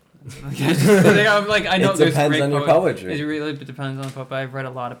stupid. I'm like, I know It there's depends great on your poetry. It really depends on the poet. But I've read a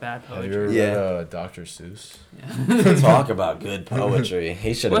lot of bad Have you ever poetry. read Dr. Seuss? Yeah. Talk about good poetry.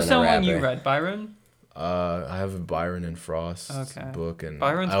 He should have What's been a the rapper. one you read, Byron? I have a Byron and Frost Okay. book, and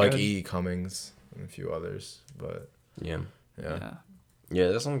Byron's I like good. E. Cummings and a few others, but Yeah. yeah. Yeah,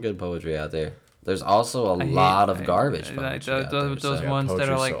 there's some good poetry out there. There's also a I hate- lot of I- garbage I- poetry like out there. those so- Yeah, ones that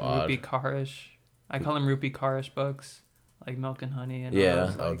are poetry's like so odd. Rupi Karish. I call them Rupi Karish books, like Milk and Honey and Yeah. all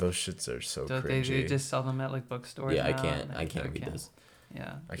those, Oh, like, those shits are so they cringy. just sell them at like bookstores. Yeah, I now, can't. and I can't read those.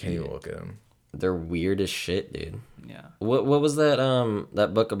 Yeah. I can't even look at them. They're weird as shit, dude. Yeah. What was that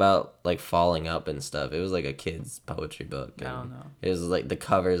that book about like falling up and stuff? It was like a kid's poetry book. I and don't know. It was like the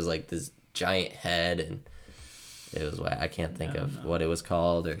cover is like this giant head and it was I can't think I don't of know. what it was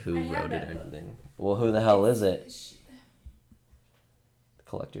called or who I have wrote it that or book. anything. Well, who the hell is it?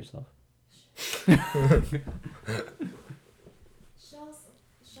 Collect yourself.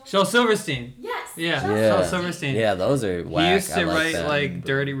 Shel Silverstein. Yes. Yeah. Shel Yeah. Shel Silverstein. Yeah, those are whack. He used I to write that. like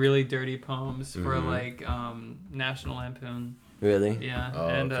dirty, really dirty poems for Mhm. like National Lampoon. Really? Yeah, Oh,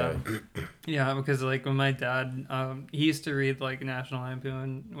 and okay. yeah, because like when my dad, he used to read like National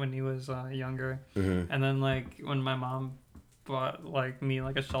Lampoon when he was younger, hmm and then like when my mom bought like me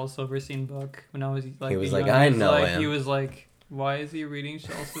like a Shel Silverstein book when I was like He was young, like, "I know like, him." he was like, why is he reading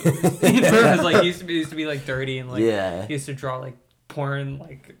Shel Silverstein? Because like he used to be like dirty and like Yeah. he used to draw like porn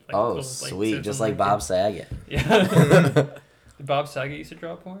like Oh, little, like, sweet. tits Just and, like Bob Saget. Yeah. Did Bob Saget used to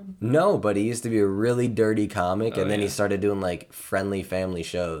draw porn? No, but he used to be a really dirty comic, Oh, and then he yeah. started doing like friendly family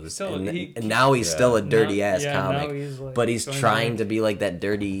shows, Still, and, he- and now he's Yeah. still a dirty Now- ass yeah, now comic. he's, like, But he's going trying back. to be like that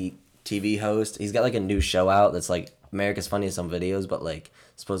dirty TV host. He's got like a new show out that's like America's Funniest Home Videos, but like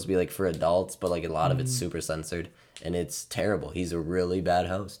supposed to be like for adults, but like a lot of it's super censored, and it's terrible. He's a really bad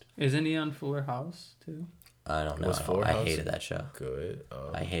host. Isn't he on Fuller House too? I don't know. Was Fuller I House hated that show. Good.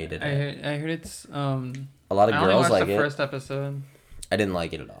 I hated I it. heard it's A lot of I only girls watched like the it. first episode. I didn't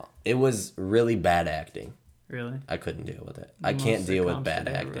like it at all. It was really bad acting. Really? I couldn't deal with it. I Most can't deal with sitcoms bad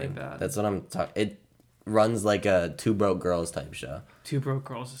today are acting. really bad. That's what I'm talking. It runs like a Two Broke Girls type show. Two Broke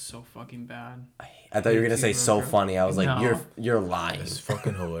Girls is so fucking bad. I thought you were gonna Two say Broke so Girls. funny. I was like, No. you're lying. It's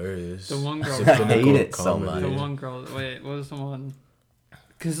fucking hilarious. The one girl- It's a I hate pinnacle it so comedy. much. The one girl. Wait, what was the one?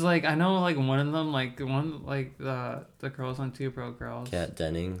 Cause like I know like one of them like one like the girls on Two Broke Girls. Kat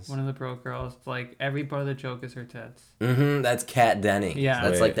Dennings. One of the broke girls like every part of the joke is her tits. That's Kat Dennings. Yeah.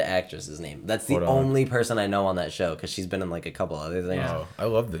 That's Wait. like the actress's name. That's the Hold on. only person I know on that show because she's been in like a couple other things. Yeah. Oh, I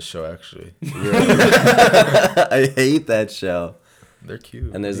love this show actually. I hate that show. They're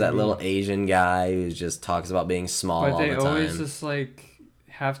cute. And there's that little Asian guy who just talks about being small But all they the time. always just like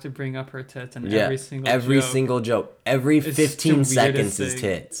have to bring up her tits in Yeah, every single joke. single joke. Every It's the 15 weirdest seconds is thing.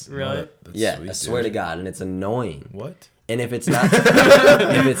 tits. Really? That's Yeah, sweet, I swear to dude. God, and it's annoying. What? And if it's not,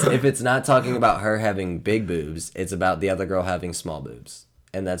 if it's not talking about her having big boobs, it's about the other girl having small boobs,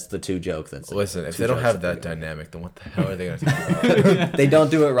 and that's the two jokes. That's Listen, if two they don't jokes have they that go. dynamic, then what the hell are they gonna talk about? They don't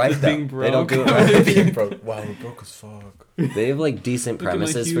do it right though. Being They don't do it broke. right. Being broke. Wow, we're broke as fuck. They have like decent Look at my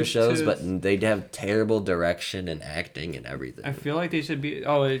premises for huge shows, but tits. they have terrible direction and acting and everything. I feel like they should be.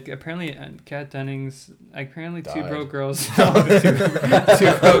 Oh, apparently, Kat Dennings. Apparently, Two Died. Broke Girls.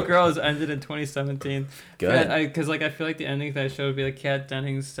 Two Broke Girls ended in 2017. Good. Because like I feel like the ending of that show would be like Kat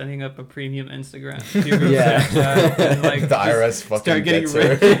Dennings setting up a premium Instagram. Yeah. Snapchat, and, like, The just IRS fucking start getting gets her.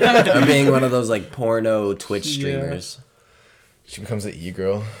 rich. I'm being one of those like porno Twitch Yeah. streamers. She becomes an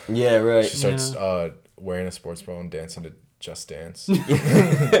e-girl. Yeah, right. She starts Yeah. wearing a sports bra and dancing to Just Dance.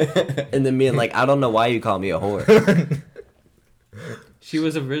 And then being like, I don't know why you call me a whore. She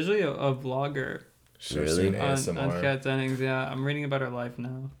was originally a vlogger She's Really? doing on ASMR. Kat Dennings. Yeah, I'm reading about her life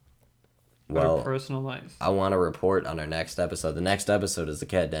now. About Well, her personal life. I want to report on our next episode. The next episode is the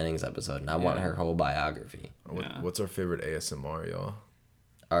Kat Dennings episode, and I want Yeah. her whole biography. Yeah. What's our favorite ASMR, y'all?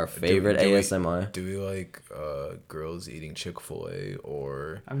 Our favorite do we- ASMR. Do we like girls eating Chick-fil-A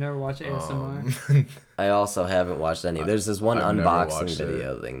or I've never watched ASMR. I also haven't watched any. There's this one I've never unboxing watched it.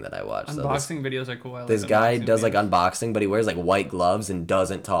 video thing that I watched. So Unboxing videos are cool. I like this guy unboxing does like videos. unboxing, but he wears like white gloves and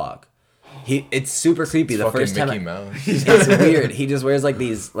doesn't talk. It's super creepy. The fucking first time Mickey Mouse? it's weird. He just wears like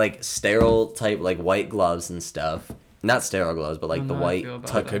these like sterile type like white gloves and stuff. Not sterile gloves, but like don't the know how I white feel about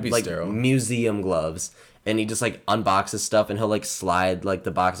tuck- that. Could be like sterile. museum gloves. And he just like unboxes stuff and he'll like slide like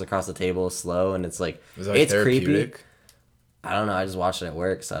the box across the table slow and it's like Is that like it's creepy. therapeutic? I don't know. I just watch it at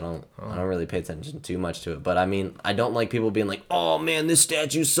work, so I don't really pay attention too much to it. But I mean, I don't like people being like, "Oh man, this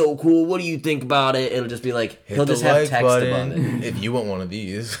statue's so cool. What do you think about it?" It'll just be like Hit he'll the just have like text button above it. if you want one of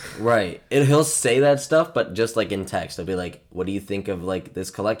these. Right. He'll say that stuff, but just like in text. He'll be like, "What do you think of like this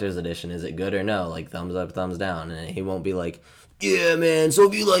collector's edition? Is it good or no? Like thumbs up, thumbs down." And he won't be like, "Yeah, man. So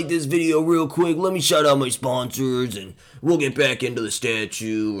if you like this video real quick, let me shout out my sponsors and we'll get back into the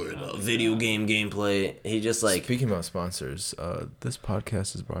statue or the video game gameplay." He just like Speaking about sponsors, this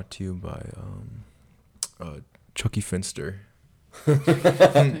podcast is brought to you by Chucky Finster.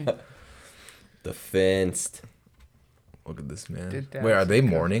 the fenced. Look at this man. Did that Wait, are they suck up?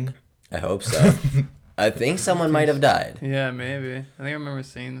 mourning? I hope so. I think someone might have died. Yeah, maybe. I think I remember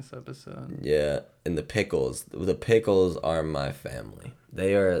seeing this episode. Yeah, and the pickles. The pickles are my family.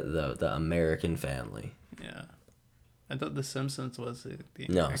 They are the American family. Yeah. I thought The Simpsons was the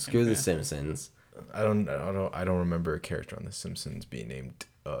No, American screw the family. Simpsons. I don't remember a character on The Simpsons being named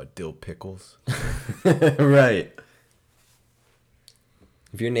Dill Pickles. Right.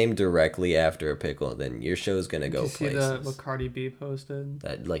 If you're named directly after a pickle, then your show's gonna Did go you see places. what Cardi B posted?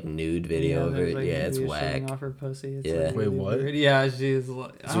 That like nude video of there's, it, like, yeah, a it's video showing whack. off her pussy. It's, Yeah. like, Wait, really what? weird. Yeah, she's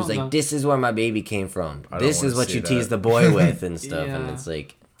like. She was like, "This is where my baby came from. I don't This is wanna what see you that." tease the boy with and stuff." And Yeah. it's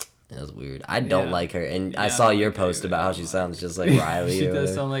like, it was weird. I don't Yeah. like her, and I Yeah, saw I don't your like her post either. about how she sounds just like Riley. She or does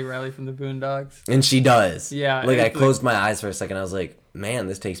whatever. sound like Riley from the Boondocks. And she does. Yeah, Like I it's closed my eyes for a second. I was like, "Man,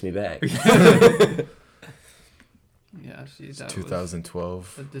 this takes me back." Yeah, she's that was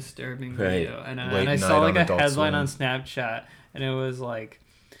 2012. a disturbing Right. video, and Late I night saw like on a Adult headline Swim. on Snapchat, and it was like,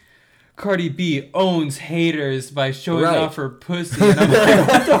 Cardi B owns haters by showing Right. off her pussy, and I'm like,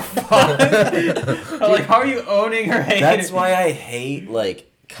 what the fuck? I'm like, how are you owning her haters? That's why I hate like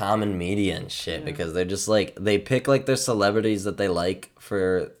common media and shit because they're just like they pick like their celebrities that they like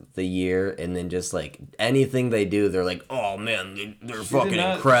for the year and then just like anything they do they're like, "Oh man, they're She fucking did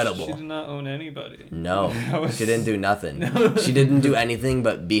not- incredible." She did not own anybody. No, That was- she didn't do nothing. She didn't do anything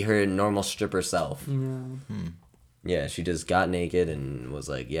but be her normal stripper self. Yeah. Yeah, she just got naked and was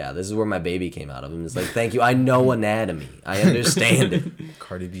like, "Yeah, this is where my baby came out of." And it's like, "Thank you. I know anatomy. I understand it."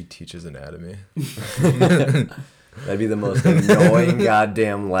 Cardi B teaches anatomy. That'd be the most annoying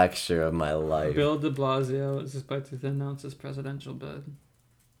goddamn lecture of my life. Bill de Blasio is expected to announce his presidential bid.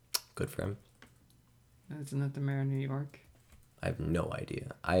 Good for him. Isn't that the mayor of New York? I have no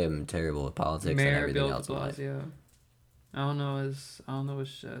idea. I am terrible with politics and Mayor everything Bill de else in life. Blasio. I don't know his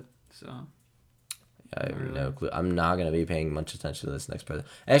shit. So I have Really? no clue. I'm not gonna be paying much attention to this next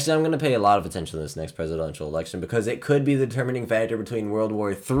president. Actually, I'm gonna pay a lot of attention to this next presidential election because it could be the determining factor between World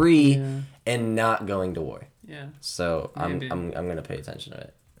War III yeah, and not going to war. yeah, So Maybe. I'm gonna pay attention to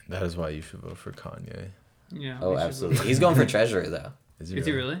it. That is why you should vote for Kanye. yeah. Oh, we should absolutely. vote. He's going for treasurer though. Is he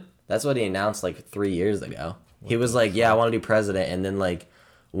really? That's what he announced like 3 years ago. He was like, "Yeah, I want to do president," and then like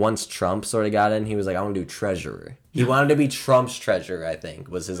once Trump sort of got in, he was like, "I want to do treasurer." He wanted to be Trump's treasurer, I think,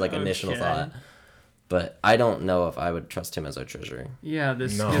 was his like initial Okay. thought. But I don't know if I would trust him as our treasurer. Yeah,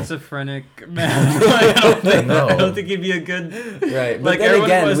 this No. schizophrenic man. I No. don't think he'd be a good. Right, but Like, then everyone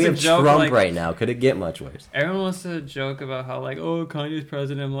again, wants we to have joke, Trump like- right now. Could it get much worse? Everyone wants to joke about how like, oh, Kanye's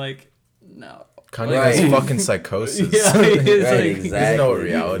president. I'm like, no. Kanye Right. has fucking psychosis. Yeah, he is, Right, like, He doesn't know what exactly.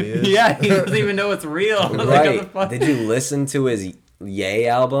 reality is. Yeah, he doesn't even know it's real. Like, what the Right. fuck? Did you listen to his Yay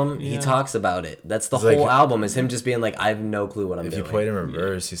album? He Yeah. talks about it. That's the It's like- whole album is him just being like, I have no clue what I'm If doing. you played in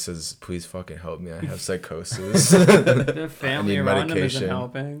reverse, he says, "Please fucking help me. I have psychosis." Their family need around him isn't medication.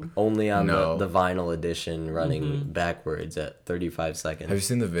 helping. Only on No. the vinyl edition running backwards at 35 seconds. Have you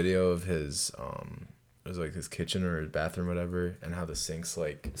seen the video of his it was like his kitchen or his bathroom, whatever, and how the sink's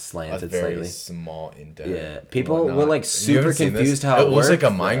like Slanted a very slightly. small indent. Yeah, and people were, whatnot. like, You super haven't seen this? confused how it looks like a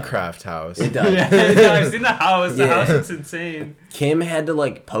worked? Minecraft house. It does. Yeah, I've seen the house. The Yeah. house looks insane. Kim had to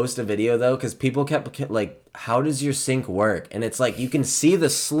like post a video though because people kept like, how does your sink work? And it's like you can see the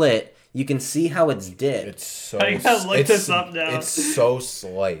slit, you can see how it's dipped. It's so. I gotta look it's, this up now. It's so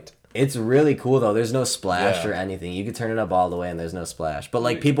slight. It's really cool though. There's no splash Yeah. or anything. You could turn it up all the way and there's no splash. But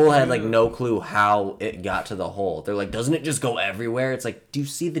like people had like no clue how it got to the hole. They're like, doesn't it just go everywhere? It's like, do you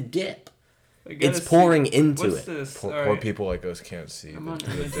see the dip? I gotta It's pouring see- into What's it. this? Poor, All poor right. people like us can't see I'm on the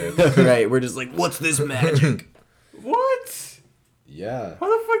YouTube. dip. Right? We're just like, what's this magic? What? Yeah. How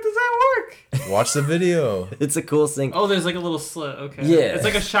the fuck does that work? Watch the video. It's a cool sink. Oh, there's like a little slit. Okay. Yeah. It's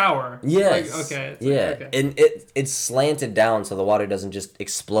like a shower. Yes. Like, okay. It's like- yeah. okay. And it's slanted down so the water doesn't just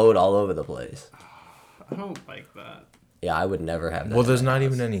explode all over the place. I don't like that. Yeah, I would never have that. Well, in there's my not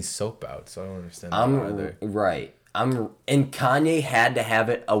house. even any soap out, so I don't understand that either. Right. And Kanye had to have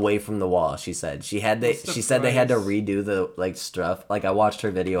it away from the wall. She said she said they had to redo the like stuff. Like I watched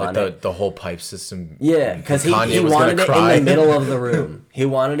her video on it. The whole pipe system. Yeah, because he wanted it in the middle of the room. He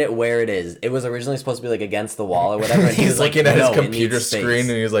wanted it where it is. It was originally supposed to be like against the wall or whatever. And He's looking at his "No, it computer needs space." screen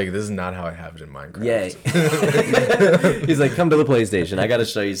and he's like, "This is not how I have it in Minecraft." Yeah. He's like, "Come to the PlayStation. I got to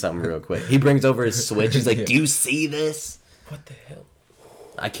show you something real quick." He brings over his Switch. He's like, "Do you see this? What the hell?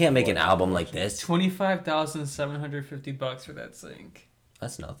 I can't make an album like this." $25,750 for that sink.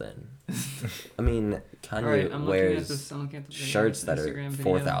 That's nothing. I mean, Kanye Alright, I'm looking at wears this. I'm looking at the video, shirts that are Instagram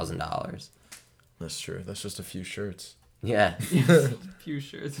video. $4,000. That's true. That's just a few shirts. Yeah. A few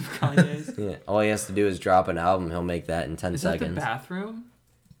shirts of Kanye's. Yeah. All he has to do is drop an album. He'll make that in 10 Is that seconds. the bathroom?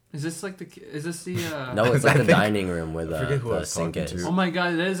 Is this like the? Is this the? No, it's like I the think- dining room where forget who I the was sink talking is. to. Oh my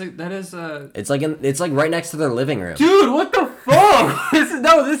god, that is It's like right next to their living room. Dude, what the fuck?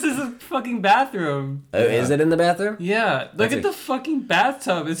 This is a fucking bathroom. Oh, is it in the bathroom? Yeah, look That's at a- the fucking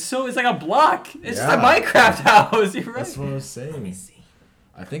bathtub. It's like a block. It's just a Yeah. Minecraft house. You're right. That's what I was saying.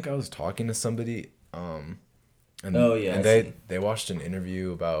 I think I was talking to somebody, and Oh, yeah, and I see. they watched an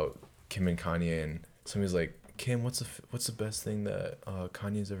interview about Kim and Kanye, and somebody's like, "Kim, what's the best thing that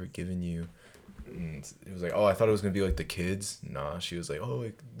Kanye's ever given you?" And it was like, "Oh, I thought it was gonna be like the kids." Nah, she was like, "Oh,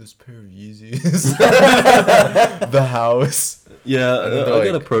 like this pair of Yeezys, the house." Yeah, And then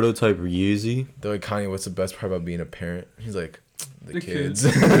they're like- a prototype Yeezy. They're like, "Kanye, what's the best part about being a parent?" He's like, "The The kids."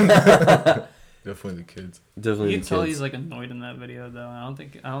 kids. Definitely the kids. Definitely You the can tell kids. he's like annoyed in that video though. I don't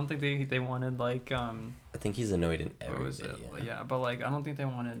think they wanted like I think he's annoyed in what every was it? video. Yeah, but like I don't think they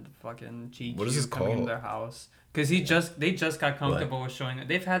wanted fucking GQ What is this coming into called? their house because they just got comfortable with showing it.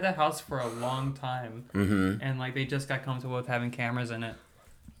 They've had that house for a long time, Mm-hmm. and like they just got comfortable with having cameras in it.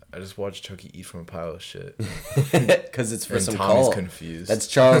 I just watched Chucky eat from a pile of shit. Because it's for And some Tommy's cult. confused. That's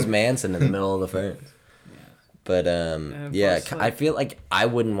Charles Manson in the middle of the ferns. But And yeah, plus, like- I feel like I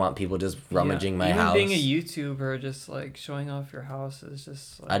wouldn't want people just rummaging my Even house. being a YouTuber, just like showing off your house is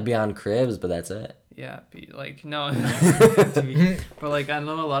just. Like, I'd be on Cribs, but that's it. Yeah, be like no, but like I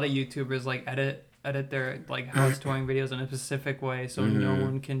know a lot of YouTubers like edit their like house touring videos in a specific way so no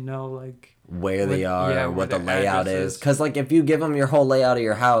one can know like Where they What- are, yeah, or where what the their layout address is. is. Because, like, if you give them your whole layout of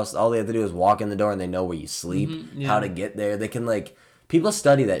your house, all they have to do is walk in the door and they know where you sleep, Mhm, how yeah. to get there. They can, like, people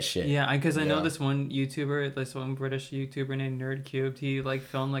study that shit. yeah, because I know Yeah. this one British YouTuber named Nerdcubed. He like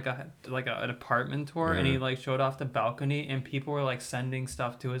filmed an apartment tour and he like showed off the balcony and people were like sending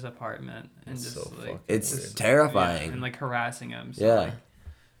stuff to his apartment and That's just so like fucking It's weird. terrifying. yeah, and like harassing him. So, Yeah. like,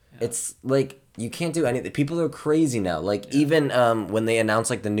 It's like you can't do anything. People are crazy now. Like even when they announced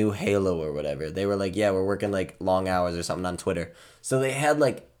like the new Halo or whatever, they were like, "Yeah, we're working like long hours or something on Twitter." So they had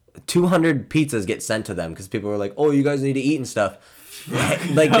like 200 pizzas get sent to them because people were like, "Oh, you guys need to eat and stuff."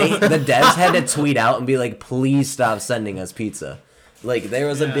 Like the devs had to tweet out and be like, "Please stop sending us pizza." Like there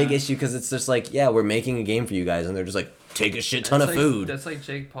was a big Yeah. issue because it's just like, "Yeah, we're making a game for you guys," and they're just like, "Take a shit ton That's of like, food." That's like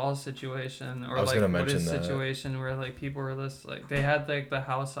Jake Paul's situation, or I was like gonna what his mention that. situation where like people were just like they had like the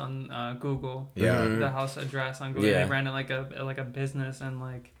house on Google, Yeah. Mhm. the house address on Google. Yeah. They ran it like a business and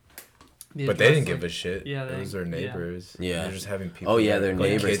like. the But they address, didn't give like- a shit. yeah, it was their yeah. neighbors. Yeah. They're just having people. Oh, yeah, their like,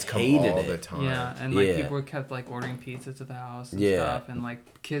 neighbors kids come hated all it. the time. Yeah, and like Yeah. people were kept like ordering pizza to the house and Yeah. stuff, and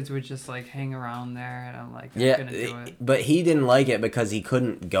like kids would just like hang around there, and I'm like, I'm Yeah, gonna do it. but he didn't like it because he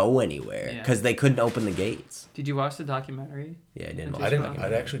couldn't go anywhere Yeah. because they couldn't open the gates. Did you watch the documentary? Yeah, I didn't. I watch I the didn't.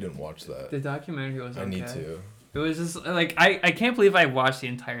 documentary. I actually didn't watch that. The documentary was okay. I need to. It was just like I can't believe I watched the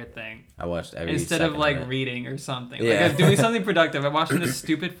entire thing. I watched every Instead of second like it. reading or something. Yeah. Like I'm doing something productive. I'm watching this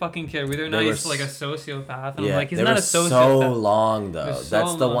stupid fucking kid. Whether or not They were he's like a sociopath. And Yeah, I'm like, he's they not were a sociopath. so long though. They're so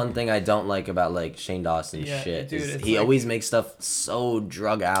That's the long. one thing I don't like about like Shane Dawson Yeah, shit. dude, is it's he like- always makes stuff so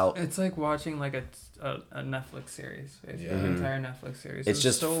drug out. It's like watching like a Netflix series. Basically. Yeah. An entire Netflix series. It's was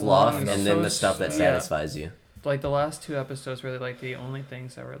just so fluff long and so then the stuff that yeah. satisfies you. Like the last 2 episodes were like the only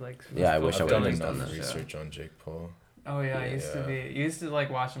things that were like. Yeah, I wish I I've would've done just done enough that. research on Jake Paul. Oh yeah, I used to Yeah. be. You used to like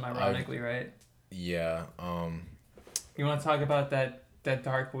watch them ironically, right? Yeah. You want to talk about that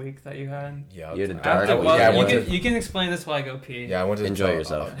dark week that you had? Yeah. You had a I- dark After, week. well, yeah, I you went can to- you can explain this while I go pee. Yeah, I wanted to Enjoy tell,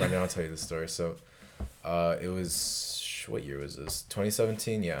 yourself. But now I'll tell you the story. So, it was what year was this?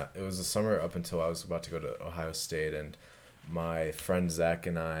 2017. Yeah, it was the summer up until I was about to go to Ohio State, and my friend Zach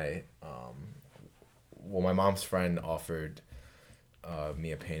and I, my mom's friend offered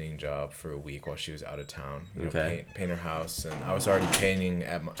me a painting job for a week while she was out of town. You know, Okay. paint her house, and I was already painting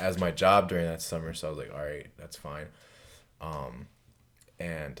as my job during that summer, so I was like, all right, that's fine.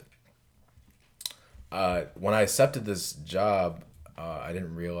 And when I accepted this job, I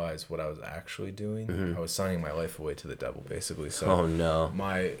didn't realize what I was actually doing. Mhm. I was signing my life away to the devil, basically. So Oh no.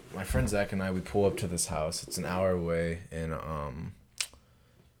 my friend Zach and I, we pull up to this house. It's an hour away in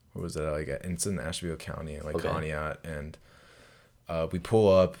where was it? Like it's in Asheville County, like Okay. Conneaut, and we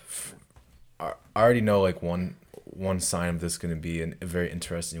pull up. I already know like one sign of this is gonna be a very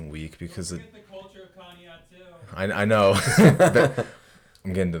interesting week because Look at the culture of Conneaut too. I know.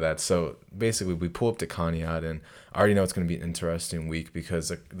 I'm getting to that. So basically, we pull up to Conneaut, and I already know it's going to be an interesting week because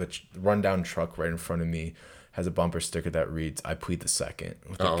the rundown truck right in front of me has a bumper sticker that reads, "I plead the second"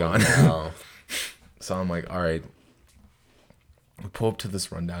 with a gun. No. So I'm like, all right. We pull up to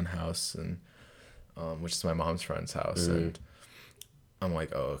this rundown house, and which is my mom's friend's house, and I'm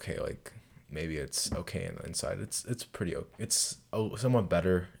like, oh, okay, like maybe it's okay in the inside. It's pretty. It's somewhat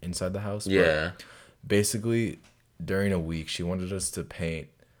better inside the house. but Yeah. basically, during a week, she wanted us to paint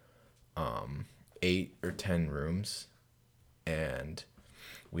 8 or 10 rooms, and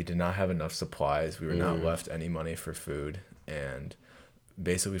we did not have enough supplies. We were not left any money for food, and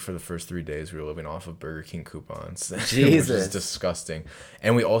basically for the first 3 days, we were living off of Burger King coupons, which Jesus. is disgusting.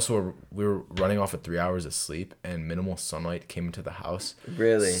 And we were running off of 3 hours of sleep, and minimal sunlight came into the house.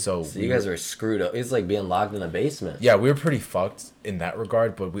 Really? So you guys were screwed up. It's like being locked in a basement. Yeah, we were pretty fucked in that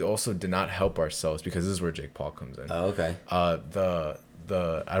regard, but we also did not help ourselves because this is where Jake Paul comes in. Oh, okay.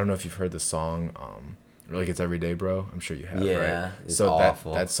 The I don't know if you've heard the song, like it's Everyday Bro. I'm sure you have, Yeah, right? it's So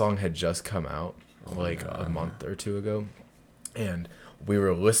awful. that song had just come out like a month or two ago, and we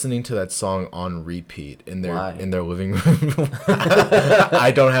were listening to that song on repeat in their Why? living room.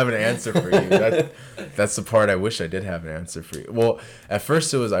 I don't have an answer for you. That's the part I wish I did have an answer for you. Well, at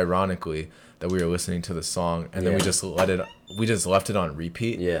first it was ironically that we were listening to the song, and then we Yeah. just left it on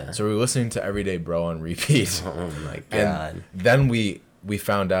repeat. Yeah. So we were listening to Everyday Bro on repeat. Oh my And god. then we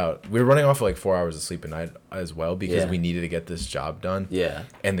found out we were running off of like 4 hours of sleep a night as well because Yeah. we needed to get this job done. Yeah.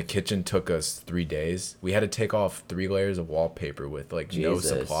 And the kitchen took us 3 days. We had to take off 3 layers of wallpaper with like no Jesus.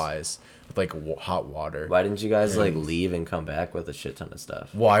 supplies, with like hot water. Why didn't you guys like leave and come back with a shit ton of stuff?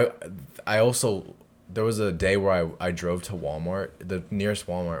 Well, I also there was a day where I drove to Walmart. The nearest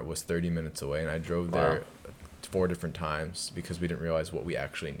Walmart was 30 minutes away, and I drove there 4 different times because we didn't realize what we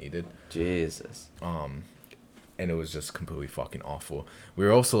actually needed. Jesus. And it was just completely fucking awful. We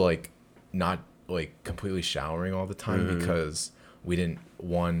were also like not like completely showering all the time because we didn't,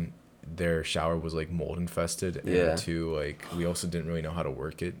 one, their shower was like mold infested, and Yeah. 2, like we also didn't really know how to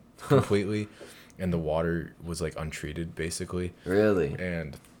work it completely, and the water was like untreated basically, Really?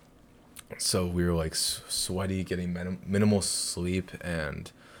 and so we were like sweaty, getting minimal sleep,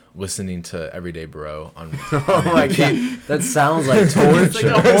 and listening to Everyday Bro on Oh my god. That sounds like It's like torture.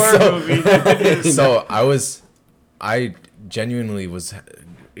 a horror movie. So I genuinely was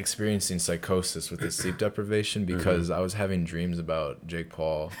experiencing psychosis with this sleep deprivation because I was having dreams about Jake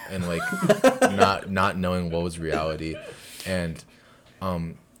Paul and like not knowing what was reality, and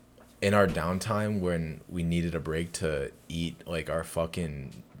in our downtime when we needed a break to eat like our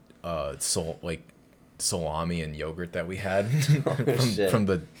fucking salami and yogurt that we had shit. from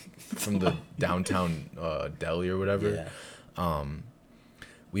the downtown deli or whatever. Yeah.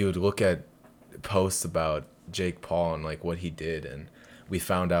 We would look at posts about Jake Paul and like what he did, and we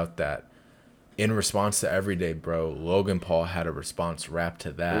found out that in response to Everyday Bro, Logan Paul had a response rap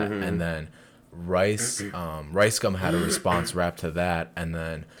to that, and then Rice Gum had a response rap to that, and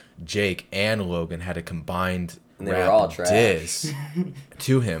then Jake and Logan had a combined And they were rap all trash. diss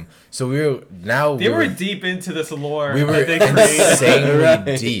to him. So They were deep into this lore. we were that they created. insanely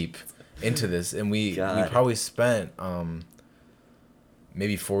Right. deep into this, and we God. probably spent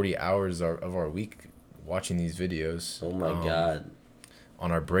maybe 40 hours of our week watching these videos. Oh my god.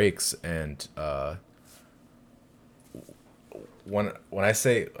 On our breaks, and when I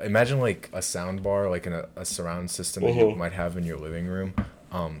say imagine like a sound bar, like in a surround system that you might have in your living room.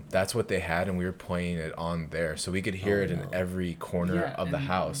 That's what they had, and we were playing it on there, so we could hear it in every corner Yeah, of the and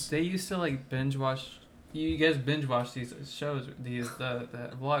house. They used to like binge watch. You guys binge watch these shows, the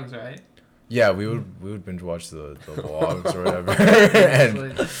vlogs, right? Yeah, we would binge watch the vlogs or whatever, and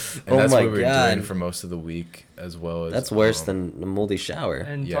Like, that's Oh my what we were God. doing for most of the week, as well as That's worse than a moldy shower.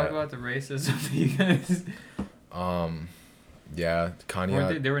 and Yeah. talk about the racism that you guys. yeah, Weren't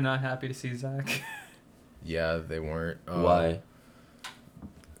Kanye. they were not happy to see Zach. Yeah, they weren't. Why?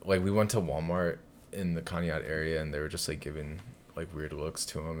 Like we went to Walmart in the Conneaut area, and they were just like giving like weird looks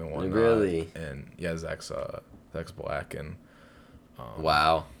to him and whatnot. Really? And yeah, Zach's black, and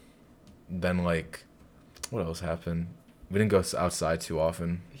Wow. then like what else happened? We didn't go outside too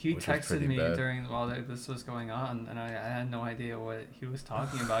often. He which was texted pretty me bad. while this was going on, and I had no idea what he was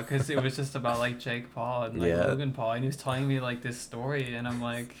talking about because it was just about like Jake Paul and like Yeah. Logan Paul, and he was telling me like this story, and I'm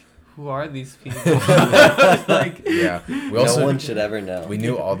like, who are these people? Like, Yeah. We No also one should ever know. we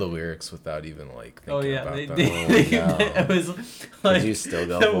knew all the lyrics without even like thinking oh yeah, about they, them. they, no. it was like Did you still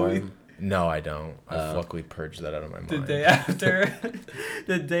go the for week- him? No, I don't. Oh. I've luckily purged that out of my mind. the day after,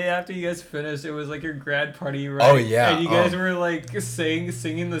 the day after you guys finished, it was like your grad party, right? Oh, yeah, and you guys were like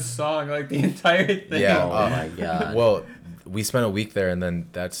singing the song like the entire thing. Yeah, Oh my god. Well, we spent a week there, and then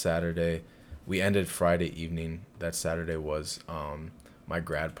that Saturday, we ended Friday evening. That Saturday was my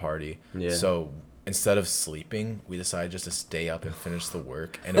grad party. Yeah. So instead of sleeping, we decided just to stay up and finish the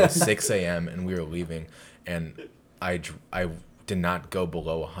work. And it was 6 a.m. and we were leaving, and I did not go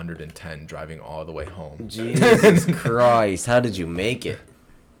below 110 driving all the way home. Jesus Christ, how did you make it?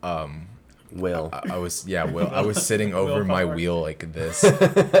 Will. I was I was sitting over my Willpower. wheel like this,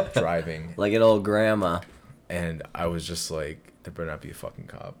 driving, Like an old grandma. and I was just like, there better not be a fucking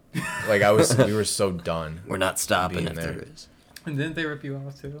cop. Like we were so done. We're not stopping Being if there. there is. And didn't they rip you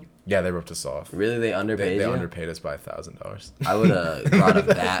off too? Yeah, they ripped us off. Really, they underpaid They you? underpaid us by $1,000. I would have brought a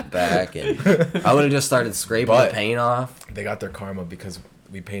bat back and I would have just started scraping But- the paint off. They got their karma because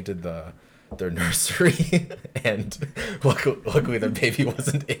we painted their nursery, and luckily their baby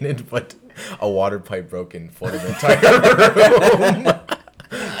wasn't in it, but a water pipe broke and flooded the entire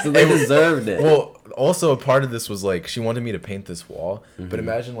room. So they deserved it. Well, also a part of this was like she wanted me to paint this wall, but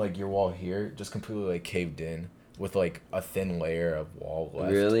imagine like your wall here just completely like caved in with like a thin layer of wall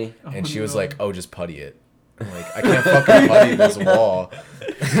left. Really? And Oh, she was no. like, "Oh, just putty it." I'm like, I can't fucking putty this wall.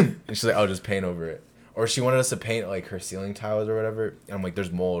 And she's like, "Oh, just paint over it." Or she wanted us to paint like her ceiling tiles or whatever. And I'm like,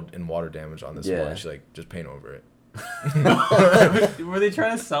 "There's mold and water damage on this wall." Yeah. And she's like, "Just paint over it." Were they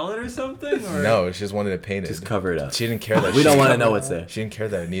trying to sell it or something? Or? No, she just wanted it painted. Just cover it up. She didn't care that We don't she- want to know what's there. She didn't care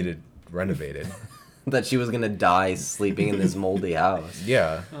that it needed renovated. That she was gonna die sleeping in this moldy house.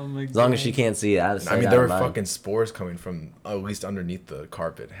 Yeah. Oh my As long as she God. can't see it out of sight, I mean, out there were of mind. fucking spores coming from at least underneath the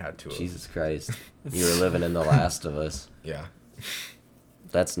carpet. Had to have. Jesus Christ. You were living in The Last of Us. Yeah.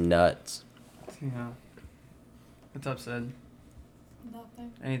 That's nuts. Yeah. What's up, Sid?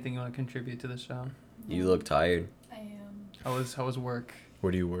 Nothing. Anything you want to contribute to the show? You look tired. I am How was work?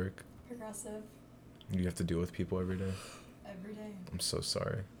 Where do you work? progressive You have to deal with people every day. every day. I'm so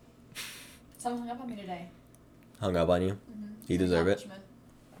sorry. Someone hung up on me today. Hung up on you? Mm-hmm. You deserve it?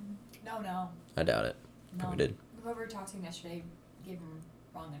 No. I doubt it. No. Probably did. Whoever talked to him yesterday gave him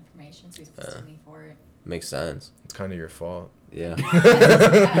wrong information, so he's supposed to sue me for it. Makes sense. It's kind of your fault. Yeah.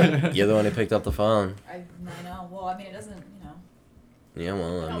 I You're the one who picked up the phone. know. Well, I mean, it doesn't, Yeah,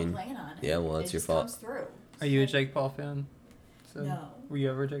 well, I I don't mean, plan on it. yeah, well, It it's your just fault. comes through. Are you a Jake Paul fan? Sid? No. Were you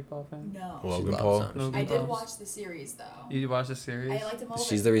ever a Jake Paul fan? No. She Logan loves Paul. him. Logan I did Paul's- watch the series, though. You watched the series? I liked him a little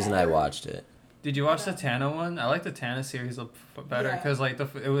She's bit the reason I better. watched it. Did you watch the Yeah. Tana one? I like the Tana series better Yeah. because like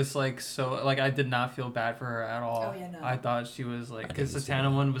it was like so like I did not feel bad for her at all. Oh, yeah, no. I thought she was like I because the didn't see Tana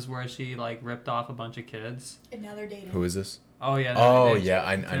that. one was where she like ripped off a bunch of kids. And now they're dating. Who is this? Oh yeah. Oh, they- yeah,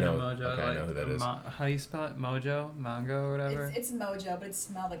 I Tana know. Mojo, Okay, I know who that is. How do you spell it? Mojo, Mango, or whatever. It's Mojo, but it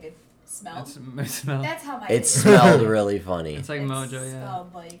smelled like it smelled. It smells. That's how my It smelled really funny. It's like It Mojo, yeah.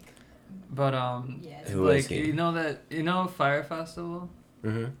 smelled like, But yeah. Who like is he? you know Fire Festival.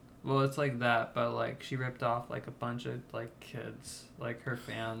 Mm-hmm. Well, it's like that, but like she ripped off like a bunch of like kids, like her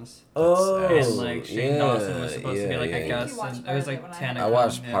fans. Oh, And like Shane yeah, Dawson was supposed to be like yeah, a yeah. guest, You watched and part it was of it like when I Tana. had I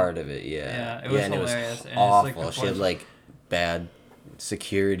watched yeah. part of it, yeah. Yeah, it was and hilarious, it was and it's, like, awful. She had unfortunate. like bad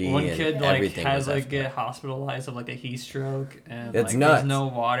security One and kid like everything has was like effed get up. hospitalized of like a heat stroke, and It's like nuts. there's no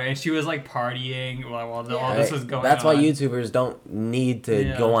water, and she was like partying while all Yeah. this Right. was going That's on. why YouTubers don't need to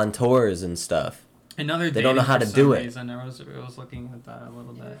Yeah. go on tours and stuff. Another They don't know dating how for to some do it. reason. I was looking at that a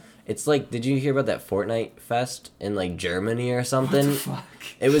little bit. It's like, did you hear about that Fortnite fest in like Germany or What something? the fuck?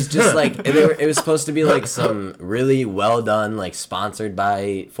 It was just like it was supposed to be like some really well done, like sponsored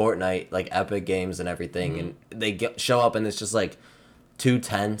by Fortnite, like Epic Games and everything, and they show up and it's just like two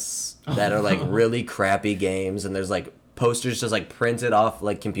tents that are like really crappy games, and there's like posters just like printed off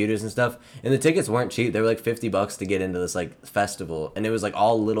like computers and stuff, and the tickets weren't cheap. They were like $50 to get into this like festival, and it was like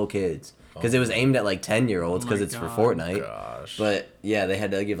all little kids because it was aimed at like 10-year-olds Oh because my it's God. for Fortnite. Gosh. But yeah, they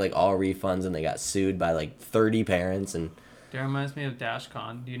had to give like all refunds, and they got sued by like 30 parents. And That reminds me of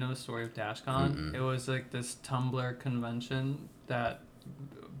DashCon. Do you know the story of DashCon? It was like this Tumblr convention that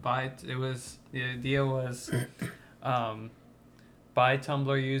the idea was by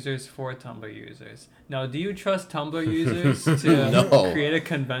Tumblr users for Tumblr users. Now, do you trust Tumblr users to No. create a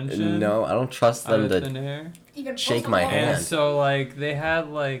convention? no, I don't trust Out them of to. thin air? Even Shake Post my Malone. hand. And so like they had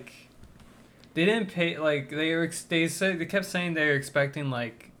like they didn't pay like they kept saying they were expecting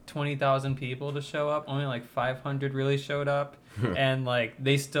like 20,000 people to show up. Only like 500 really showed up, and like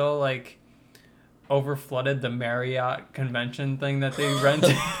they still like over flooded the Marriott convention thing that they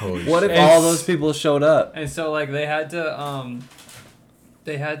rented. Holy What if shit. all those people showed up? And so like they had to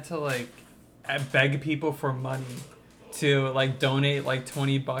like beg people for money to like donate like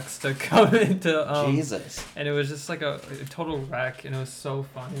 $20 to come into Jesus. and it was just like a total wreck, and it was so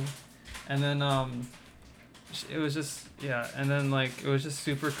funny. And then it was just and then like it was just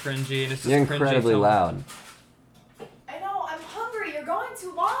super cringy, and it's just You're cringy incredibly to- loud. I know, I'm hungry. You're going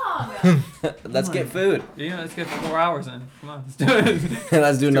too long. Let's get food. Yeah, let's get 4 hours in. Come on, let's do it.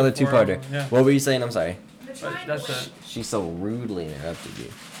 Let's do another 4 two-parter. hours, yeah. What were you saying? I'm sorry. The But triangle. that's it. She so rudely interrupted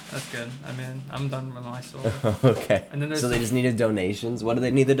you. That's good. I mean, I'm done with my story. Okay. And then there's So they just needed donations. What do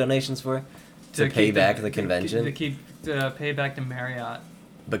they need the donations for? To pay keep back the convention? To keep pay back to Marriott,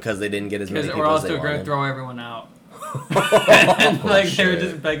 Because they didn't get as many because people or as else they they're gonna wanted. throw everyone out. And like they were shit.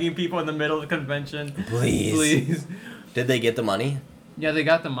 just begging people in the middle of the convention, Please. please. Did they get the money? Yeah, they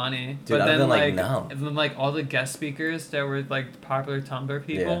got the money, Dude, but I'd then been like, like, no. and then like all the guest speakers that were like popular Tumblr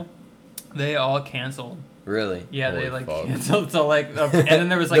people, they all canceled. Really? Yeah, they Holy like fuck. canceled. So like, and then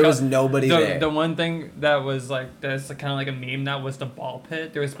there was like There was nobody there. The one thing that was like that's kind of like a meme now was the ball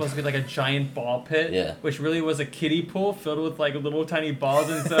pit. There was supposed to be like a giant ball pit, Yeah. which really was a kiddie pool filled with like little tiny balls,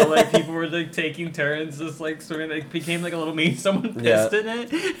 and so like people were like taking turns just like swimming. It became like a little meme. Someone pissed Yeah. in it.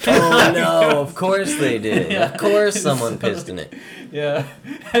 Oh no! Of course they did. Yeah. Of course someone So, pissed in it. Yeah,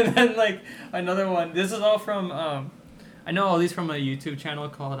 and then like another one. This is all from I know all these from a YouTube channel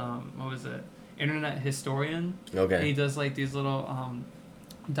called what was it? Internet Historian. And he Okay. does like these little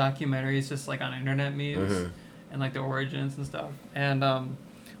documentaries just like on internet memes Mhm. and like the origins and stuff. And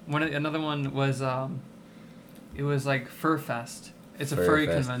another one was it was like Fur Fest. It's a Fur furry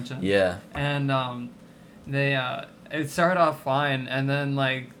Fest. convention. Yeah. And they it started off fine, and then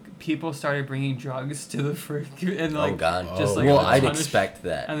like people started bringing drugs to the fur and like Oh God. just Oh, like well, a I'd ton of expect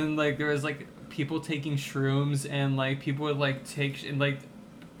that. and then like there was like people taking shrooms, and like people would like take and like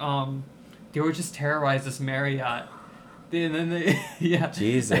they would just terrorize this Marriott. And then they yeah.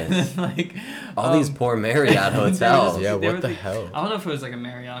 Jesus. And then like All these poor Marriott there was hotels. this- Yeah, there what was the like- hell? I don't know if it was like a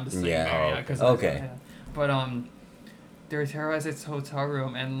Marriott. I'm just saying Yeah. Marriott because Okay. But they were terrorizing this hotel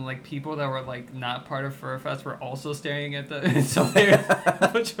room, and like people that were like not part of Fur Fest were also staring at the. And so they were a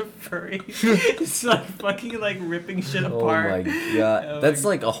bunch of furries. It's like fucking like ripping shit Oh apart. my God. Oh That's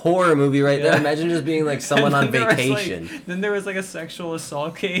my- like a horror movie right there. Yeah. Imagine just being like someone on And then there was, like- vacation. then there was like a sexual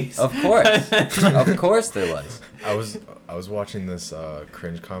assault case. Of course. Of course there was. I was watching this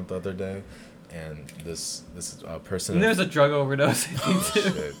cringe comp the other day, and this person. And there was a drug overdose, I think, Oh, too.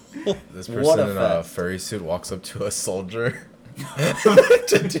 shit. This What person a in a fest. furry suit walks up to a soldier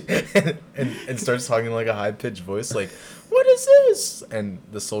and starts talking like a high pitched voice, like, "What is this?" And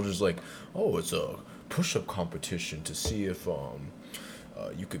the soldier's like, "Oh, it's a push-up competition to see if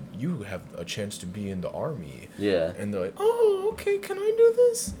you have a chance to be in the army." Yeah. And they're like, "Oh, okay, can I do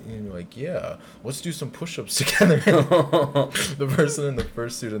this?" And you're like, "Yeah, let's do some push-ups together." The person in the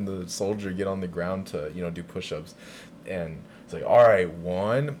fursuit and the soldier get on the ground to, do push-ups. And it's like, "All right,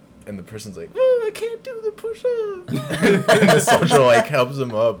 one." And the person's like, "Oh, I can't do the push-up." And the soldier, like, helps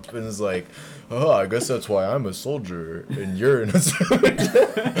him up and is like, "Oh, I guess that's why I'm a soldier and you're in a suit."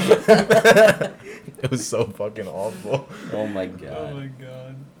 It was so fucking awful. Oh my Oh God. my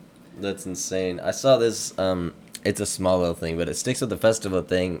god. That's insane. I saw this. It's a small little thing, but it sticks with the festival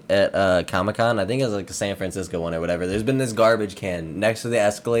thing at Comic-Con. I think it's like a San Francisco one or whatever. There's been this garbage can next to the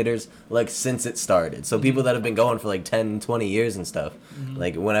escalators like since it started. So people that have been going for like 10, 20 years and stuff,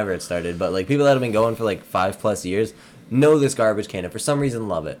 like whenever it started, but like people that have been going for like 5+ years know this garbage can and for some reason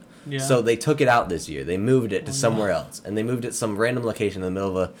love it. Yeah. So they took it out this year. They moved it to Oh, somewhere no. else, and they moved it some random location in the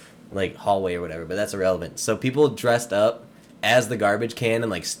middle of a like hallway or whatever. But that's irrelevant. So people dressed up as the garbage can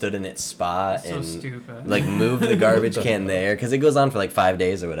and like stood in its spot So and stupid. like moved the garbage can there because it goes on for like 5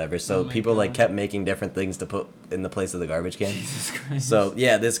 days or whatever. So Oh my people like God. kept making different things to put in the place of the garbage can. Jesus Christ. So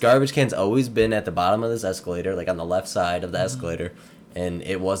yeah, this garbage can's always been at the bottom of this escalator, like on the left side of the Mm-hmm. escalator, and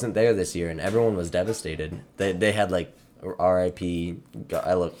it wasn't there this year, and everyone was devastated. They had like R.I.P.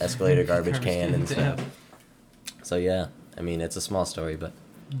 I love escalator garbage can and stuff. Damn. So yeah, I mean it's a small story, but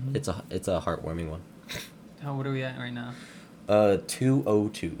Mhm. it's a heartwarming one. What are we at right now?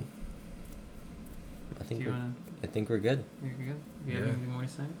 202. I Do think you we're, wanna? I think we're good. You good? You have Yeah. anything more to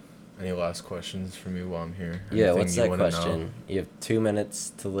say? Any last questions for me while I'm here? Yeah, Anything what's you that wanna know? question? You have 2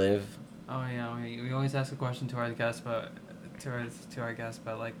 minutes to live. Oh yeah, we always ask a question to our guests, but to our guests,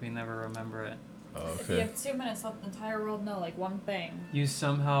 but like we never remember it. Oh, If you okay. have 2 minutes, let the entire world know like one thing. You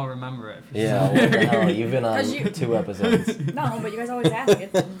somehow remember it. For Yeah, some what the reason. hell? You've been on 'Cause you- 2 episodes. No, but you guys always ask it.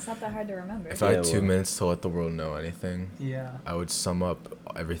 It's not that hard to remember. If I had Yeah, 2 well. minutes to let the world know anything, Yeah, I would sum up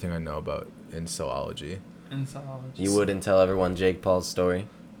everything I know about incellology. in zoology. You wouldn't tell everyone Jake Paul's story.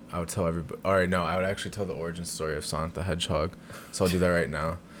 I would tell everybody. All right, no, I would actually tell the origin story of Sonic the Hedgehog. So I'll do that right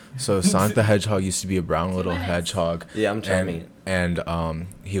now. So Sonic the Hedgehog used to be a brown 2 little minutes. hedgehog. Yeah, I'm charming. And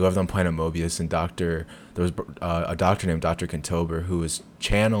he lived on planet Mobius, and there was a doctor named Dr. Kentober who was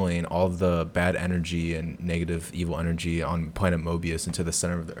channeling all the bad energy and negative evil energy on planet Mobius into the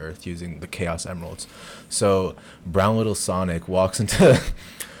center of the earth using the Chaos Emeralds. So brown little Sonic walks into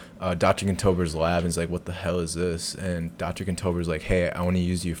Dr. Kentober's lab and is like, what the hell is this? And Dr. Kentober's like, hey, I want to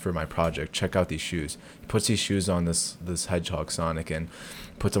use you for my project. Check out these shoes. He puts these shoes on this hedgehog Sonic and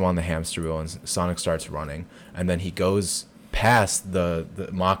puts them on the hamster wheel, and Sonic starts running. And then he goes past the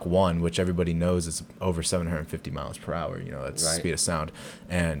Mach 1, which everybody knows is over 750 miles per hour. You know, that's the Right. speed of sound.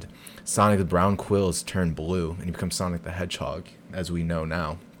 And Sonic's brown quills turn blue, and he becomes Sonic the Hedgehog, as we know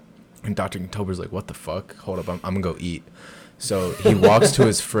now. And Dr. Kentober's like, what the fuck? Hold up, I'm going to go eat. So he walks to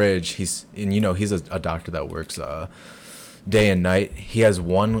his fridge. He's a doctor that works day and night. He has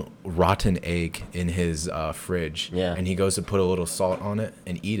one rotten egg in his fridge. Yeah. And he goes to put a little salt on it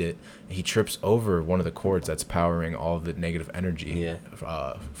and eat it. He trips over one of the cords that's powering all of the negative energy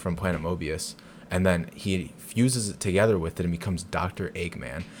Yeah. from planet Mobius. And then he fuses it together with it and becomes Dr.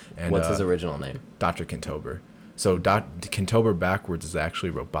 Eggman. And What's his original name? Dr. Kentober. So Kentober backwards is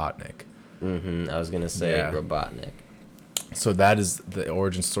actually Robotnik. I was gonna say Yeah. Robotnik. So that is the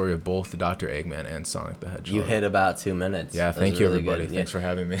origin story of both Dr. Eggman and Sonic the Hedgehog. You hit about 2 minutes. Yeah, That thank was you, really everybody. good. Thanks for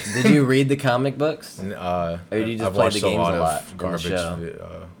having me. Did you read the comic books? And, Or did you just I've play watched the games a lot of in the garbage.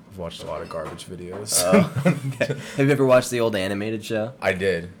 show? I've watched a lot of garbage videos. Oh, okay. Have you ever watched the old animated show? I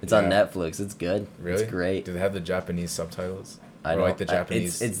did. It's on yeah. Netflix. It's good. Really? It's great. Do they have the Japanese subtitles? I Or don't like the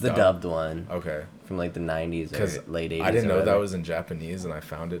Japanese. It's the dub? dubbed one Okay. from like the 90s Because or late 80s. I didn't or know that whatever. was in Japanese, and I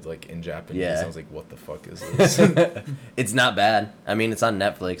found it like in Japanese. Yeah. I was like, "What the fuck is this?" It's not bad. I mean, it's on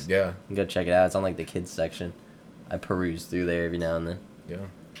Netflix. yeah, You can go check it out. It's on like the kids section. I peruse through there every now and then. yeah.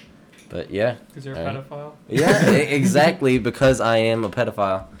 But yeah. Because you're a Alright. pedophile. Yeah, exactly. Because I am a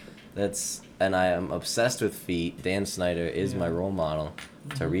pedophile. And I am obsessed with feet. Dan Snyder is my Yeah. role model.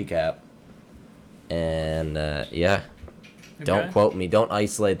 To Mhm. recap. And yeah, don't Okay. quote me. Don't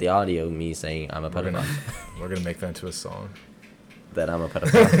isolate the audio of me saying I'm a We're gonna pedophile. we're gonna make that into a song. That I'm a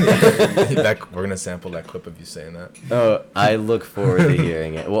pedophile. We're gonna sample that clip of you saying that. Oh, I look forward to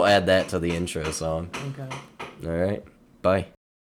hearing it. We'll add that to the intro song. Okay. All right. Bye.